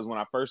hard because when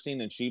I first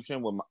seen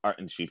Inception with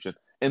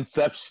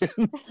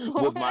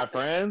my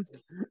friends,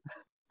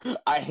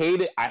 I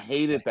hated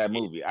that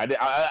movie. I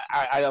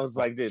was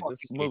like, dude,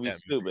 this movie's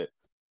stupid.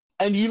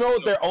 And you know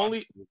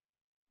what?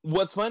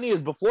 What's funny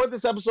is before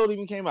this episode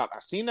even came out, I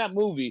seen that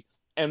movie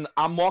and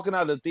I'm walking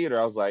out of the theater.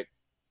 I was like,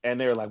 and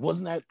they were like,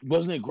 wasn't it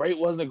great?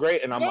 Wasn't it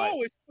great? And I'm like,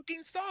 it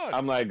fucking sucks.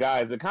 I'm like,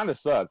 guys, it kind of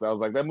sucked. I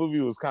was like, that movie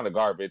was kind of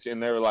garbage.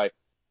 And they were like,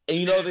 and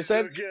you know what they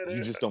said?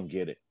 You just don't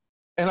get it.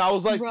 And I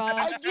was like, Right.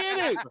 I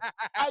get it.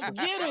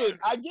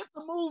 I get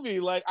the movie.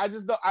 Like, I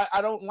just don't,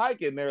 I don't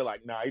like it. And they're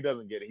like, no, he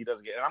doesn't get it. He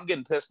doesn't get it. And I'm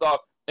getting pissed off.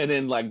 And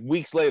then like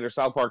weeks later,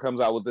 South Park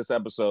comes out with this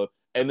episode.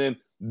 And then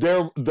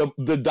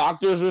the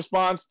doctor's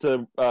response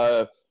to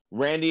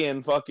Randy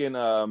and fucking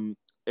and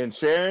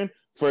Sharon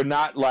for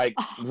not like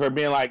for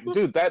being like,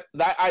 dude, that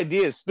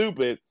idea is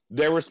stupid.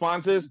 Their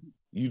response is,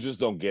 you just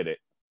don't get it.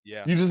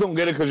 Yeah. You just don't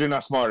get it because you're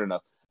not smart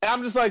enough. And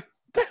I'm just like,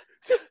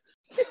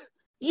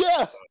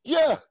 yeah.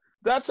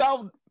 That's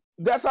how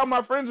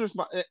my friends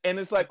respond. And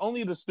it's like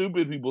only the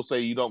stupid people say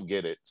you don't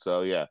get it.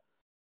 So yeah.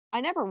 I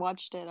never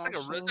watched it.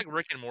 It's like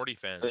Rick and Morty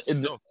fans.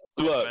 Look,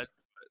 Offense,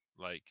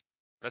 like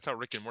that's how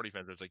Rick and Morty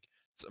fans are. It's like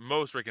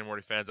most Rick and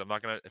Morty fans. I'm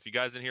not gonna. If you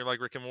guys in here like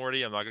Rick and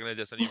Morty, I'm not gonna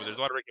diss any. But there's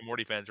a lot of Rick and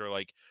Morty fans who are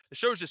like, the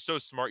show's just so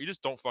smart. You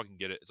just don't fucking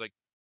get it. It's like,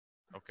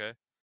 okay.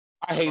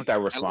 I hate that I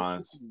love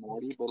response. Rick and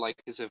Morty, but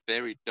like, it's a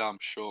very dumb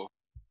show.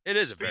 It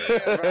is a very.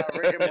 Speaking of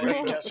Rick and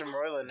Morty, Justin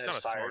Roiland It's is not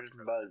a fired,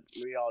 smart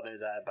but we all knew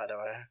that, by the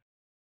way.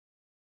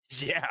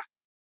 Yeah,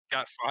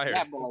 got fired.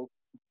 Yeah, but like,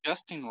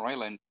 Justin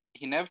Roiland,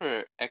 he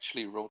never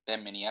actually wrote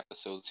that many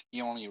episodes. He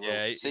only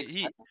wrote 6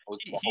 episodes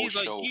the whole He's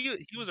like show. he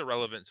was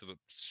irrelevant to the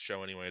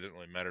show anyway. It didn't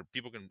really matter.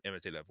 People can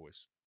imitate that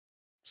voice.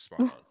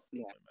 Spot on.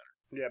 Yeah.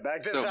 Yeah,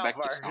 back to So, South back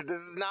to Park. South This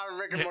is not a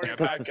Rick and Morty Yeah,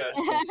 back to-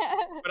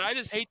 podcast. But I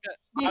just hate that.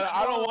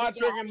 I don't watch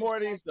Rick and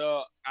Morty,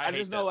 so I hate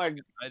just know that. like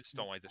I just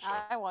don't like the show.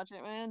 I watch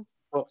it, man.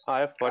 Well, I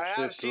have I watched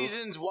have it too.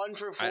 seasons 1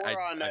 through 4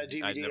 on I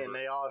DVD, never- and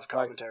they all have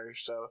commentary.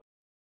 So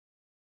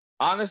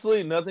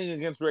honestly, nothing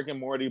against Rick and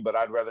Morty, but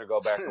I'd rather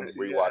go back and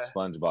rewatch Yeah.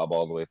 SpongeBob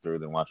all the way through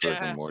than watch Rick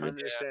Yeah. and Morty.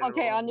 understandable.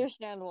 Okay,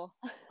 understandable.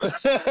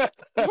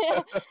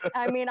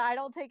 I mean, I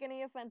don't take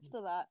any offense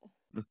to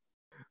that.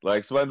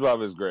 Like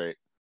SpongeBob is great.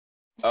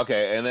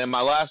 Okay, and then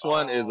my last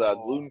one is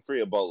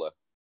gluten-free Ebola.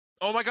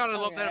 Oh my god, I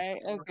love that Okay,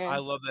 episode. okay. I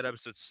love that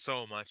episode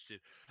so much, dude.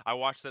 I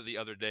watched that the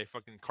other day.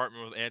 Fucking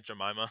Cartman with Aunt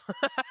Jemima.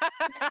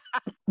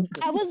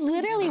 I was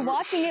literally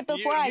watching it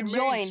before I made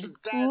joined.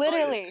 Dad's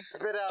Literally. Like,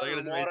 spit out Look at his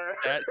his mate. water.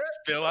 That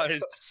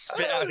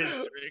spit out his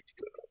drink.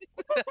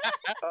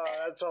 Oh,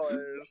 that's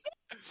hilarious.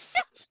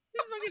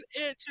 Fucking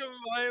Aunt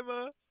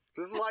Jemima.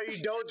 This is why you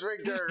don't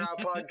drink during our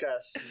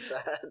podcast.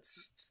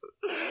 That's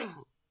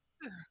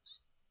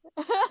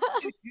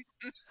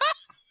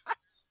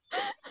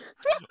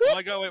Oh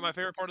my god, wait, my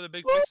favorite part of the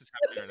Big Fix is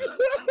happening right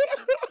now.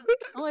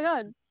 Oh my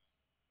god.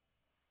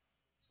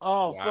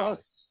 Oh Wow.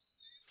 fuck!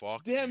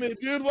 Fuck. Damn it,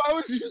 dude! Why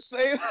would you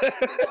say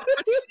that?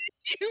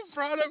 You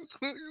brought up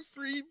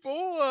gluten-free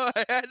Ebola.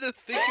 I had to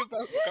think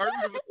about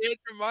Cartman with Aunt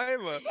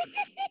Jemima.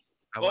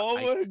 Oh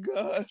I my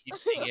god! keep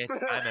seeing Aunt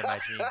Jemima in my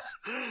dreams.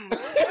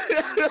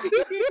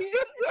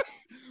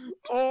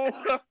 Oh,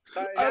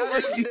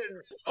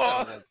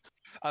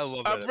 I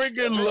love I that. freaking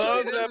This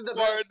love is that the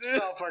part, best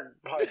dude. South Park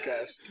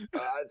podcast.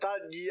 I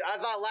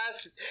thought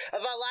last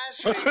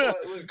week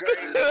was great.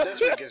 But this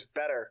week is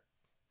better.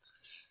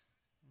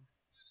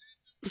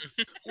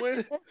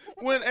 When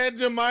Aunt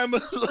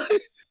Jemima's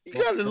like, you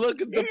gotta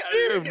look at the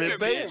pyramid,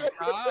 baby.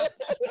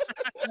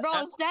 Bro,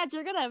 Stats,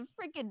 you're gonna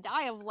freaking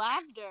die of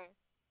laughter.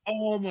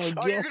 Oh my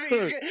Oh,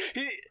 god!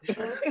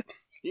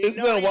 It's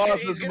been a while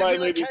since somebody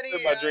made me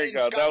spit my drink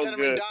out. That was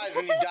good. Dies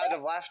when you died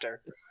of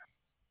laughter.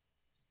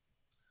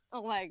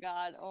 Oh my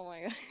god. Oh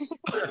my god.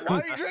 Why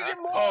are you drinking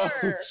Oh,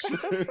 more?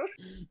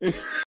 shit.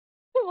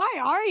 Why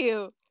are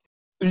you?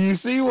 You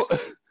see,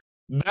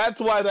 that's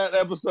why that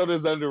episode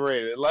is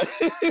underrated. Like,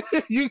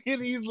 you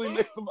can easily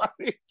make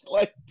somebody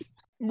like,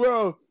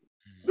 bro.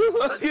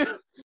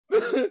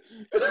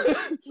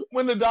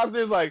 When the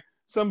doctor's like,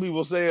 some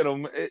people say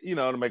it'll, you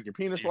know, to make your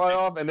penis fly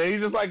off, and then he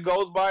just like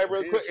goes by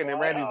real quick, and then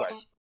Randy's like,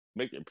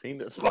 make your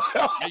penis fly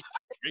off.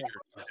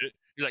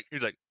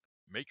 He's like,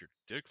 make your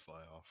dick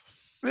fly off.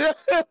 Yeah,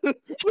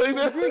 like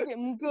that. Drink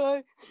it,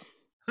 good.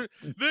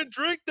 Then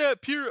drink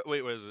that pure.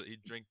 Wait, what is it? He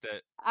drink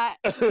that.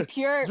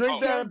 Pure,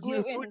 Drink pure that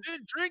gluten. Then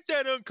drink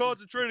that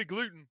unconcentrated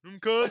gluten.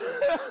 Cuz.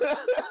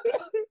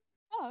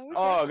 Oh, okay.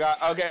 Oh god.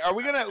 Okay, are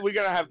we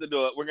gonna have to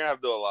do it? We're gonna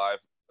have to do it live.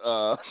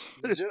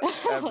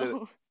 After,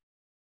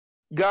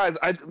 guys,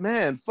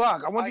 man,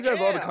 fuck! I want you guys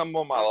all to come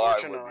on my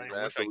live with me,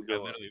 man. So we can.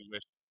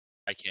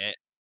 I can't.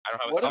 I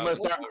don't have.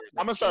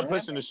 I'm gonna start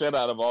pushing the shit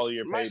out of all of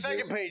your My pages.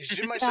 second page.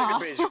 Do my second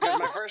page because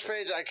my first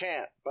page I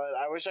can't, but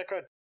I wish I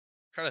could.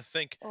 Trying to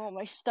think. Oh,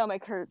 my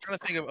stomach hurts. Trying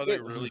to think of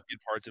other really good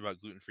parts about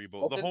gluten-free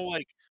bowl. The whole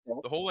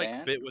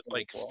bit with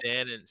like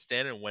Stan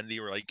and Wendy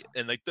were like,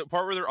 and like the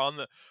part where they're on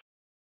the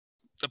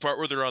part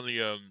where they're on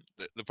the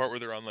part where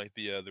they're on like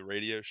the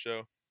radio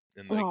show,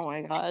 and like, oh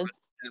my god.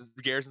 and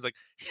Garrison's like,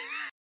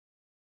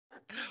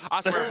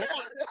 I swear,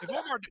 if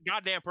one more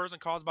goddamn person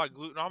calls about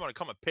gluten, I'm gonna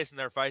come and piss in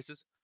their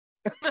faces.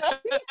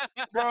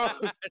 Bro.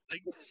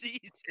 Like,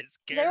 Jesus,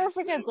 They were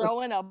Garrison. freaking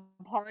throwing a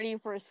party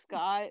for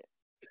Scott.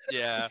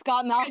 Yeah.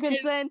 Scott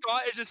Malkinson.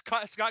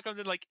 Scott comes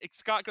in like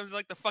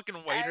the fucking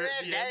waiter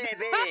at the end.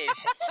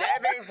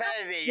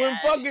 When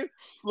fucking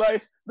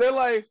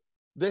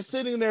they're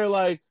sitting there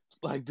like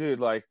dude,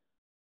 like,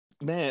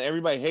 man,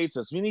 everybody hates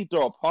us. We need to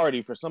throw a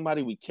party for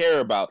somebody we care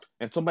about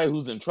and somebody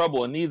who's in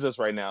trouble and needs us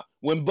right now.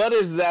 When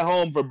Butters is at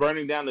home for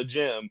burning down the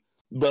gym,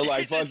 but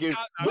like fucking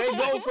they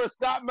go for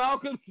Scott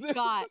Malkinson.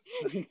 Scott.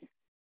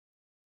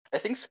 I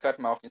think Scott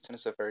Malkinson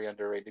is a very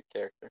underrated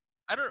character.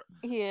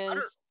 He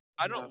is.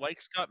 I don't like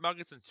Scott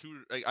Malkinson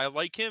too. Like, I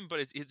like him, but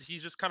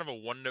he's just kind of a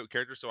one-note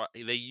character. So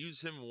they use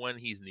him when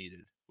he's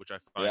needed, which I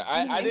find.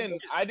 Yeah,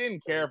 I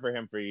didn't care for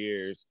him for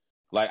years.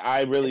 Like,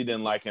 I really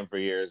didn't like him for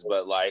years.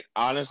 But like,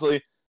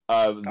 honestly,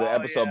 the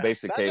episode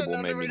Basic Cable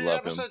made me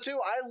love him. Too.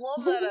 I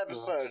love that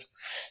episode.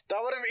 That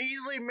would have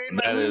easily made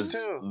my list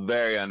too.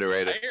 Very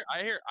underrated.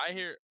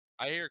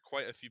 I hear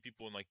quite a few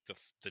people in like the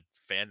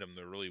fandom,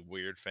 the really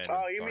weird fandom.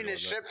 Oh, you mean the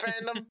ship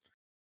fandom?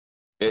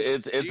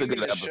 It's a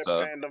good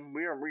episode. Fandom.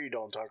 We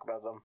don't talk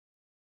about them.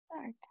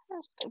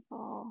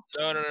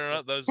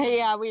 No, those.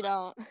 Yeah, we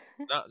don't.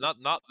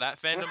 Not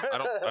that fandom.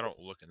 I don't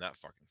look in that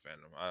fucking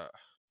fandom.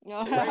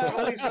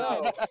 Rightfully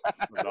so.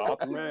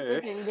 Not me.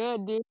 Looking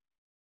good, dude.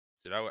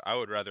 Dude, I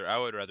would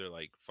rather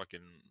like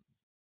fucking.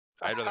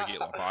 I'd rather get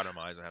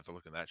lobotomized and have to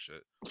look in that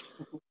shit.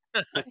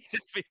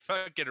 Just be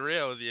fucking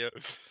real with you.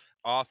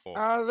 Awful.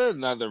 There's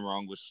nothing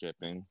wrong with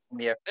shipping.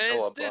 Yeah,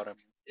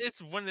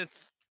 it's when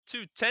it's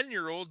 2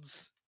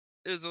 10-year-olds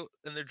and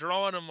they're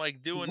drawing them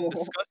like doing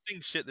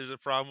disgusting shit. There's a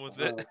problem with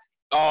it.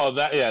 Oh,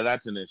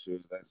 that's an issue.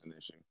 That's an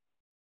issue.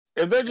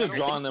 If they're just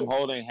drawing them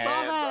holding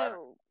hands.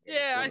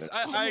 Yeah,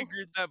 I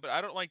agree with that, but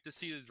I don't like to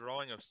see the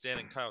drawing of Stan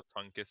and Kyle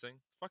tongue kissing.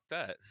 Fuck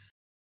that.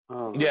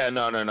 Yeah,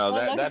 no.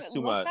 That's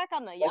too much. Look back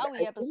on the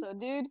Yaoi episode,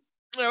 dude.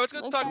 Yeah, let's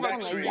go talk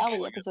about the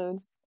Yaoi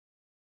episode.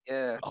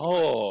 Yeah.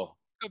 Oh.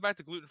 Go back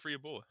to gluten-free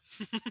Ebola.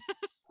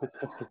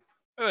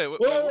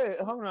 Wait,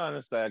 hold on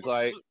a sec.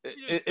 Like,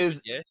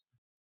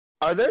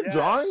 are there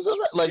drawings of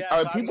that? Like,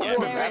 are people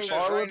going that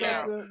far right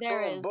now?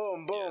 There is.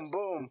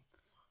 Boom.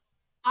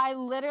 I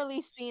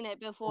literally seen it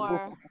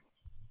before.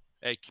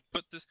 Hey,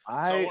 put this.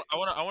 I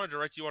want to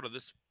direct you out of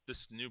this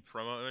new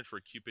promo image for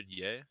Cupid.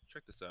 Yeah,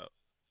 check this out.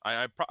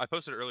 I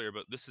posted it earlier,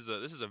 but this is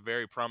a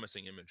very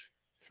promising image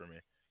for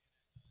me.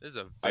 This is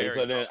a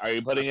very. Are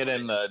you putting it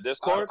in the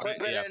Discord?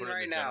 Clip it in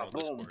right now.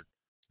 Boom. Discord.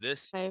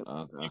 This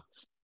okay.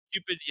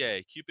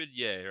 Cupid,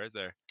 yay, right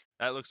there.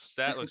 That looks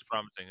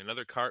promising.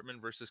 Another Cartman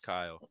versus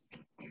Kyle.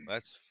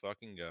 Let's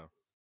fucking go.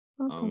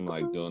 I'm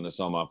like doing this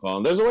on my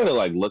phone. There's a way to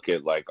like look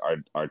at like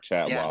our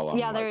chat while I'm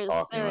like,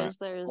 talking. There is.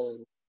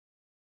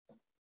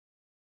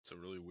 It's a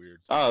really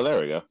weird. Oh,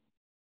 there we go.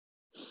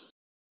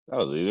 That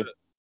was easy.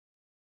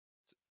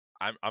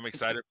 I'm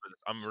excited for this.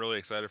 I'm really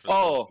excited for this.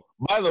 Oh,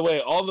 by the way,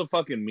 all the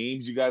fucking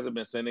memes you guys have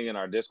been sending in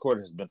our Discord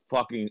has been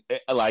fucking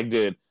like,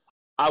 dude.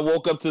 I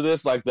woke up to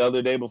this like the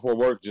other day before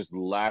work, just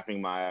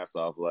laughing my ass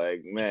off.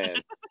 Like,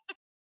 man,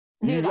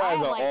 you guys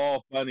are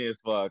all funny as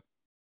fuck.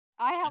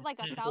 I have like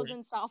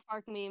 1,000 South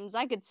Park memes.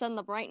 I could send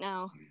them right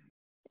now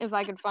if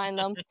I could find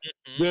them.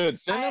 Dude,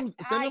 send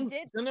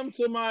them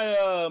to my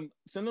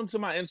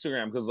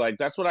Instagram because like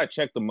that's what I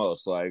check the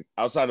most. Like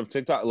outside of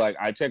TikTok, like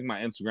I check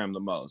my Instagram the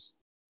most.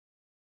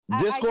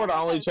 Discord, I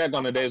only check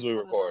on the days we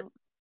record.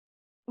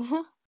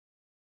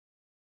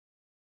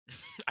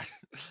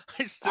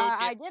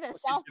 I did a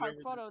South Park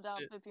photo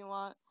dump if you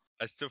want.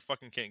 I still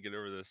fucking can't get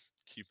over this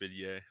Cupid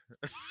yay.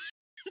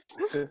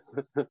 Why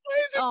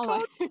is it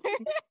called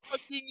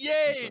fucking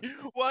yay?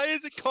 Why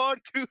is it called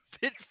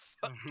Cupid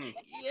fucking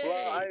yay?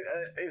 Well,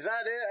 is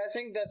that it? I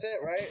think that's it,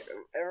 right?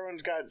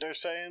 Everyone's got their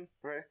saying,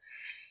 right?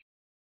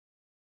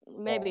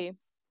 Maybe.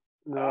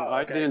 No,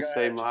 I didn't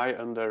say my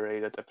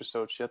underrated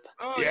episodes yet.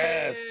 Oh,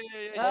 yes.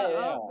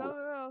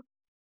 Go.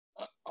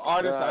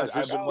 Artist,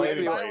 I've been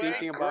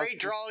waiting. Great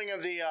drawing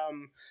of the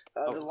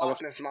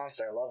Loch Ness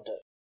monster. I loved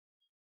it.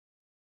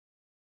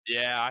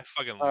 Yeah, I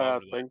fucking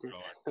loved it. Thank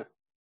you.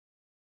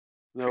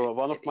 No,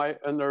 one of my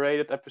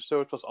underrated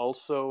episodes was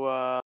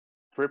also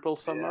Cripple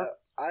Summer.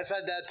 Yeah, I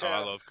said that too. Oh, I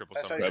love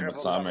Cripple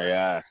Summer.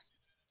 Yeah,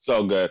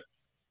 so good.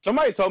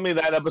 Somebody told me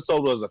that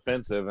episode was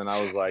offensive, and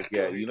I was like,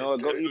 "Yeah, you know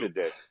what? Go eat a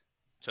dick."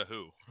 To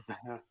who?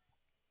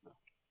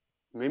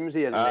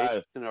 Mimsy and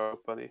Mason are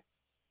funny.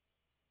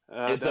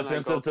 It's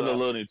offensive to the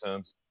Looney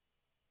Tunes.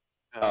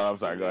 Oh, I'm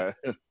sorry. Go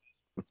ahead.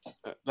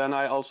 Then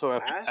I also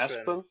have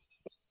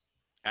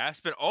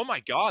Aspen. Oh my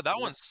god, that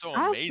one's so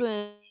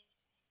amazing.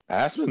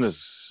 Aspen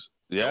is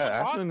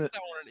Aspen. That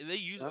one, it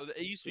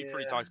used to be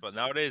pretty talked about.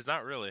 Nowadays,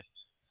 not really.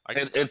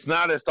 It's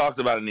not as talked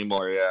about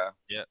anymore. Yeah.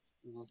 Yeah.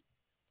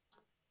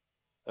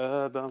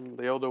 Then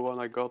the other one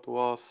I got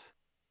was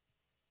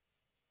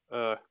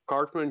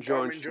Cartman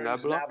joins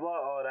Nabla.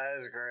 Oh, that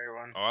is a great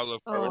one. Oh, I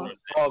love Cartman.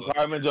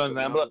 Cartman joins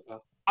Nabla.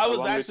 I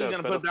was actually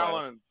gonna put that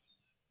one.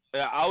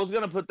 Yeah, I was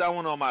gonna put that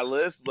one on my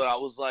list, but I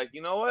was like,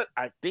 you know what?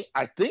 I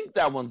think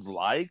that one's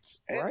liked,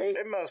 right?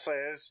 It mostly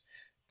is.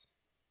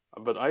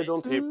 But I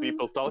don't hear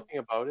people talking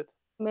about it.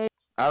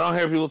 I don't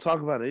hear people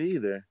talk about it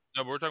either.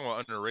 No, but we're talking about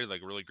underrated,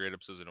 like really great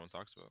episodes that no one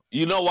talks about.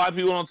 You know why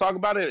people don't talk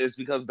about it? It's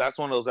because that's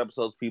one of those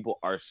episodes people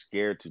are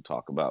scared to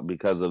talk about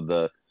because of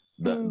the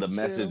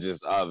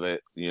messages of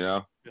it, you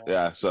know?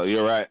 Yeah, so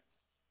you're right.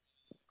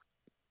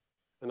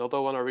 Another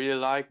one I really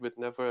like but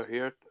never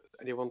heard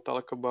anyone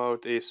talk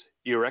about is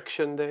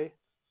Erection Day.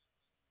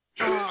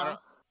 I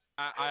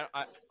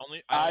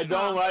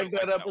don't like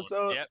that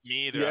episode. Yeah,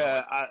 me either.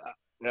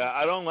 Yeah,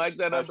 I don't like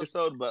that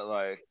episode, but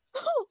like,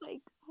 oh my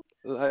god,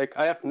 like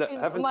I haven't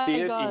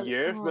seen it in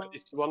years, but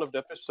it's one of the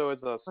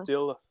episodes that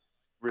still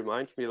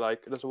reminds me,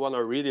 like, that's the one I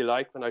really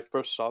liked when I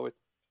first saw it.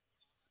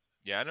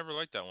 Yeah, I never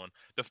liked that one.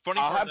 The funny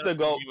I'll part have to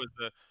go. was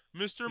the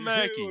Mr.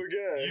 Mackey,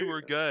 you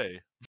were gay.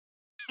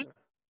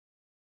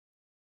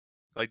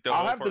 Like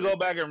I'll have to go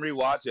back and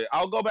rewatch it.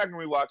 I'll go back and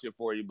rewatch it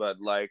for you, but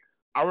like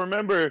I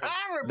remember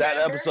that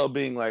episode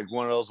being like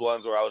one of those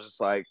ones where I was just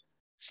like,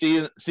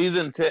 season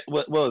 10.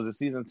 What was it?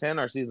 Season 10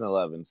 or season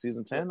 11?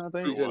 Season 10, I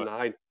think. Season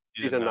 9.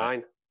 Season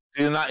 9.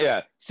 Season 9.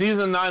 Yeah,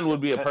 season 9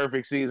 would be a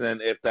perfect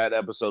season if that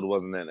episode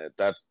wasn't in it.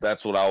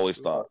 That's what I always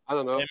thought. I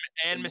don't know.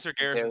 And Mr.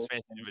 Garrison's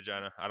Fancy New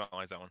Vagina. I don't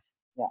like that one.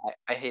 Yeah,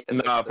 I hate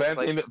that. No,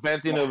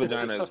 Fancy New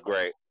Vagina is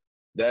great.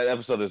 That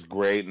episode is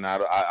great, and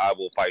I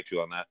will fight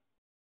you on that.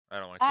 I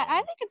don't like that I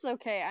think it's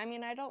okay. I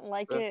mean, I don't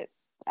like it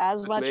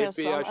as much as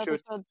some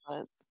episodes,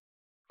 but...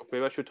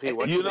 Maybe I should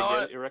rewatch it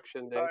again.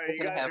 Erection Day. Alright,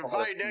 you guys can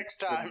fight next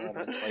time.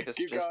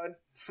 Keep going.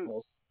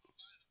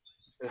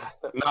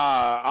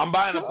 Nah, I'm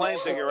buying a plane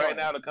ticket right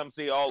now to come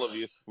see all of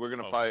you. We're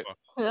gonna fight.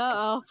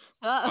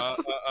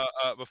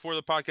 Before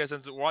the podcast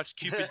ends, watch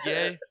Cupid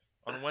Yay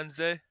on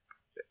Wednesday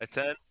at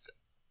 10.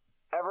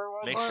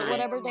 Everyone, or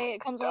whatever day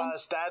it comes on.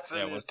 Stats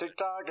in his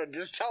TikTok and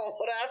just tell him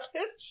what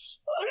happens.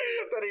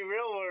 That he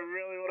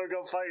really want to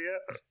go fight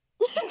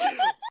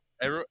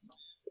you.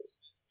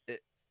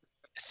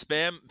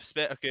 Spam.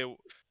 Okay,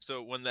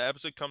 so when the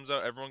episode comes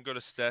out, everyone go to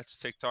Stats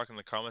TikTok in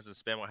the comments and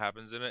spam what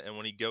happens in it. And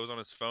when he goes on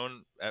his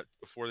phone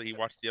before he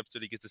watched the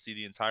episode, he gets to see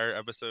the entire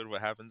episode. What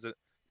happens in it?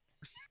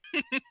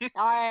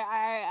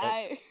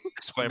 I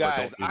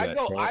Guys,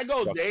 I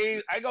go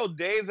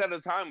days at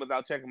a time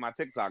without checking my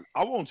TikTok.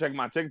 I won't check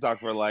my TikTok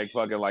for like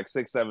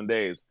 6-7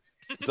 days.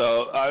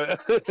 So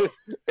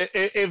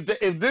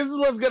if this is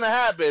what's gonna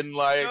happen,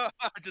 like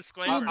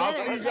disclaimer, I'll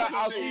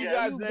see you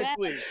guys next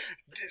week.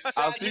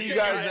 I'll see you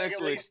guys next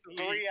week.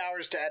 3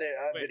 hours to edit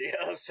a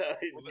video, so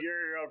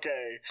you're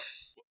okay.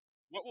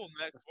 What will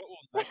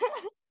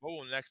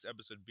next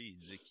episode be?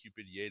 The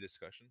Cupid Yay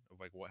discussion of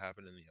like what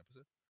happened in the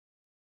episode?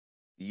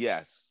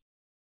 Yes.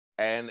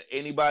 And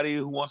anybody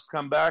who wants to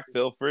come back,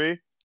 feel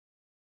free.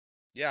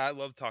 Yeah, I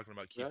love talking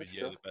about Cupid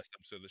Yay, the best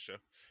episode of the show.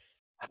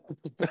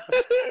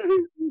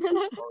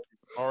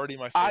 Already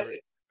my favorite.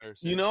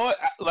 You know what?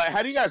 Like,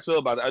 how do you guys feel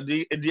about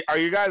that? Are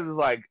you guys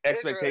like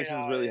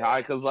expectations really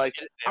high? Because like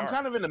I'm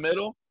kind of in the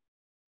middle.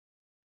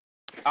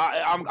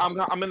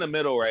 I'm in the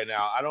middle right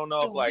now. I don't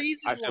know if like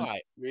I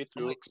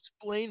should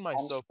explain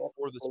myself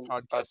before this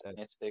podcast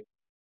ends.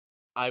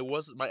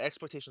 My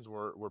expectations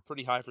were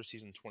pretty high for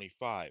season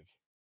 25,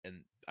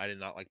 and I did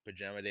not like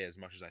Pajama Day as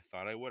much as I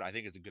thought I would. I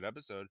think it's a good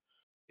episode.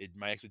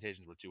 My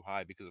expectations were too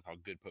high because of how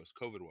good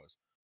post-COVID was.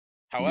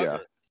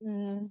 However,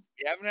 we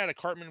haven't had a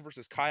Cartman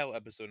versus Kyle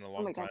episode in a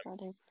long time.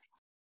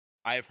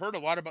 I've heard a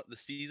lot about the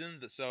season,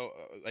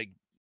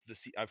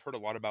 I've heard a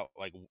lot about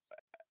like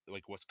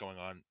what's going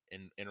on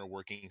in inner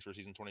workings for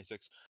season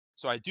 26.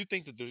 So I do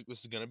think that this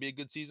is going to be a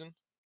good season.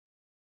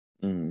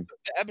 The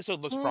episode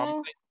looks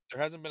promising.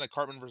 There hasn't been a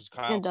Cartman versus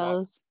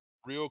Kyle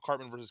real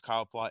Cartman versus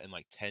Kyle plot in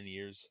like 10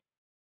 years.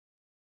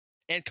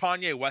 And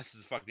Kanye West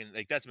is fucking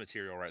like that's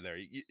material right there.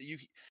 You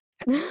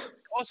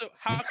also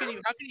how can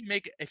you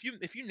make it if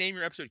you name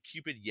your episode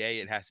Cupid Yay,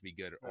 it has to be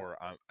good, or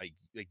like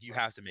you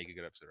have to make a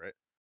good episode, right?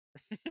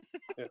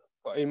 Yeah.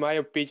 Well, in my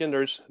opinion,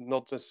 there's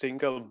not a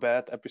single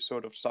bad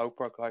episode of South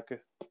Park.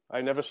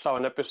 I never saw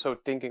an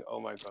episode thinking, "Oh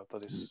my god,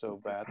 that is so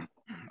bad."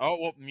 Oh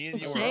well, me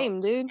and you same,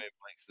 dude.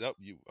 Nope,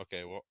 you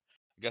okay? Well,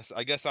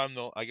 I guess I'm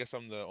the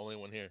only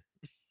one here.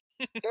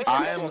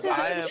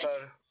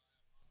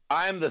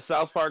 I am the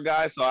South Park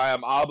guy, so I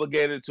am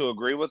obligated to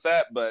agree with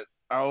that. But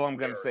all I'm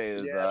gonna say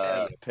is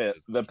the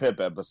Pip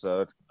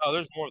episode. Oh,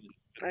 there's more than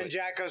and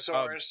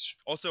Jackosaurus.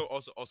 Also.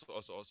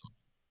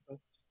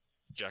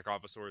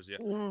 Jackosaurus, yeah.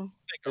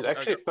 It's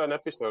actually a fun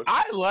episode.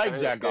 I like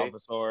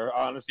Jackosaurus,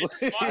 honestly.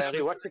 I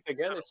rewatched it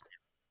again.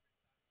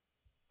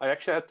 I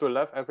actually had to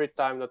laugh every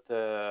time that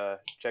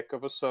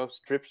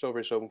Jackosaurus trips over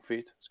his own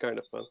feet. It's kind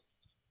of fun.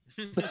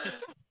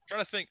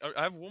 Trying to think.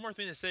 I have one more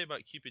thing to say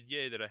about Cupid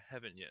Yay that I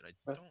haven't yet. I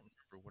don't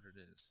remember what it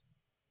is.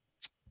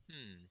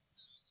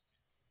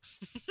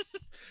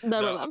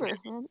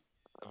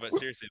 But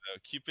seriously though,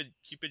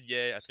 Cupid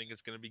Yay, I think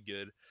it's gonna be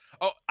good.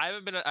 Oh, I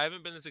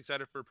haven't been this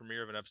excited for a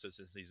premiere of an episode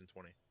since season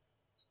 20.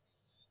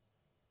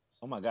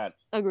 Oh my god.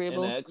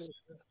 Agreeable.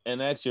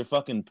 NX, your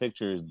fucking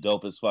picture is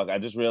dope as fuck. I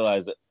just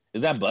realized it.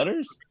 Is that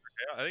Butters?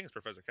 I think it's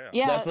Professor Chaos.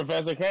 Yeah. That's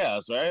Professor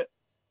Chaos, right?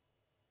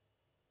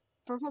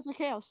 Professor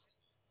Chaos.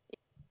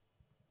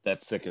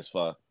 That's sick as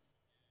fuck.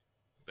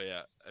 But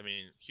yeah, I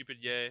mean, Cupid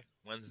Yay,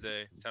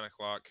 Wednesday, 10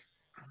 o'clock.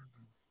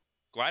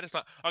 Glad it's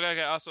not.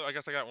 Okay. Also, I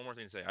guess I got one more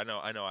thing to say. I know.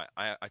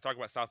 I talk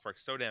about South Park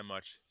so damn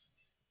much.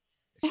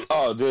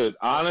 Oh, dude.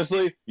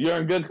 Honestly, you're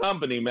in good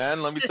company,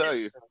 man. Let me tell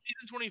you.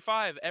 Season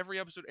 25, every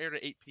episode aired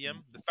at 8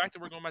 p.m. The fact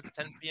that we're going back to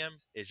 10 p.m.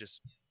 is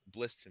just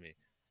bliss to me.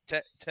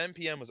 10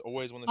 p.m. was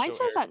always when the show aired. Mine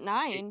says at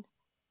 9.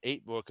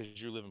 8, well,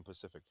 because you live in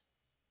Pacific.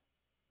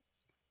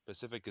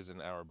 Pacific is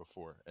an hour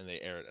before, and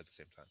they air it at the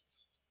same time.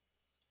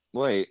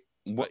 Wait.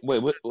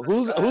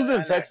 Who's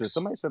in Texas?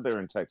 Somebody said they're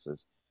in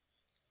Texas.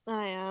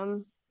 I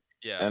am.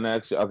 Yeah.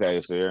 NX.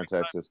 Okay, so you're in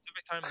Texas.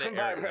 Pacific time they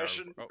By air.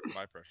 Prussian.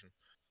 By Prussian.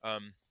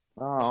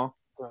 Oh.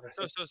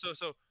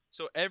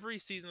 So every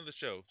season of the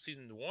show,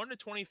 season 1 to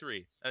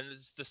 23, and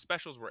the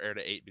specials were aired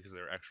at 8 because they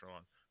were extra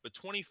long. But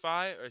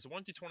 25, or it's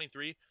 1 to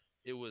 23,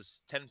 it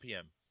was 10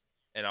 p.m.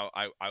 And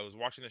I was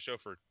watching the show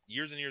for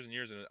years and years and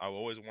years, and I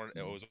always wanted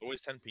it was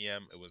always 10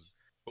 p.m.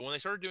 But when they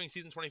started doing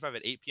season 25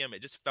 at 8 p.m.,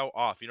 it just fell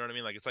off. You know what I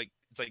mean? Like it's like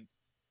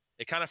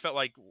it kind of felt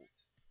like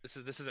this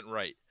isn't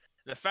right.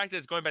 And the fact that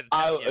it's going back to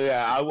 10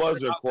 p.m. I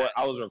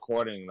was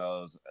recording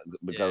those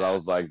because I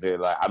was like, dude,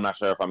 like I'm not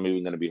sure if I'm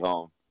even gonna be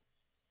home.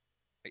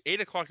 Like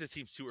 8 o'clock just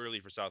seems too early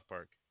for South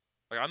Park.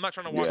 Like I'm not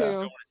trying to watch the show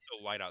when it's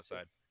still light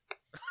outside.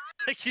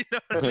 Like you know,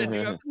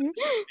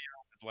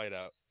 it's light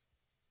out.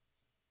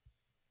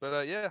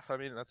 But yeah, I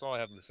mean that's all I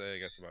have to say, I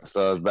guess, about it.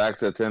 So it's back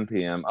to 10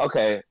 p.m.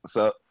 Okay,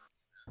 so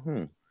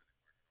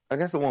I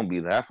guess it won't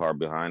be that far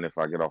behind if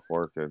I get off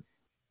work.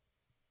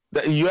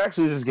 You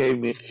actually just gave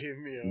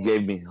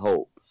me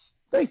hope.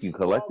 Thank you,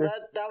 Collector.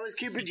 Well, that was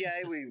Cupid.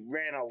 Yeah, we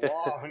ran a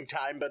long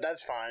time, but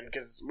that's fine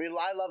because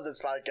I love this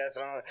podcast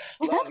and I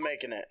love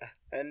making it.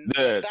 And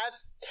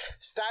Stats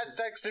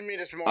texted me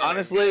this morning.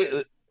 Honestly,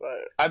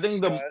 I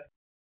think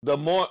the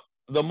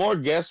more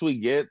guests we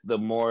get, the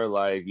more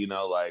like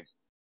like.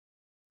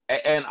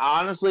 And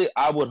honestly,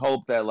 I would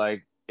hope that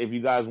like if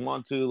you guys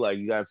want to, like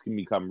you guys can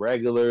become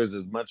regulars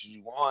as much as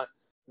you want.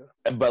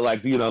 But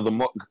like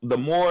the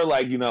more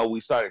like we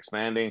start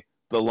expanding,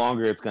 the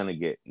longer it's gonna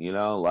get.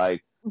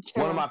 Like.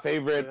 True. One of my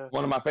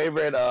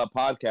favorite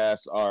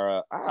podcasts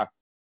are I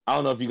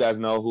don't know if you guys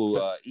know who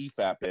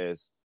EFAP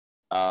is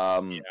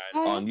on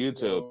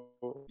YouTube.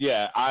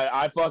 Yeah,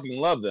 I fucking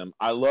love them.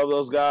 I love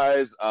those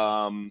guys.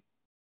 I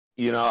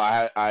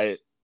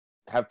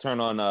have turned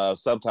on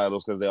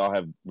subtitles because they all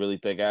have really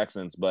thick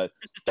accents, but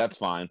that's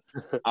fine.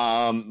 But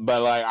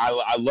like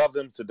I love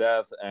them to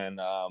death,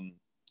 and I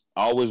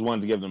always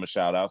wanted to give them a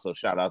shout out. So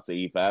shout out to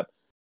EFAP.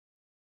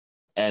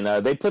 And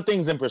they put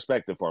things in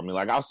perspective for me.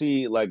 Like I'll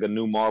see like a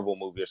new Marvel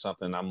movie or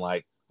something. I'm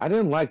like, I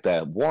didn't like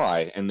that.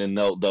 Why? And then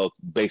they'll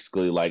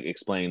basically like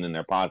explain in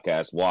their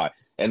podcast why.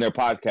 And their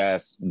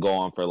podcasts go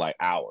on for like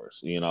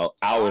hours.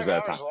 Hours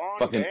at a time.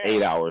 Fucking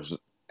 8 hours,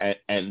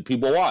 and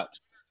people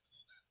watch.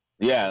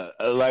 Yeah,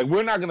 like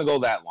we're not gonna go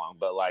that long,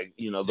 but like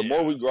the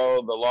more we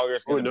grow, the longer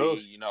it's gonna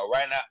be.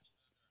 Right now.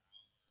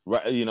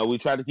 Right, we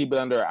try to keep it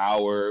under an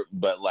hour,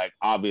 but like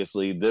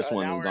obviously this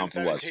one has gone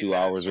for what 2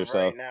 hours or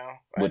so, now.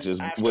 Which is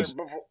after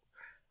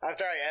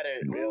I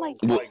edit, it'll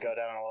probably go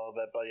down a little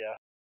bit, but yeah.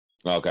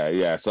 Okay,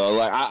 yeah. So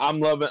like I'm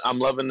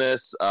loving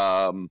this,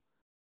 and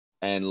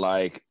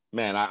like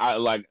man, I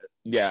like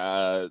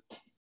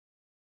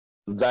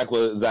Zach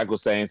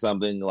was saying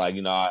something like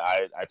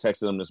I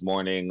texted him this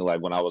morning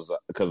like when I was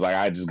because like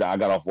I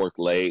got off work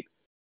late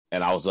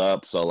and I was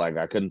up, so like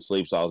I couldn't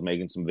sleep, so I was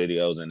making some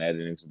videos and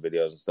editing some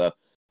videos and stuff.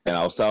 And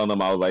I was telling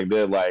them, I was like,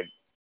 dude, like,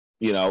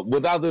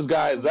 without this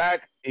guy,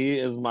 Zach, he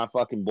is my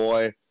fucking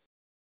boy.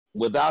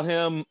 Without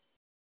him,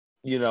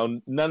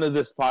 none of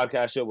this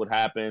podcast shit would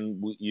happen,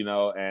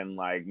 and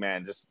like,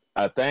 man, just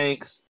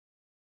thanks.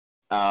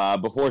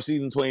 Before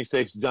season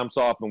 26 jumps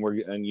off and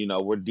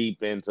we're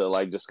deep into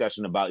like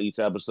discussion about each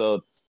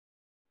episode,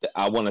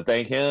 I want to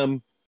thank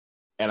him,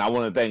 and I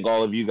want to thank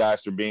all of you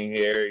guys for being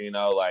here,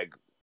 like,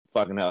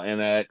 fucking hell,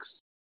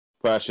 NX,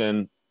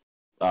 Prussian,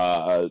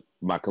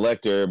 my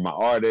collector, my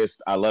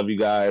artist. I love you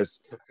guys.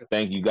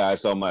 Thank you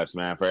guys so much,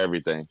 man, for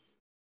everything.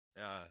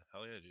 Yeah,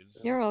 hell yeah,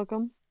 dude. You're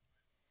welcome.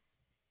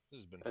 This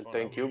has been and fun.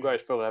 thank you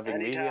guys for having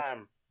me here.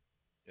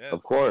 Yeah.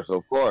 Of course.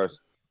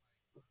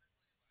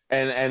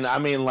 And I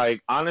mean,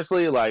 like,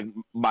 honestly, like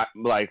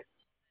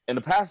in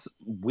the past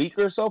week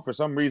or so, for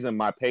some reason,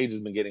 my page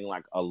has been getting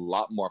like a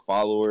lot more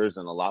followers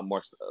and a lot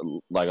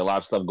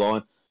of stuff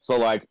going. So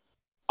like.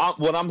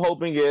 What I'm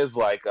hoping is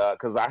like,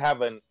 because I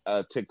have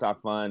a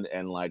TikTok fund,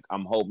 and like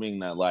I'm hoping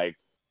that like,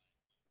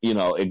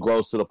 it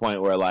grows to the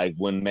point where like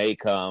when May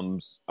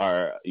comes,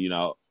 or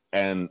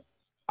and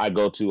I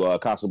go to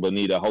Casa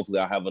Bonita, hopefully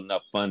I have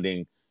enough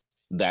funding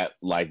that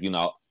like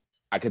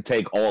I could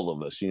take all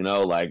of us,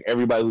 like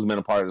everybody who's been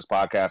a part of this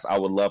podcast. I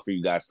would love for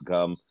you guys to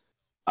come.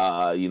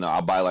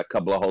 I'll buy like a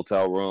couple of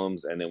hotel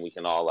rooms, and then we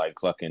can all like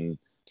fucking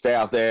stay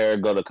out there,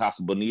 go to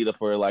Casa Bonita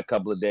for like a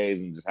couple of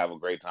days, and just have a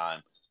great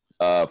time.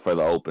 For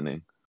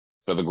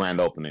the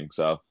grand opening.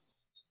 So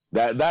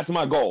that's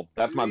my goal.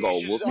 That's my goal.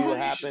 We'll see what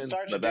happens,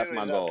 but that's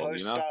my goal.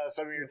 Post,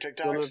 some of your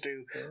TikToks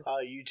to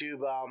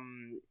YouTube.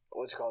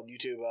 What's it called?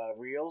 YouTube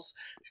Reels,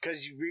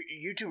 because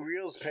YouTube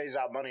Reels pays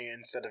out money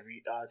instead of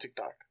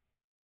TikTok.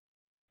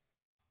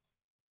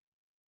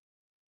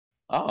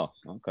 Oh,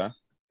 okay.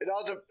 It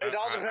all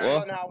depends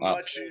on how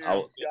much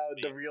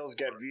the Reels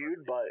get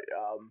viewed, but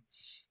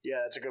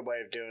yeah, that's a good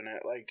way of doing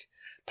it. Like,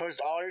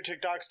 post all your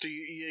TikToks to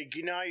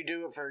you know how you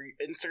do it for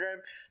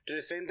Instagram? Do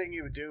the same thing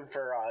you would do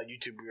for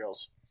YouTube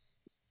Reels.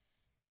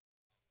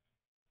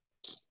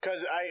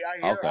 Because I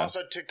hear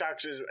also TikTok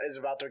is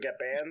about to get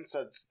banned,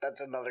 so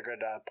that's another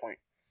good point.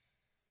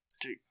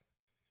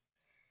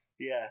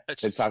 Yeah.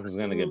 TikTok is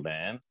going to get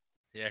banned?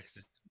 Yeah,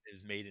 because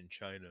it's made in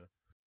China.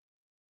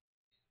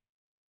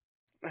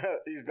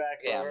 He's back,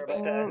 but Yeah, we're I'm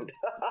about to end.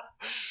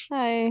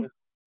 Hi.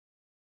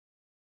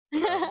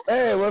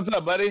 Hey, what's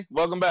up, buddy?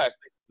 Welcome back.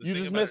 The You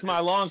thing just about missed it my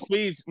is- long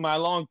speech, my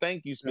long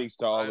thank you speech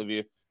to all of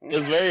you. It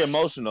was very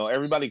emotional.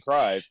 Everybody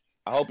cried.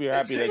 I hope you're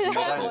happy that you missed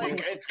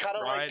it. It's kind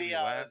of like Cried, the we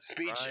laughed,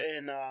 speech cried.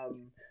 in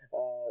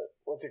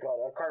what's it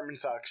called? Cartman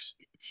Sucks.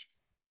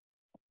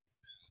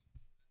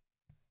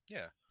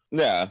 Yeah.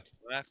 Yeah.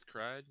 Laughed,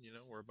 cried. You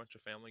know, we're a bunch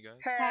of family guys.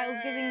 Kyle's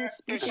giving the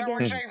speech Did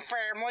someone again. say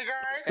Family It's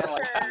Guy? kind of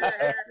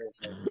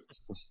like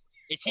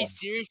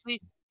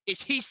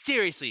Is he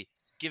seriously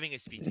giving a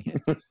speech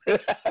again?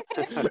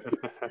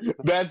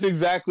 That's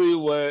exactly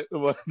what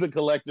the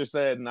collector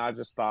said, and I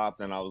just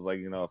stopped and I was like,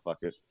 you know, fuck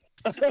it.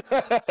 I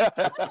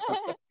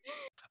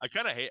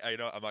kind of hate. I'm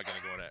not gonna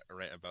go on a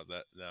rant about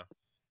that now.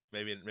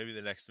 Maybe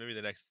the next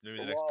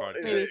Well, part.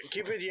 is it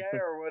Cupid Yay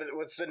or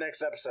what's the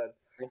next episode?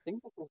 I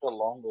think this is the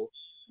longest.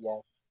 Yeah.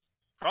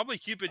 Probably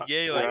Cupid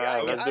Yay. Like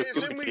Yeah, let's I do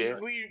assume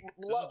Cupid we Yay.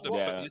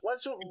 Yeah.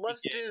 let's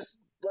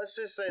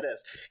just say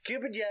this: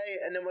 Cupid Yay,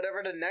 and then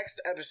whatever the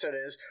next episode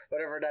is,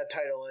 whatever that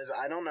title is,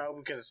 I don't know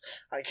because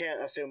I can't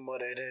assume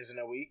what it is in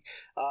a week.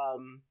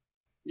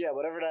 Yeah,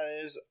 whatever that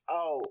is.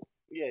 Oh,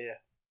 yeah.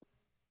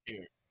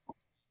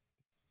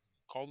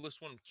 call this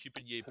one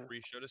Cupid Yay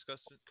pre-show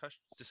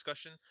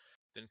discussion.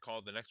 Then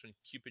call the next one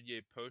Cupid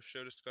Yay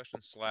post-show discussion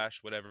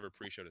 / whatever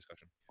pre-show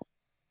discussion.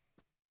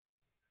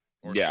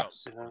 Or Yeah.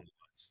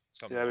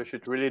 something. Yeah, we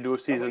should really do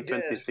season we did.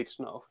 26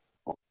 now.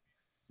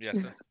 Yeah,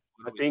 since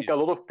I think a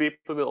lot of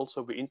people will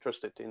also be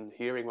interested in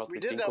hearing what We we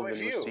did think that of the with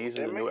new you, season,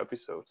 didn't the new we?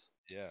 episodes.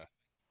 Yeah.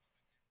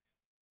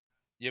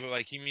 Yeah, but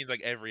like he means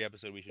like every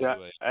episode we should Yeah.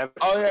 do it.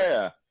 Oh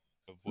yeah.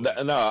 Of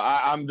what No,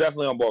 I'm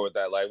definitely on board with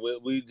that. Like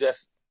we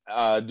just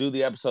do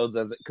the episodes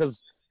as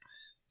because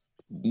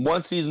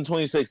once season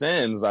 26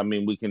 ends, I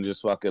mean, we can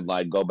just fucking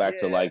like go back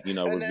to like And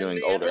then reviewing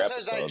the older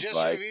episodes I episodes. just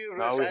Like reviewed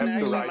Now with we have to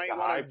NX, I write might the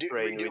want hype to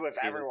train redo with with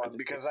season everyone 26.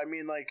 because I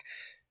mean, like,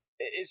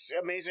 it's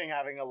amazing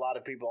having a lot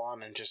of people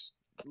on and just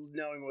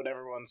knowing what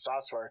everyone's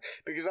thoughts were.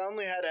 Because I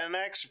only had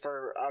NX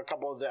for a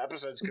couple of the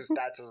episodes because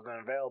Stats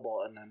wasn't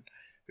available, and then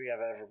we have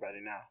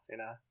everybody now. You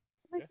know.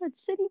 Oh my God,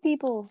 city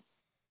people.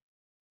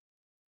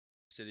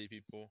 city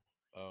people.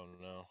 Oh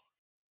no,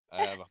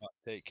 I have a hot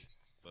take,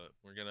 but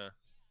we're gonna.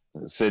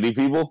 city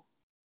people.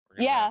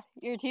 Yeah,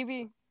 your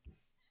TV.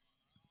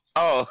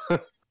 Oh.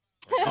 Wait,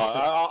 no,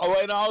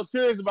 I was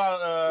curious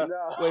about.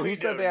 No, Wait, we who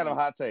said they had a don't.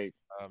 hot take?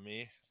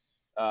 Me.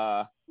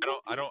 Uh,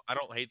 I don't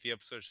hate the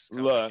episode. Just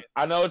kinda Look, like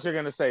I know what you're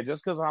gonna say.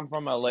 Just because I'm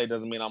from LA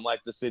doesn't mean I'm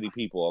like the city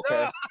people.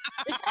 Okay.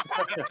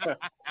 it.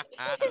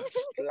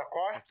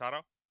 LaCroix?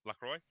 Taro,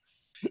 Lacroix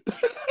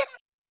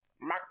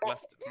MacBook?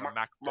 left the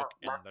MacBook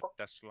in the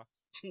Tesla.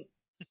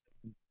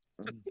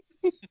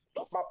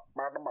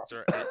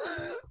 Sir,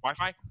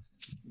 Wi-Fi.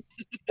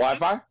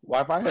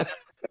 Wi-Fi.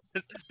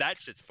 That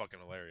shit's fucking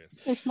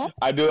hilarious. It's not.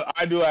 I do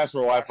ask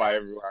for Wi-Fi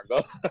everywhere I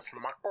go.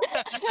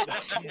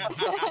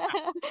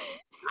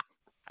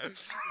 So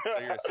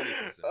you're a city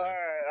person. All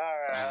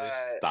right.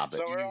 Stop it.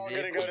 So we're all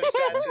gonna go to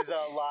Stats'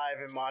 live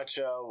and watch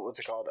what's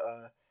it called?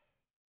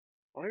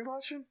 What are we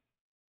watching?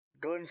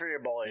 Gluten-free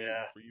Ebola,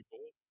 yeah. For you,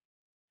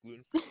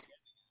 gluten-free.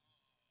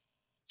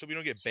 So we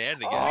don't get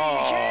banned again.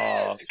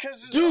 Oh,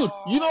 dude,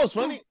 you know what's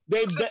funny?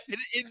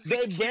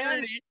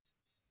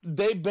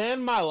 They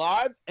banned my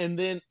live, and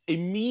then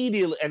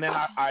immediately, and then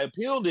I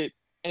appealed it,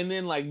 and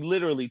then like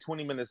literally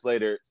 20 minutes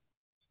later,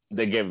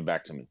 they gave it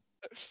back to me.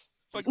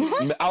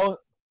 Fucking I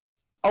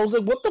was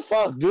like, what the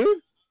fuck, dude?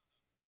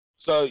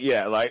 So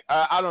yeah, like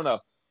I don't know.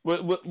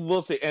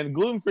 We'll see. And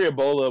gluten-free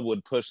Ebola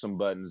would push some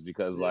buttons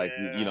because, like,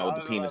 you know,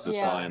 the penis is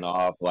flying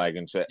off, like,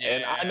 and shit.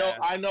 And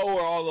I know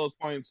where all those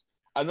points.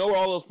 I know where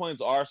all those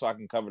points are, so I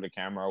can cover the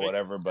camera or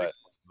whatever. But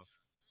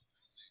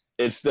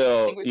it's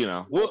still, you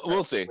know,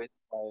 we'll see.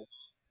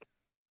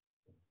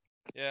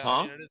 Yeah, Huh?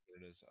 I mean, it is what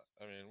it is.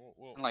 I mean,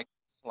 we'll Like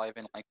live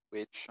in like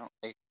Twitch,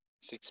 like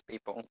 6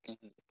 people can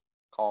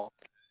call.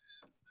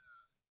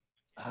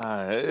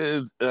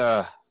 It's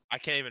I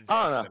can't even.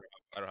 I don't know.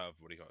 I don't have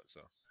what do you call it,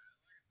 so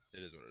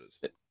it is what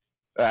it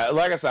is.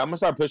 like I said, I'm gonna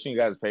start pushing you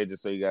guys'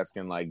 pages so you guys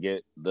can like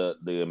get the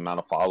amount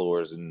of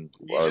followers and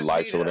or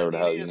likes or whatever the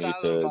hell you need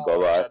to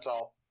go by. That's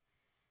all.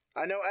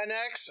 I know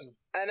NX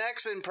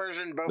and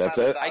Persian both That's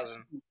have it?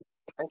 1,000.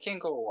 I can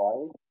go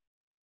live.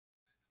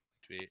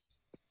 Tweet.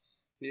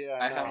 Yeah,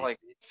 I have like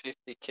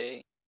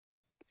 50k.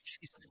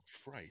 Jesus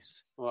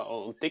Christ. Well,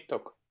 on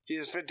TikTok. He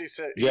has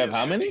 56. You have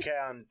how many?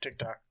 50K on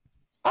TikTok.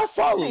 I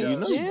follow you. Yes.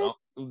 No, you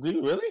don't. Do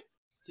you really?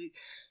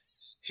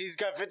 He's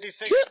got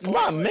 56. Shit,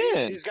 my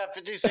man. He's got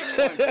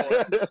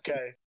 56.4.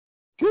 Okay.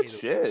 Good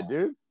shit,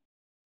 dude.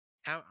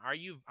 How are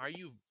you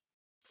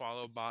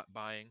follow bot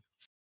buying?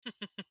 Are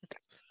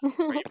you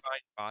buying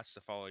bots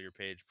to follow your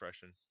page,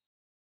 Prussian?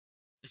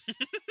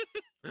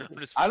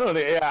 I don't know.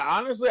 Yeah,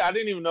 honestly, I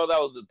didn't even know that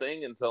was the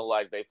thing until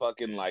like they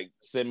fucking like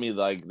sent me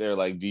like they're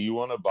like, "Do you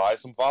want to buy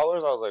some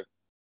followers?" I was like,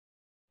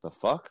 "The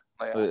fuck?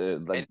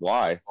 Like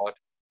why?"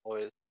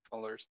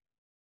 Followers.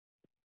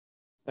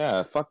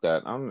 Yeah, fuck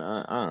that. I don't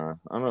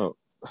know.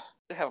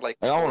 to have like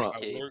I wanna- 4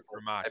 K. work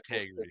for my I posted a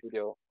integrity.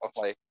 video of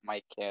like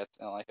my cat,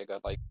 and like I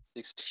got like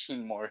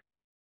 16 more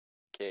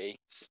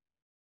Ks.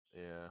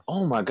 Yeah.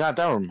 Oh my god,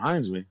 that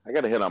reminds me. I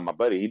gotta hit on my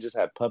buddy. He just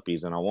had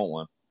puppies, and I want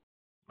one.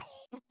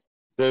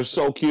 They're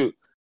so cute.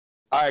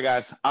 All right,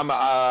 guys.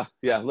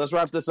 Let's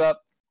wrap this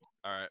up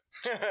All right.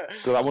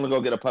 because I want to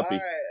go get a puppy.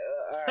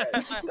 All right.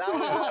 That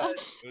was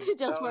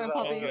Just for a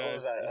puppy. what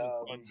was that? That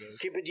was fun, guys.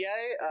 Cupid,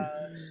 yay!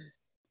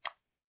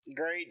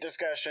 Great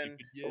discussion.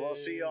 Cupid, We'll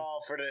see yay. you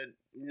all for the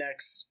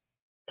next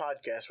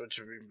podcast, which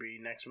will be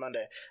next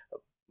Monday,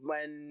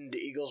 when the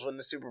Eagles win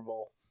the Super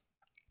Bowl.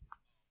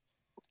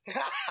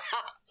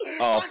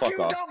 Oh, fuck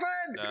you, off.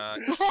 Dolphin! Nah,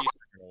 Chiefs are gonna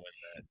win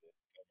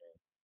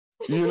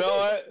that. You know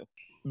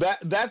what?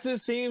 That's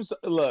his teams.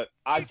 Look,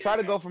 I try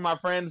to go for my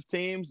friends'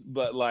 teams,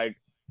 but like,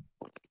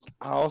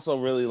 I also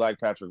really like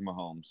Patrick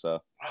Mahomes. So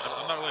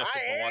I'm not really a I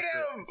football hate watcher.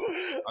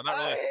 him. I'm not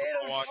really I a hate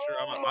football him watcher.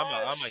 so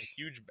I'm a much.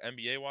 huge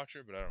NBA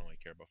watcher, but I don't really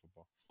care about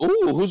football.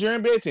 ooh, who's your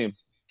NBA team?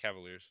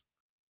 Cavaliers.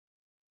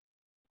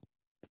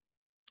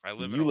 I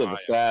live in You live Ohio. a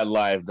sad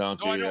life,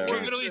 don't No, I you? know. Yeah. We're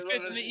Yes, literally they live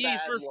fifth a in the East.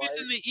 sad We're fifth in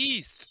life. the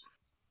East.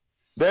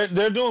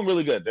 They're doing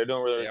really good. They're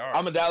doing really. They Good. are.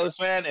 I'm a Dallas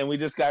fan, and we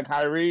just got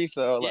Kyrie.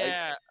 So like,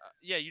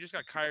 Yeah, you just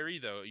got Kyrie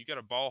though. You got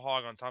a ball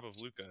hog on top of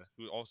Luca,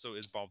 who also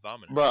is ball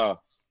dominant. bro,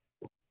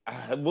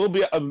 we'll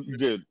be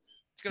dude.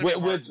 It's gonna be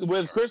hard.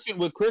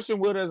 With Christian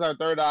Wood as our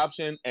third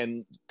option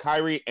and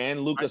Kyrie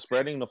and Luka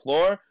spreading the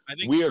floor, I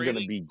think we are going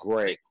to trading- be I think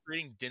great.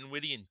 Trading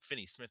Dinwiddie and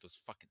Finney Smith was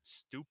fucking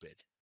stupid.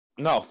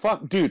 No,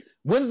 fuck, dude.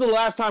 When's the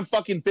last time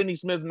fucking Finney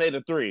Smith made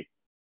a three?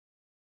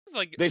 It's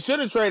like They should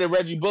have traded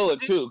Reggie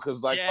Bullock too,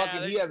 because like Yeah,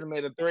 fucking he they- hasn't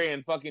made a three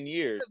in fucking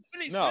years.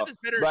 Finney No, Smith is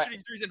better but- at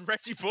shooting threes than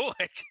Reggie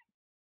Bullock.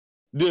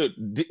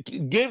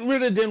 Dude, get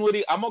rid of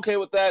Dinwiddie. I'm okay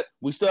with that.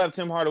 We still have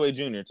Tim Hardaway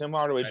Jr. Tim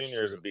Hardaway That's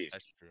Jr. is a true. beast.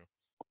 That's true.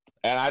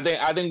 And I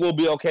think we'll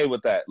be okay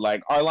with that.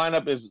 Like our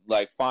lineup is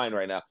like fine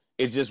right now.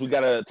 It's just we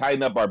gotta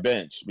tighten up our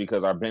bench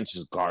because our bench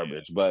is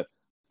garbage. But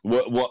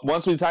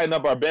once we tighten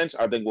up our bench,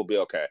 I think we'll be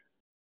okay.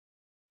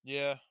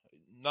 Yeah,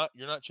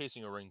 you're not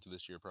chasing a ring to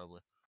this year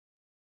probably.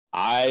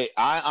 I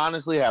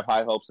honestly have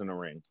high hopes in the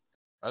ring.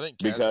 I think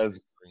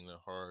Because- ring the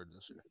hard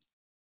this year.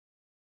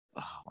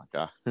 Oh my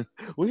god,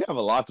 we have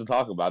a lot to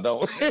talk about,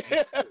 don't we? All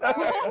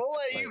right, we'll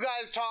let you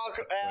guys talk.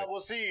 We'll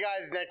see you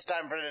guys next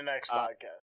time for the next podcast.